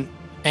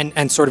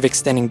 and sort of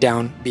extending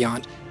down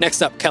beyond.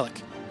 Next up,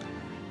 Kellic.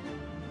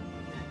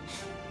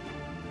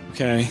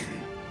 Okay.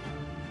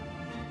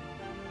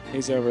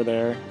 He's over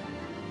there.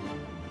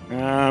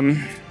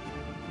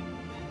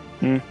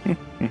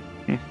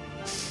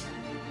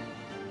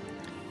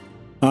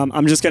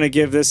 I'm just gonna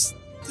give this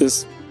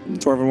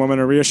dwarven woman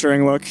a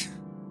reassuring look,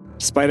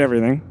 despite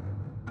everything.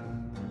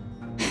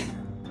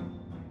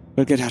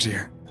 We'll get out of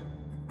here.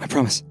 I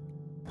promise.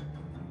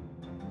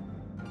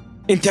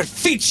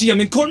 Interficium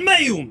in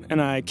Cormeum!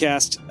 And I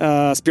cast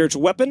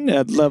spiritual weapon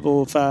at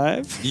level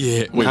 5.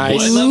 Yeah. Wait,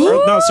 Nice.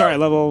 what? No, sorry,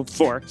 level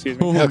 4. Excuse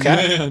me. Oh, Okay.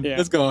 man. Yeah.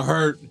 That's going to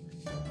hurt.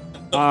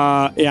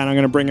 Yeah, and I'm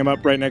gonna bring him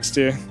up right next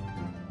to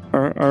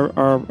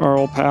our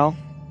old pal.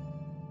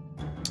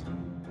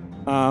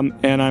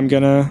 And I'm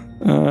gonna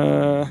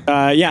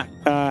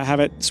have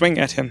it swing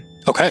at him.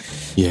 Okay.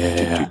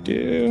 Yeah.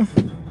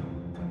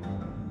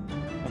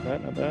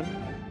 Not bad.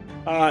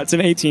 It's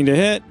an 18 to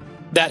hit.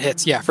 That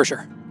hits, yeah, for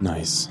sure.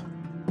 Nice.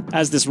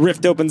 As this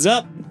rift opens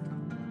up,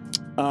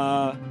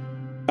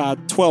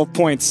 12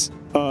 points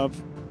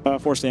of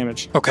force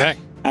damage. Okay.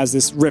 As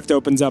this rift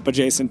opens up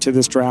adjacent to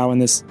this drow,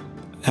 and this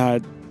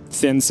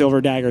thin silver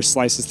dagger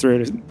slices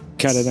through to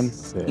cut at him.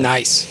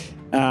 Nice.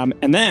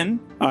 And then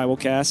I will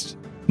cast.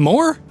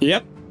 More?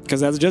 Yep,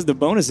 because that's just a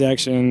bonus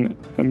action,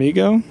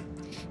 amigo.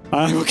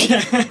 I will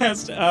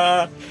cast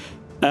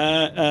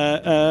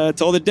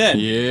Toll the Dead.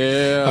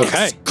 Yeah.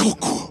 Okay.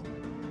 Cool.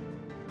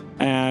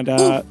 And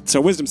so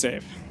wisdom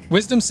save.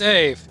 Wisdom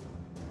save.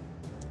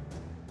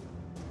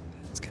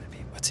 It's gonna be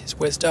what's his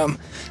wisdom?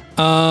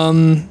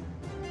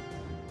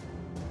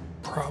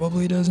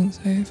 Probably doesn't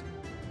save.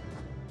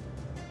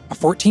 A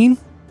 14?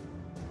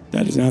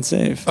 That does not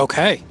save.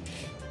 Okay.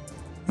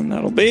 And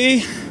that'll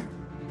be.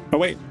 Oh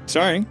wait,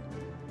 sorry.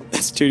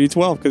 That's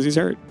 2d12 because he's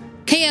hurt.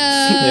 Heyo.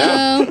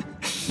 Yeah.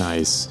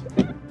 Nice.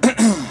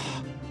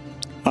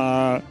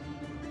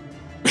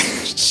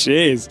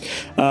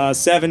 Jeez.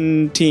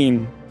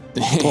 17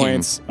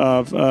 points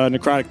of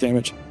necrotic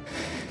damage.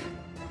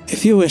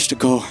 If you wish to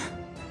go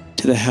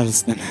to the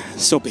hells, then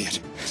so be it.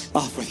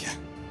 Off with you.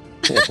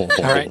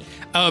 All right.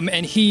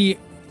 And he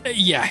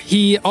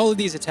all of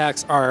these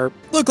attacks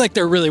look like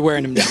they're really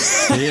wearing him down.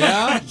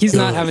 Yeah. He's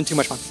not having too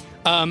much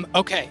fun.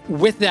 Okay.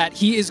 With that,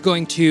 he is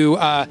going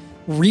to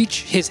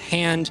reach his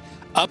hand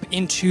up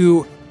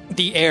into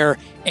the air,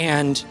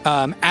 and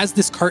as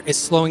this cart is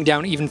slowing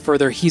down even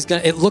further,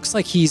 it looks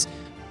like he's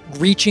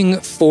reaching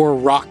for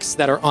rocks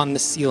that are on the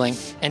ceiling,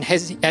 and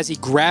as he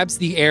grabs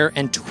the air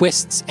and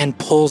twists and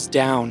pulls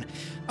down,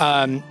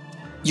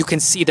 you can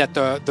see that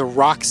the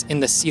rocks in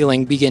the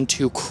ceiling begin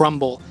to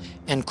crumble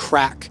and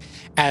crack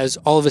as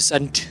all of a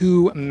sudden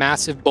 2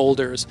 massive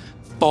boulders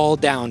fall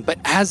down. But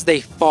as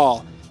they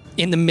fall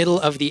in the middle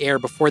of the air,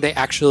 before they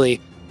actually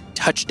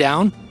touch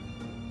down,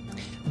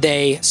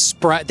 they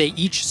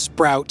each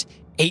sprout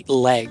 8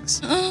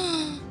 legs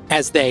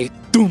as they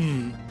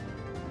boom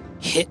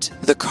hit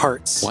the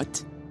carts.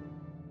 What?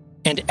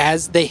 And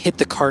as they hit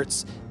the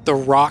carts, the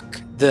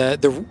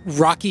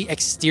rocky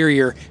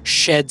exterior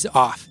sheds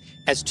off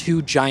as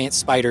 2 giant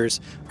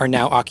spiders are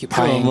now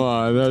occupying. Come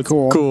on, that's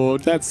Cool. cool.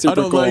 That's super I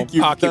don't cool. like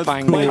you.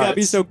 Occupying That's Might cool. not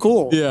be so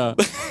cool. Yeah.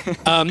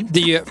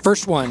 The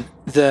first one,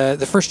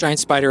 the first giant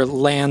spider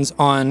lands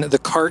on the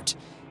cart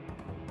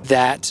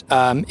that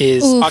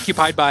is Oof.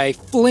 occupied by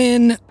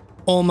Flynn,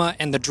 Olma,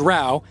 and the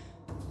Drow.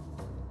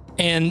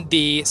 And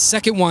the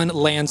second one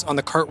lands on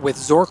the cart with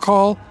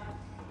Zorkal,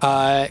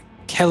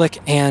 Kellic,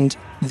 and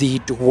the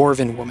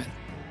Dwarven woman.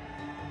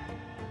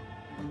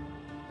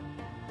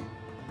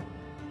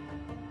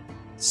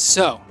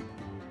 So,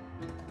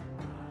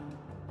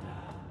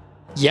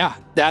 yeah,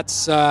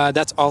 that's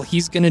all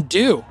he's gonna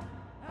do.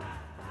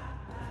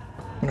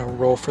 I'm gonna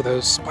roll for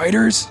those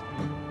spiders.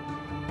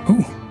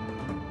 Ooh.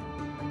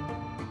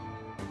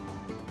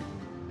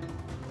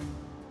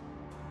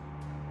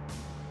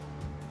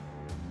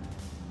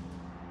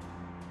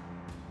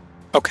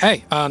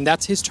 Okay,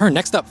 that's his turn.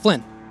 Next up,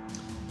 Flynn.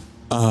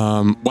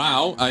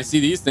 Wow, I see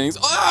these things.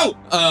 Oh!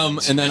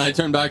 And then I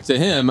turn back to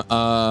him,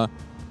 and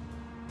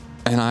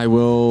I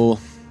will.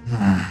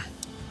 I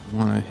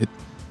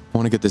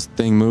want to get this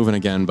thing moving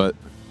again, but.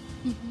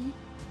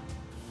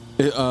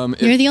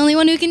 You're the only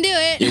one who can do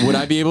it. Would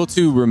I be able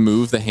to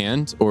remove the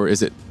hand, or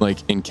is it like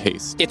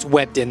encased? It's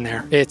webbed in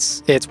there.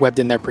 It's webbed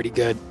in there pretty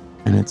good.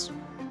 And it's.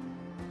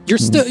 You're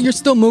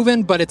still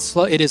moving, but it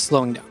is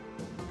slowing down.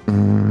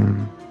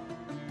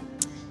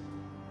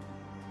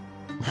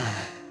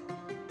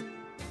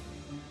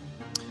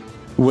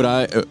 Would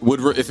I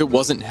if it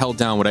wasn't held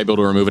down, would I be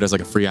able to remove it as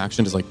like a free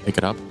action, just like pick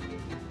it up,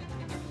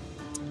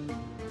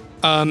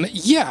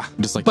 Yeah.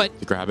 just like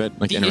But grab it,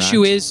 like the interact?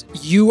 issue is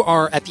you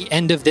are at the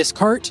end of this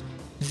cart.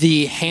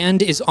 The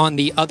hand is on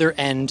the other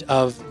end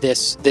of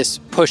this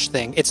push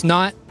thing. It's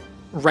not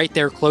right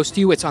there close to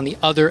you. It's on the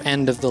other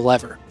end of the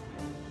lever.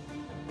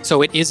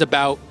 So it is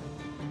about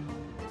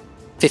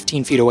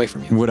 15 feet away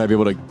from you. Would I be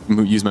able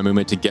to use my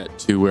movement to get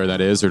to where that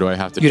is, or do I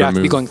have to You'd have to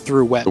remove be going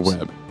through webs. the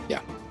web?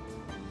 Yeah.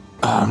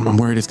 I'm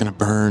worried it's going to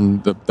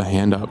burn the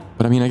hand up.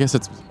 But I mean, I guess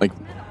it's like,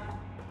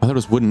 I thought it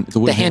was wooden. It's a The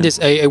wooden hand is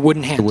a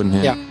wooden hand. a wooden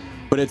hand. Yeah.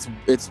 But it's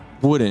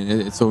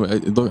wooden.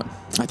 Look,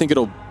 I think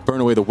it'll burn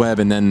away the web,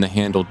 and then the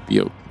hand will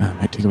be. I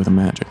might take it with a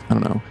magic. I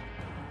don't know.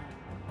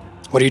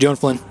 What are you doing,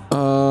 Flynn?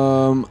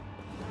 I'm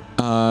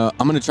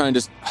gonna try and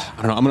just.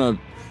 I don't know. I'm gonna.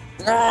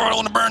 I don't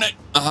want to burn it.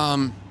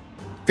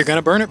 If you're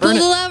gonna burn it, Pull burn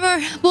the it.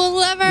 lever. Pull the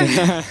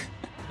lever.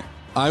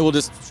 I will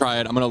just try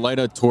it. I'm gonna light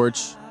a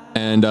torch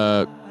and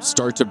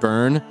start to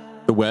burn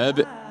the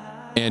web,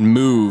 and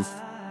move,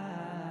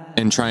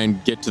 and try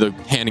and get to the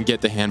hand and get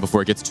the hand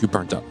before it gets too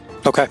burnt up.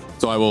 Okay.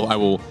 So I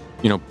will,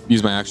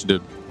 use my action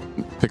to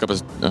pick up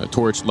a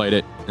torch, light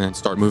it, and then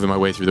start moving my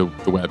way through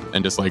the web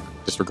and just like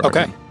disregard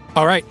Okay. them.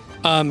 All right.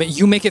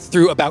 You make it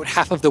through about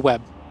half of the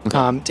web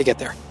to get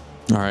there.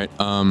 All right.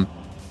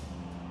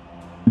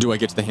 Do I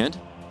get to the hand?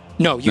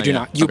 No, you Not do yet.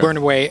 not. You Okay. burn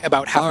away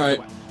about half All of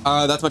right. the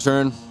web. That's my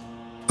turn.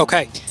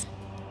 Okay.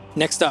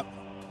 Next up,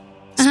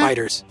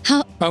 spiders.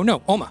 How Oh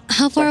no, Oma.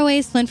 how far away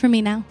is Flynn from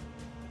me now?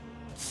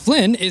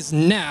 Flynn is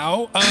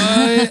now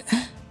 10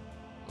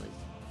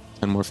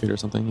 more feet or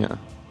something. Yeah.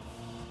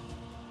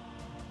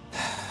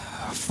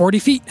 40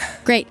 feet.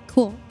 Great.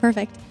 Cool.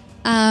 Perfect.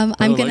 I'm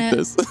I don't gonna like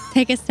this.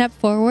 take a step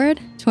forward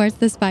towards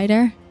the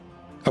spider.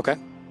 Okay.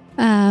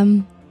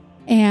 And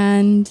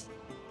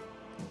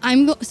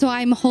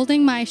I'm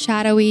holding my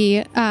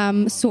shadowy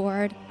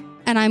sword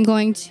and I'm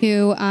going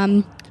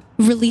to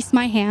release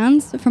my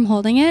hands from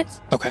holding it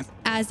Okay.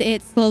 as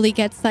it slowly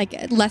gets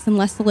like less and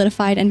less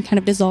solidified and kind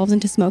of dissolves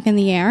into smoke in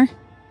the air.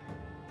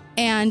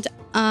 And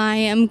I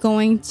am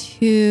going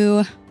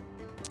to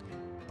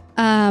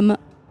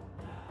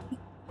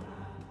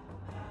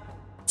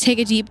take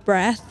a deep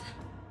breath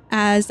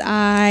as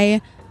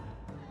I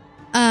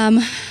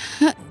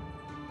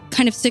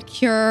kind of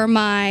secure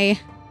my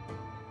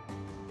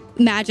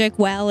magic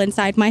well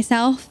inside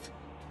myself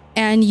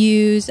and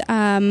use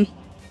 2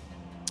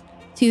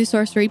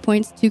 sorcery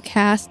points to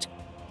cast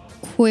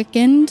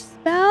Quickened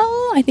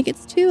Spell. I think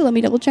it's 2. Let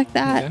me double check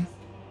that. Okay.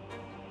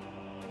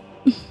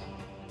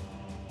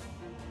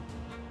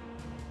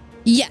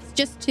 Yes,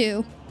 just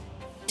 2.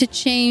 To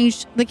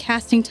change the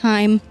casting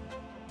time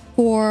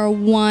for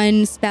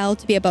one spell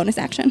to be a bonus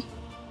action.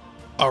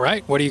 All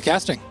right. What are you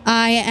casting?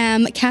 I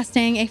am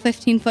casting a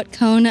 15-foot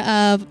cone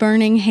of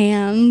burning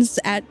hands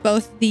at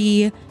both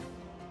the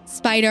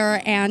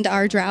spider and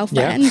our drow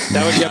friend.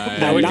 That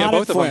would get Not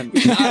both at of them.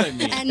 Flynn. Not at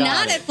me. And Got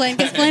not it. at Flynn,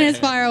 because Flynn is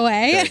far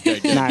away.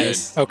 Okay.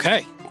 Nice.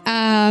 Okay.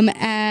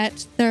 At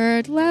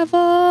 3rd level,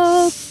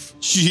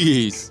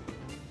 Jeez.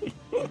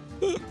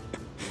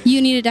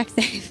 you need a dex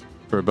save.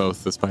 For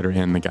both the spider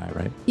and the guy,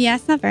 right? Yeah,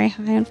 it's not very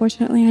high,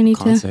 unfortunately. I need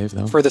Con to. save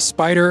though. For the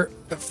spider,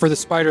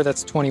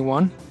 that's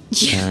 21,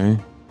 Okay.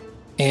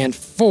 and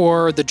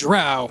for the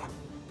drow,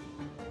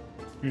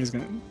 He's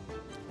gonna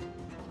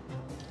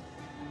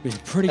be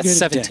pretty that's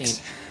good at 17.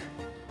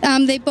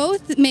 dex. They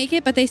both make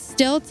it, but they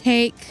still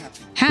take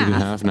half. Maybe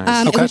half,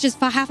 nice. Okay. Which is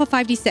half of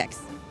 5d6.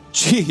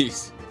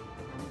 Jeez.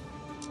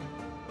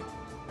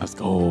 Let's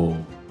go.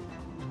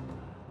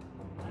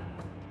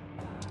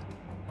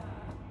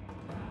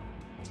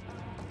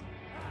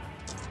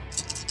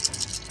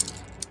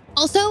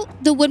 Also,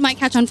 the wood might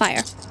catch on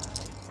fire.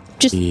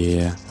 Just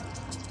Yeah.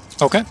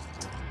 Okay.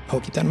 I'll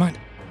keep that in mind.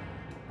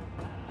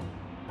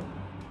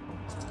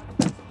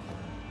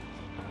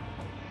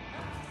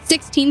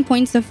 $16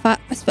 points of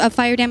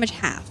fire damage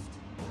half.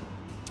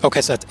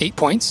 Okay, so that's 8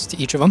 points to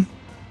each of them.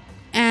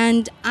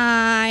 And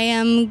I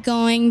am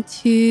going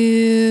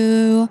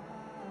to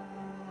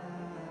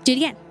do it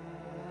again.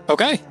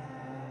 Okay. Do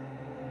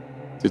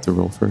you have to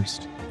roll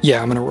first?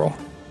 Yeah, I'm gonna roll.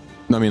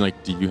 No, I mean,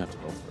 like, do you have to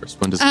roll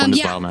first? When does wild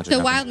magic so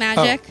happen? wild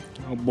magic.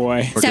 Oh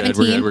boy. We're good,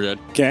 17. we're good.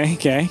 Okay,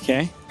 okay,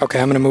 okay. Okay,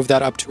 I'm gonna move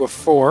that up to a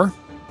 4.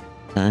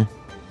 Okay.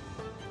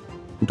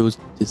 Does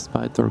the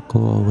spider go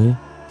away?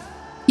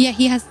 Yeah,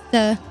 he has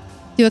to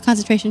do a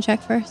concentration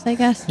check first, I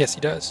guess. Yes,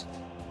 he does.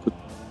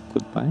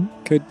 Goodbye.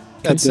 Could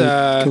That's,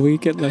 could we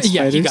get less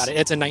Yeah, spiders? you got it.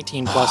 It's a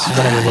 19 plus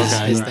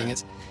whatever his thing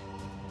is.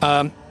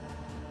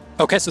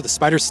 Okay, so the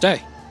spiders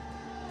stay.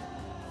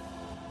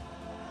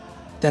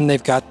 Then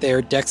they've got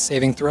their dex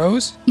saving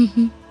throws.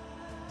 Mm-hmm.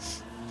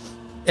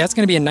 That's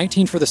going to be a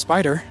 19 for the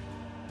spider.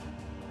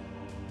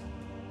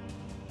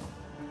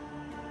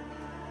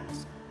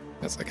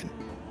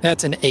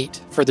 That's an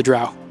 8 for the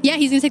drow. Yeah,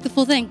 he's going to take the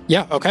full thing.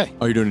 Yeah, okay.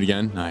 Oh, you're doing it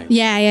again? Nice.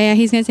 Yeah.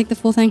 He's going to take the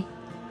full thing.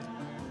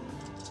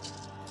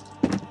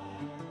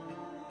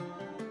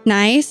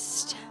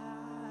 Nice.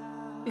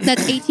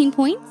 That's 18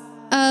 points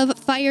of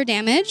fire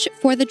damage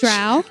for the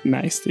drow.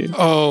 Nice, dude.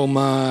 Oh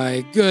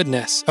my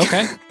goodness.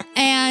 Okay.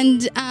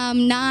 And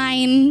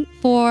 9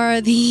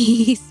 for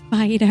the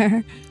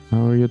spider.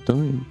 How are you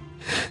doing?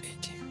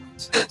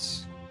 18.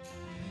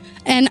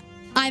 And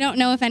I don't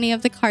know if any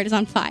of the card is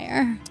on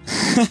fire.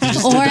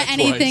 Or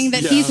anything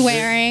that he's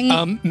wearing.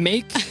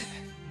 Make.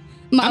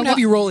 I'm My going to have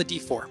you roll a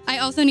d4. I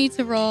also need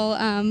to roll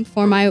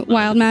for my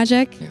wild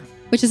magic,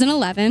 which is an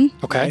 11.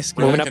 Okay. Nice.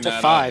 Moving up Working to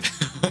that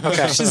 5.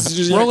 Okay.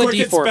 Just roll a quick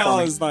d4 spell for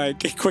me. is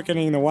like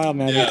quickening the wild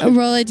magic. Yeah.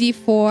 Roll a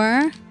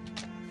d4.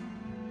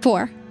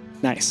 4.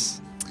 Nice.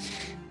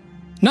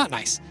 Not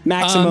nice.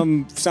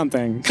 Maximum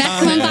something.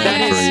 Maximum fire.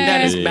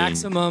 That is Crazy.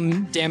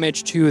 maximum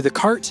damage to the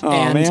cart Oh,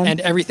 man.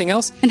 and everything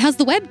else. And how's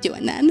the web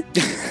doing then?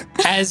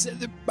 As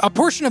a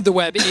portion of the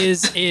web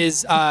is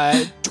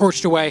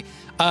torched away,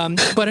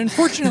 but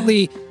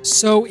unfortunately,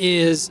 so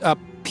is a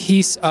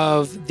piece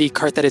of the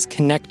cart that is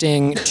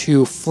connecting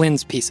to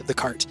Flynn's piece of the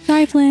cart.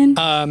 Sorry, Flynn.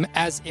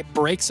 As it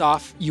breaks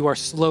off, you are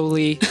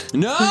slowly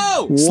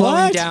No! slowing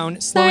What? down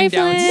Sorry,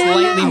 Flynn.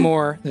 slightly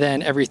more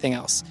than everything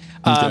else.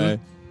 Okay.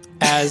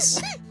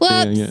 As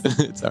Whoops. Yeah.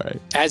 It's all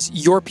right. as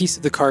your piece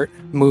of the cart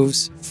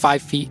moves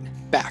 5 feet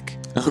back.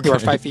 Okay. You are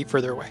 5 feet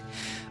further away.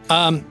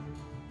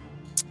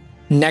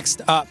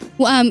 Next up,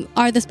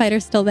 Are the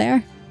spiders still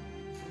there?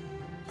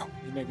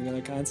 You make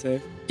another con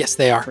save. yes,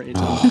 they are. Great.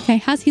 Okay,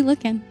 how's he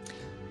looking?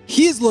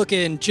 He's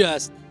looking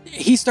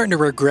he's starting to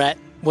regret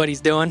what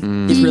he's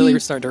doing. He's really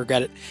starting to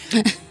regret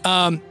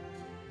it.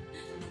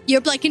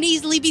 Your blood can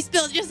easily be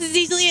spilled just as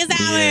easily as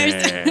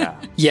ours.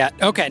 Yeah.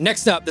 Okay.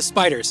 Next up, the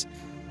spiders.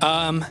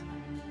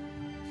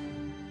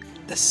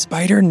 The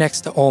spider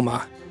next to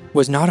Olma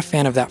was not a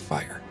fan of that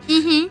fire.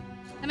 Mm-hmm.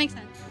 That makes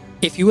sense.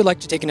 If you would like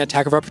to take an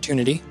attack of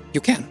opportunity,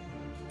 you can,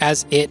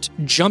 as it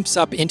jumps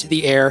up into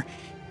the air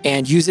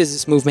and uses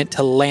its movement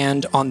to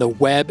land on the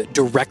web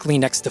directly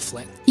next to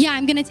Flynn. Yeah,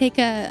 I'm gonna take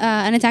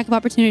an attack of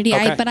opportunity.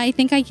 Okay. But I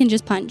think I can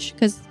just punch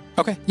because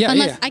Okay. Yeah.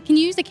 Unless yeah. I can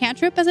use a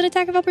cantrip as an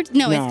attack of opportunity.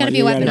 No, it's got to be a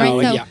you weapon, gotta-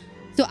 right? No, So, yeah.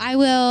 so I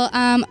will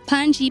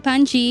punchy.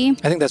 I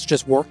think that's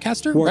just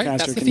Warcaster, right? Warcaster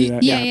That's the can do feat.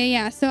 that.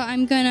 Yeah. So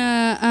I'm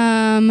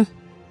gonna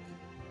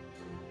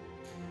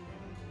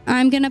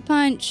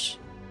punch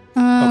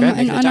Okay, make an an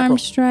attack unarmed roll.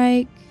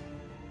 strike.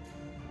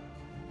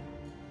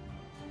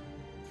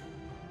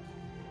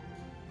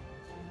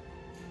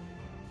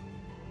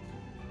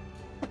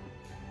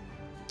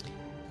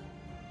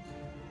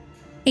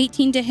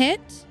 $18 to hit,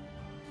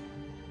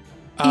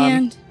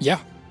 and Yeah.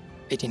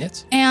 18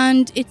 hits.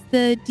 and it's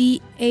the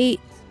D8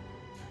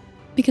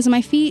 because of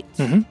my feet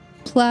Mhm.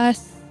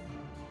 plus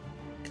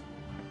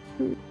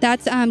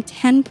that's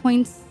 10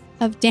 points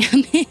of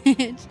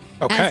damage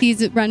Okay. as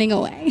he's running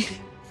away.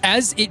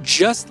 As it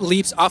just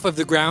leaps off of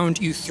the ground,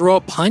 you throw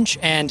a punch,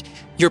 and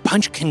your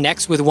punch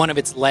connects with one of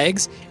its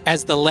legs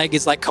as the leg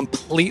is like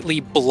completely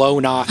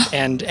blown off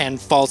and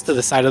falls to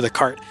the side of the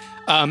cart.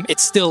 It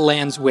still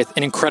lands with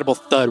an incredible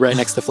thud right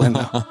next to Flynn,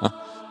 though.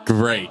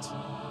 Great.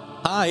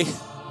 Hi.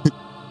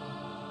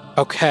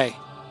 Okay.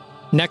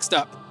 Next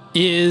up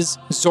is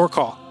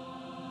Zorkal.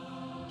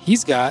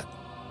 He's got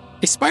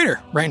a spider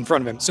right in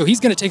front of him. So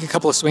he's going to take a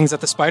couple of swings at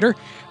the spider,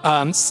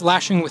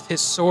 slashing with his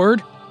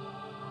sword.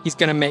 He's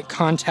going to make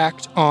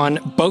contact on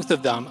both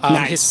of them.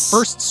 Nice. His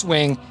first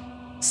swing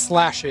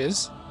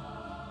slashes,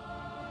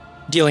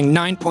 dealing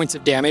 9 points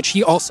of damage.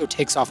 He also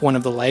takes off one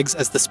of the legs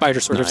as the spider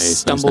sort of Nice,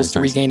 stumbles nice, to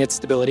nice. regain its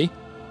stability.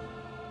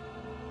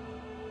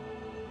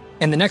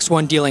 And the next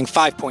one dealing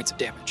 5 points of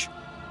damage.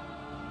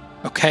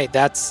 Okay,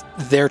 that's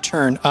their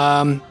turn.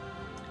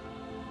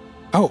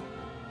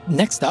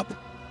 Next up,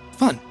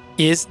 fun,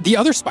 is the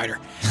other spider.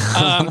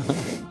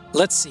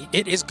 Let's see.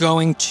 It is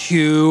going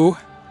to,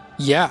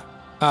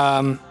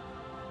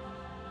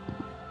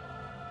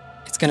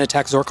 it's going to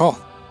attack Zorkal.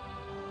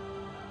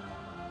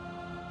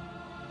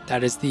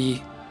 That is the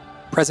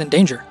present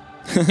danger.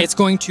 It's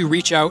going to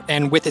reach out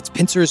and with its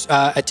pincers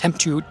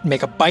attempt to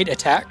make a bite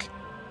attack.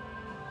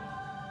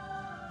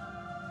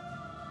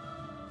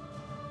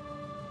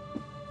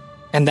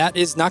 And that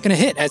is not going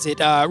to hit as it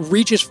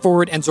reaches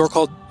forward and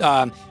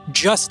Zorkal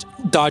just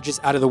dodges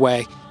out of the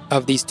way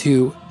of these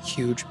two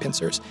huge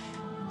pincers.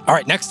 All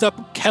right, next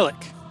up,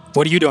 Kellic.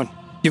 What are you doing?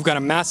 You've got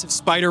a massive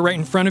spider right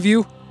in front of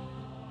you,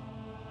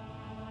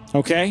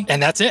 Okay.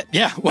 and that's it.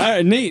 Yeah. All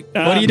right, neat.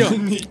 What are you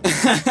doing?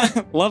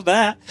 Love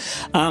that.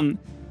 I'm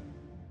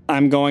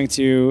going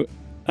to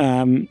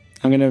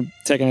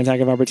take an attack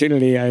of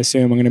opportunity. I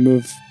assume I'm going to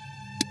move.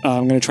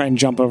 I'm going to try and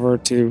jump over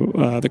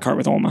to the cart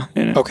with Olma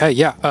in it. Okay,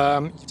 yeah.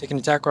 You take an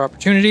attack or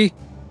opportunity.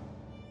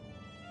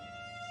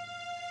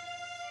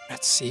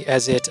 Let's see.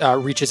 As it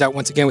reaches out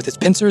once again with its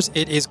pincers,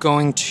 it is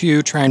going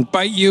to try and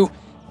bite you.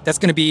 That's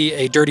going to be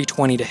a dirty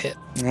 20 to hit.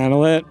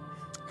 That'll it.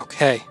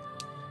 Okay.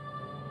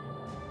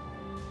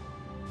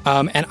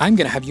 And I'm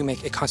going to have you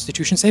make a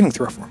Constitution saving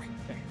throw for me.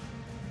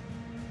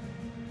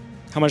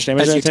 How much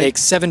damage As did I you take? take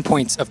 7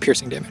 points of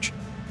piercing damage.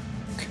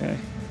 Okay.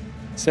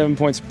 7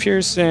 points of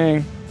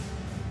piercing.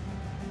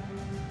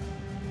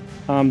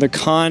 The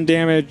con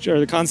damage or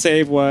the con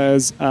save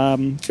was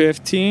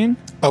 15.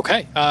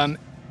 Okay.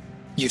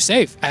 You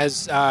save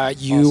as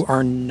you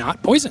are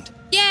not poisoned.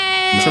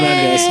 Yay!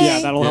 Tremendous.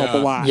 Yeah, that'll help a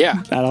Yeah. lot.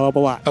 Yeah. That'll help a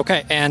lot.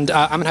 Okay, and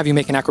I'm going to have you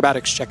make an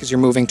acrobatics check as you're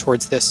moving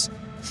towards this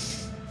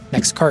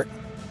next cart.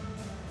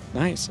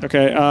 Nice.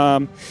 Okay.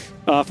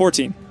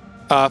 14.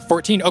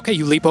 14. Okay,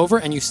 you leap over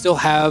and you still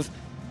have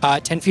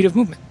 10 feet of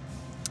movement.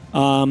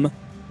 I'm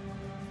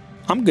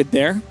good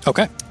there.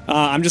 Okay.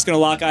 I'm just gonna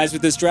lock eyes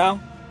with this drow.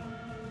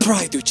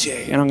 Priduce.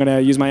 And I'm gonna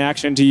use my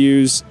action to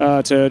use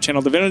to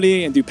channel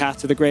divinity and do Path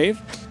to the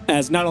Grave.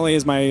 As not only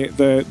is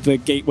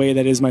the gateway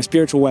that is my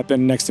spiritual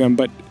weapon next to him,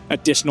 but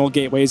additional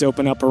gateways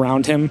open up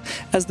around him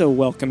as though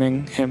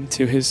welcoming him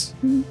to his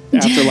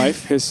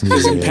afterlife, his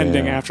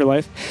impending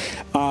afterlife.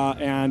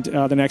 And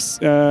the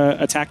next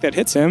attack that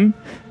hits him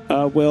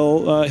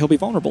he'll be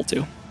vulnerable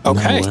to.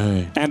 Okay. No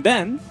way. And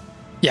then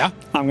Yeah.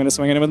 I'm gonna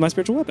swing at him with my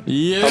spiritual weapon.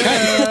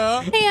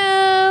 Yeah.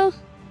 Heyo!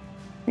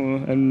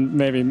 And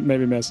maybe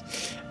miss.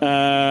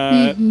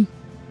 Mhm.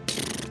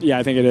 Yeah,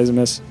 I think it is a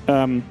miss.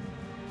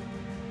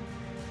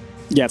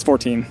 Yeah, it's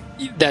 14.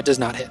 That does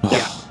not hit.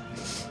 Yeah.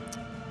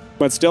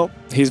 But still,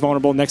 he's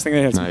vulnerable. Next thing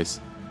that hits me. Nice.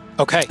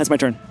 Okay. That's my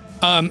turn.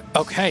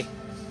 Okay.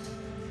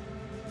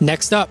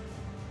 Next up,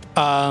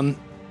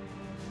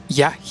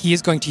 he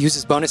is going to use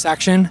his bonus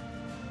action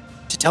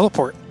to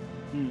teleport.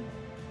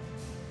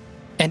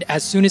 And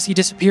as soon as he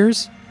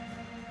disappears,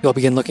 you'll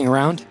begin looking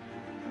around.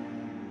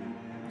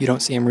 You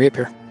don't see him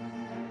reappear.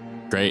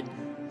 Great.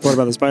 What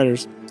about the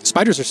spiders?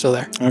 Spiders are still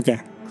there. Okay.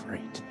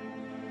 Great.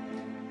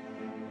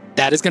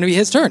 That is going to be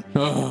his turn.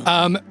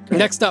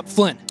 Next up,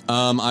 Flynn.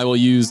 I will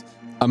use.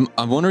 I'm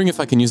wondering if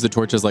I can use the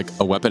torch as like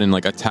a weapon and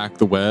like attack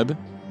the web,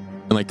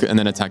 and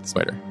then attack the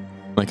spider.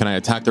 Like, can I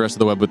attack the rest of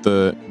the web with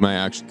my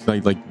action? Can I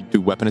like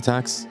do weapon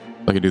attacks?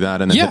 I could do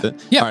that and then hit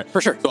it. Yeah, All right.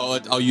 for sure. So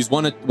I'll use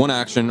one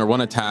action or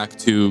one attack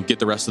to get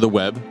the rest of the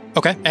web,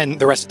 Okay, and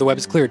the rest of the web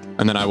is cleared.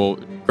 and then I will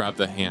grab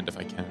the hand if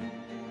I can.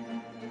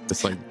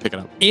 Just like pick it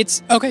up.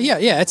 It's okay. Yeah,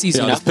 it's easy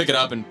Yeah, I'll enough. just pick it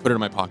up and put it in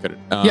my pocket.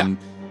 Yeah.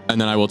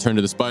 and then I will turn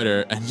to the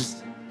spider and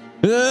just,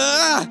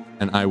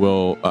 and I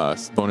will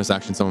bonus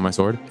action summon my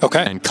sword.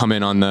 Okay. And come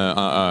in on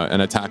the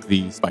and attack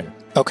the spider.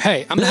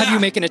 Okay, I'm gonna have you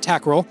make an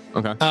attack roll.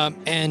 Okay.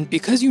 And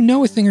because you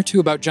know a thing or two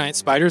about giant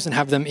spiders and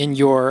have them in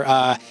your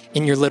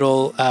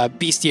little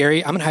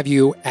bestiary, I'm gonna have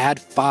you add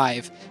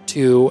 5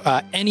 to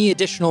any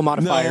additional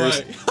modifiers.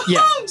 way.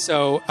 Yeah.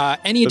 So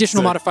any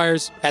additional sick.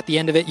 modifiers at the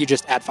end of it, you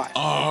just add 5.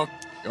 Oh,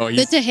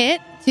 Good to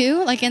hit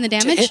too, like in the To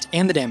damage. hit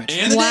and the damage.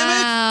 and the damage.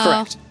 Wow.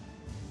 Correct.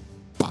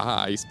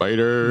 Bye,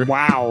 spider.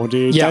 Wow,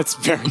 dude. Yeah. That's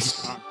very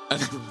strong.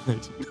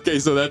 Okay,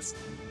 so that's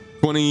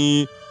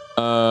 20.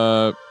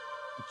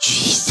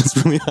 Jeez,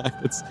 that's really high.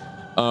 That's,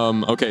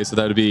 okay, so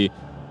that would be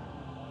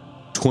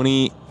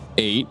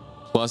 28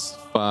 plus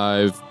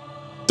 5,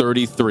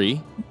 33.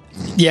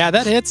 Yeah,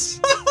 that hits.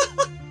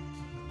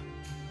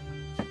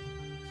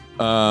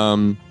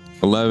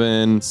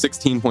 11,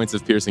 16 points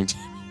of piercing.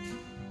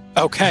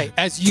 Okay,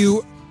 as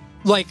you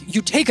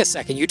take a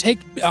second, you take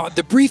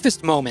the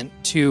briefest moment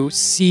to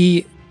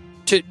see,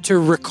 to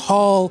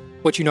recall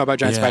what you know about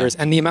giant Yeah. spiders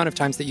and the amount of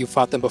times that you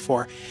fought them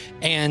before,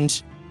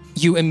 and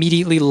you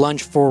immediately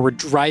lunge forward,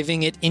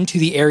 driving it into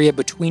the area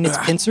between its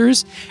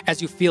pincers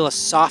as you feel a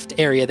soft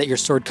area that your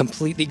sword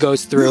completely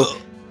goes through,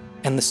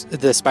 and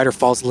the spider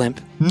falls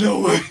limp. No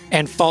way.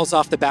 And falls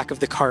off the back of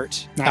the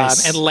cart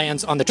Nice. and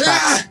lands on the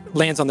tracks.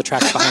 Lands on the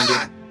tracks behind you.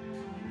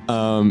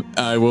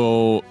 I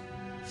will,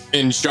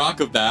 in shock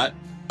of that,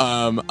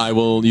 I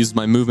will use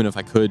my movement if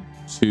I could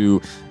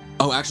to.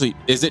 Oh, actually,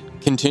 is it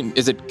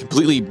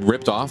completely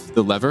ripped off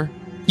the lever?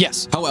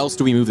 Yes, How else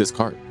do we move this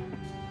cart?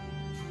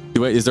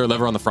 Is there a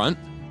lever on the front?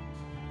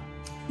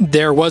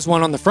 there was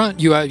one on the front.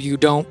 You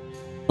don't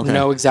Okay.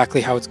 know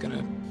exactly how it's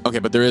gonna. Okay,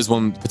 but there is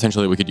one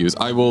potentially we could use.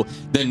 I will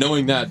then,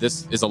 knowing that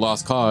this is a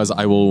lost cause,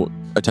 I will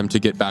attempt to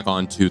get back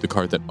onto the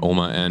cart that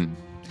Oma and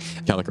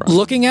Calic are on.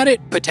 Looking at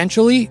it,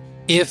 potentially,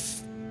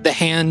 if the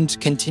hand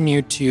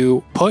continued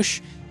to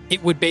push,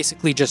 it would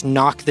basically just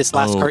knock this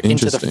last Oh, cart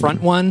into the interesting.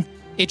 front one.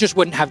 It just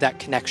wouldn't have that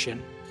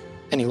connection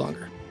any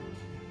longer.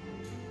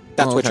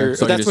 That's Oh, what okay. you're.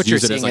 So I can that's just what you're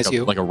use it seeing like as a,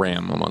 you. like a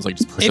ram almost, like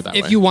just push it that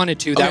If way. you wanted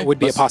to, that Okay, would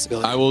be a let's-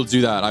 possibility. I will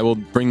do that. I will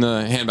bring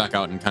the hand back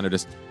out and kind of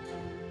just,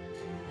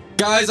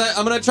 guys,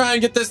 I'm gonna try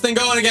and get this thing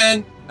going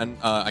again. And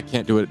I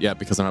can't do it yet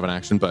because I don't have an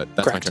action, but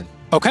that's Correct. my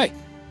turn.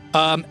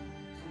 Okay.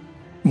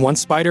 One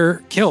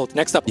spider killed.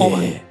 Next up,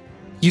 Oma.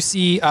 You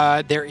see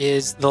there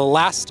is the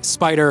last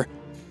spider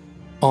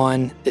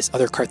on this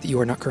other cart that you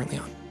are not currently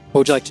on. What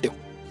would you like to do?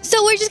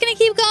 So we're just gonna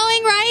keep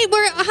going, right?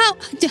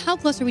 How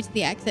close are we to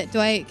the exit?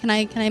 Can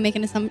I make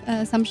an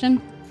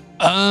assumption?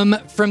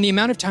 From the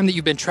amount of time that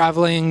you've been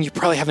traveling, you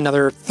probably have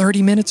another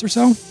 30 minutes or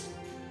so.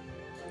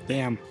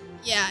 Damn.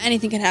 Yeah,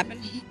 anything could happen.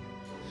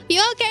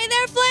 You okay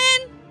there,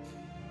 Flynn?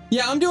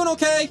 Yeah, I'm doing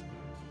okay.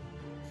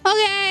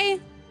 Okay.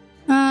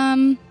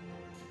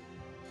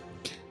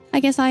 I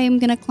guess I am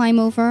gonna climb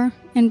over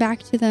and back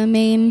to the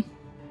main.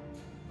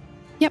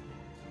 Yep,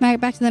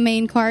 back to the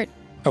main cart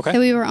Okay. that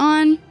we were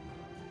on. Do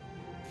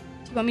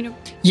you want me to?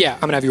 Yeah,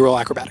 I'm gonna have you roll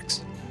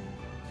acrobatics.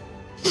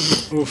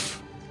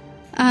 Oof.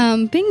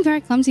 Being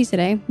very clumsy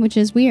today, which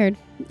is weird.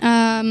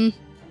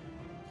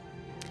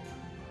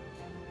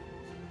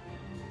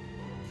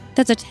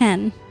 That's a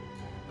 10.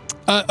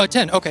 A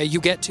 10. Okay, you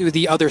get to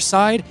the other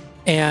side,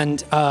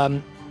 and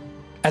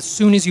as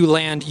soon as you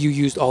land, you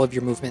used all of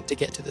your movement to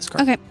get to this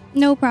cart. Okay,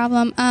 no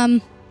problem.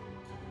 Everyone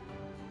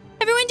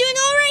doing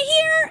all right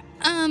here?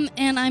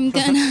 And I'm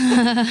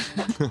gonna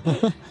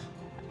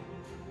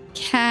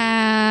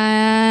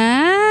cast.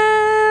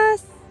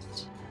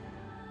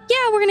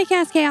 Yeah, we're gonna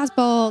cast Chaos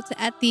Bolt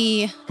at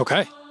the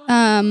Okay.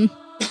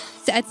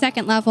 at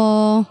second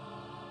level.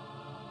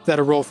 Is that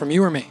a roll from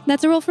you or me?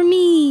 That's a roll for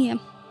me.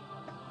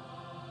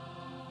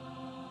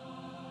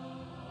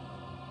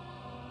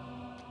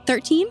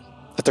 13.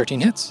 A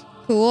 13 hits.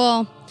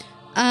 Cool.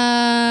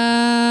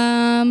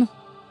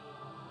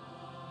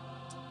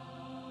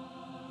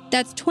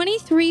 That's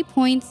 23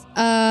 points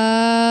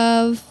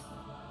of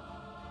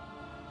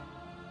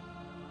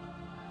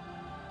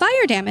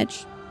fire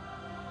damage.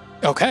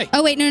 Okay.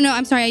 Oh wait, no,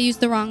 I'm sorry. I used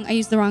the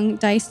wrong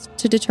dice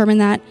to determine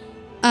that.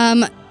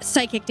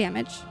 Psychic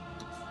damage.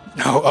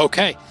 No,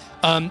 okay.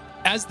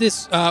 As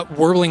this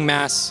whirling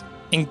mass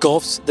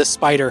engulfs the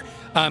spider,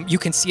 you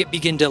can see it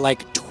begin to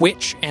like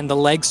twitch and the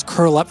legs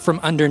curl up from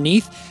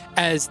underneath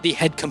as the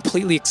head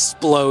completely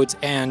explodes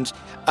and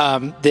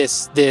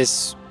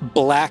this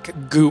black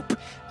goop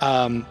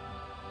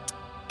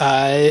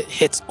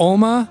hits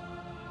Oma,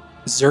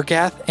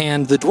 Zergath,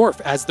 and the dwarf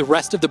as the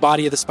rest of the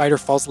body of the spider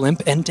falls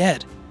limp and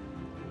dead.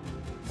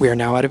 We are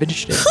now out of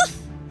initiative.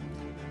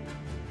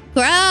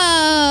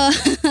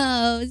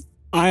 Gross.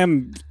 I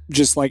am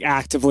just like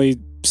actively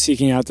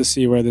seeking out to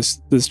see where this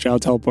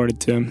child teleported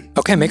to.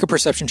 Okay, make a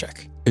perception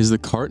check. Is the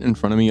cart in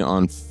front of me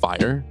on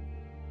fire?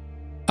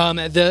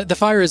 The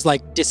fire is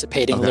like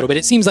dissipating a Okay. little bit.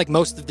 It seems like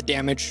most of the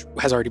damage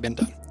has already been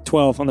done.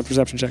 12 on the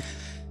perception check.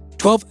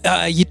 12,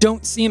 you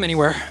don't see him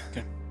anywhere.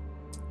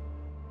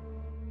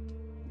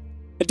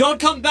 Don't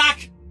come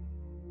back!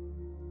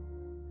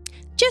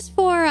 just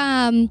for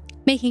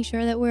making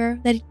sure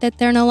that that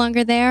they're no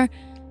longer there,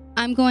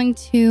 I'm going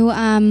to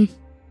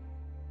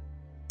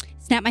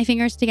snap my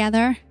fingers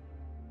together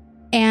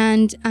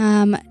and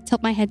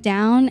tilt my head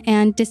down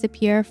and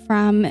disappear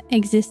from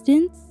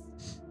existence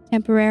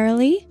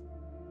temporarily.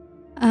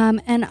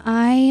 And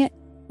I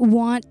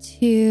want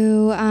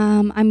to,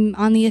 I'm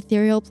on the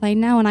ethereal plane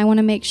now, and I want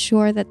to make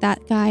sure that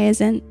guy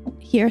isn't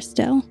here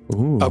still.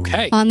 Ooh.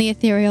 Okay. On the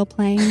ethereal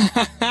plane.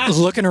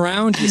 Looking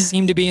around, you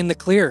seem to be in the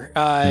clear.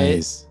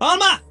 Nice.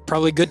 Alma!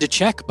 Probably good to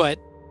check, but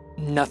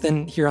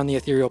nothing here on the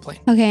ethereal plane.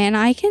 Okay, and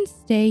I can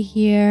stay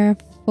here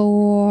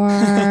for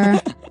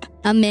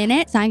a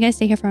minute. So I'm going to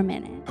stay here for a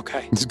minute.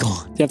 Okay. It's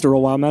gone. Do you have to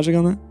roll wild magic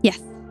on that?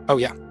 Yes. Oh,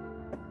 yeah.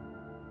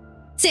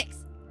 6.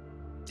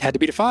 Had to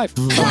beat a 5.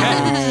 Okay.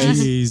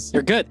 Jeez.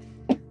 You're good.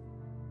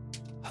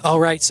 All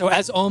right. So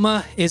as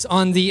Alma is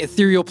on the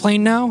ethereal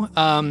plane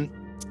now,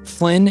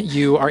 Flynn,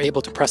 you are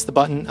able to press the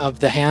button of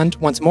the hand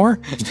once more.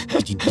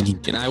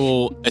 And I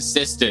will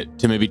assist it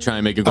to maybe try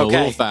and make it go a Okay.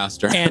 little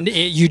faster. And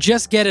you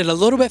just get it a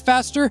little bit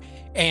faster.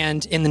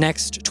 And in the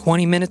next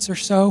 20 minutes or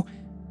so,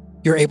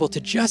 you're able to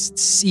just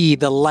see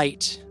the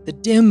light, the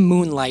dim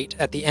moonlight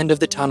at the end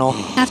of the tunnel.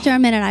 After a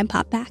minute, I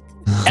pop back.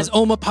 As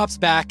Alma pops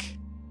back,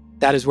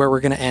 that is where we're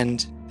going to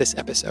end this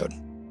episode.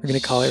 We're going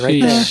to call it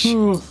right there.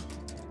 Sheesh.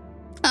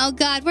 Oh,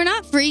 God. We're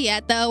not free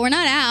yet, though. We're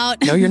not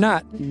out. No, you're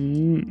not.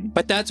 Mm.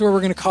 But that's where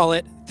we're going to call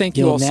it. Thank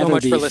you You'll all so never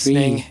much be for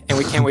listening. free. And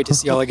we can't wait to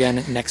see you all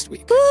again next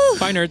week. Woo.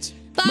 Bye, nerds.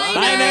 Bye,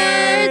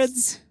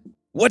 nerds.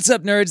 What's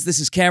up, nerds? This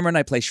is Cameron.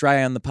 I play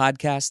Shreya on the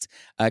podcast.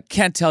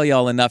 Can't tell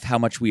y'all enough how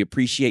much we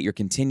appreciate your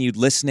continued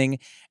listening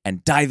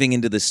and diving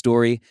into the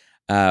story.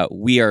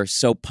 We are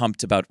so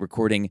pumped about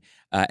recording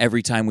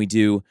every time we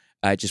do.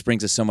 It just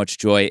brings us so much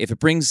joy. If it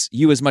brings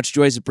you as much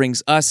joy as it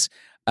brings us,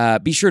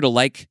 be sure to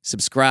like,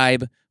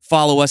 subscribe,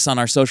 follow us on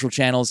our social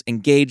channels,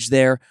 engage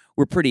there.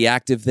 We're pretty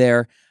active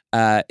there.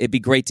 It'd be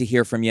great to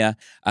hear from you.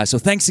 So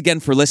thanks again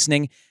for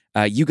listening.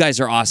 You guys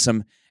are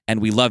awesome, and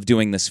we love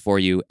doing this for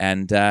you.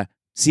 And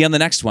see you on the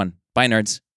next one. Bye, nerds.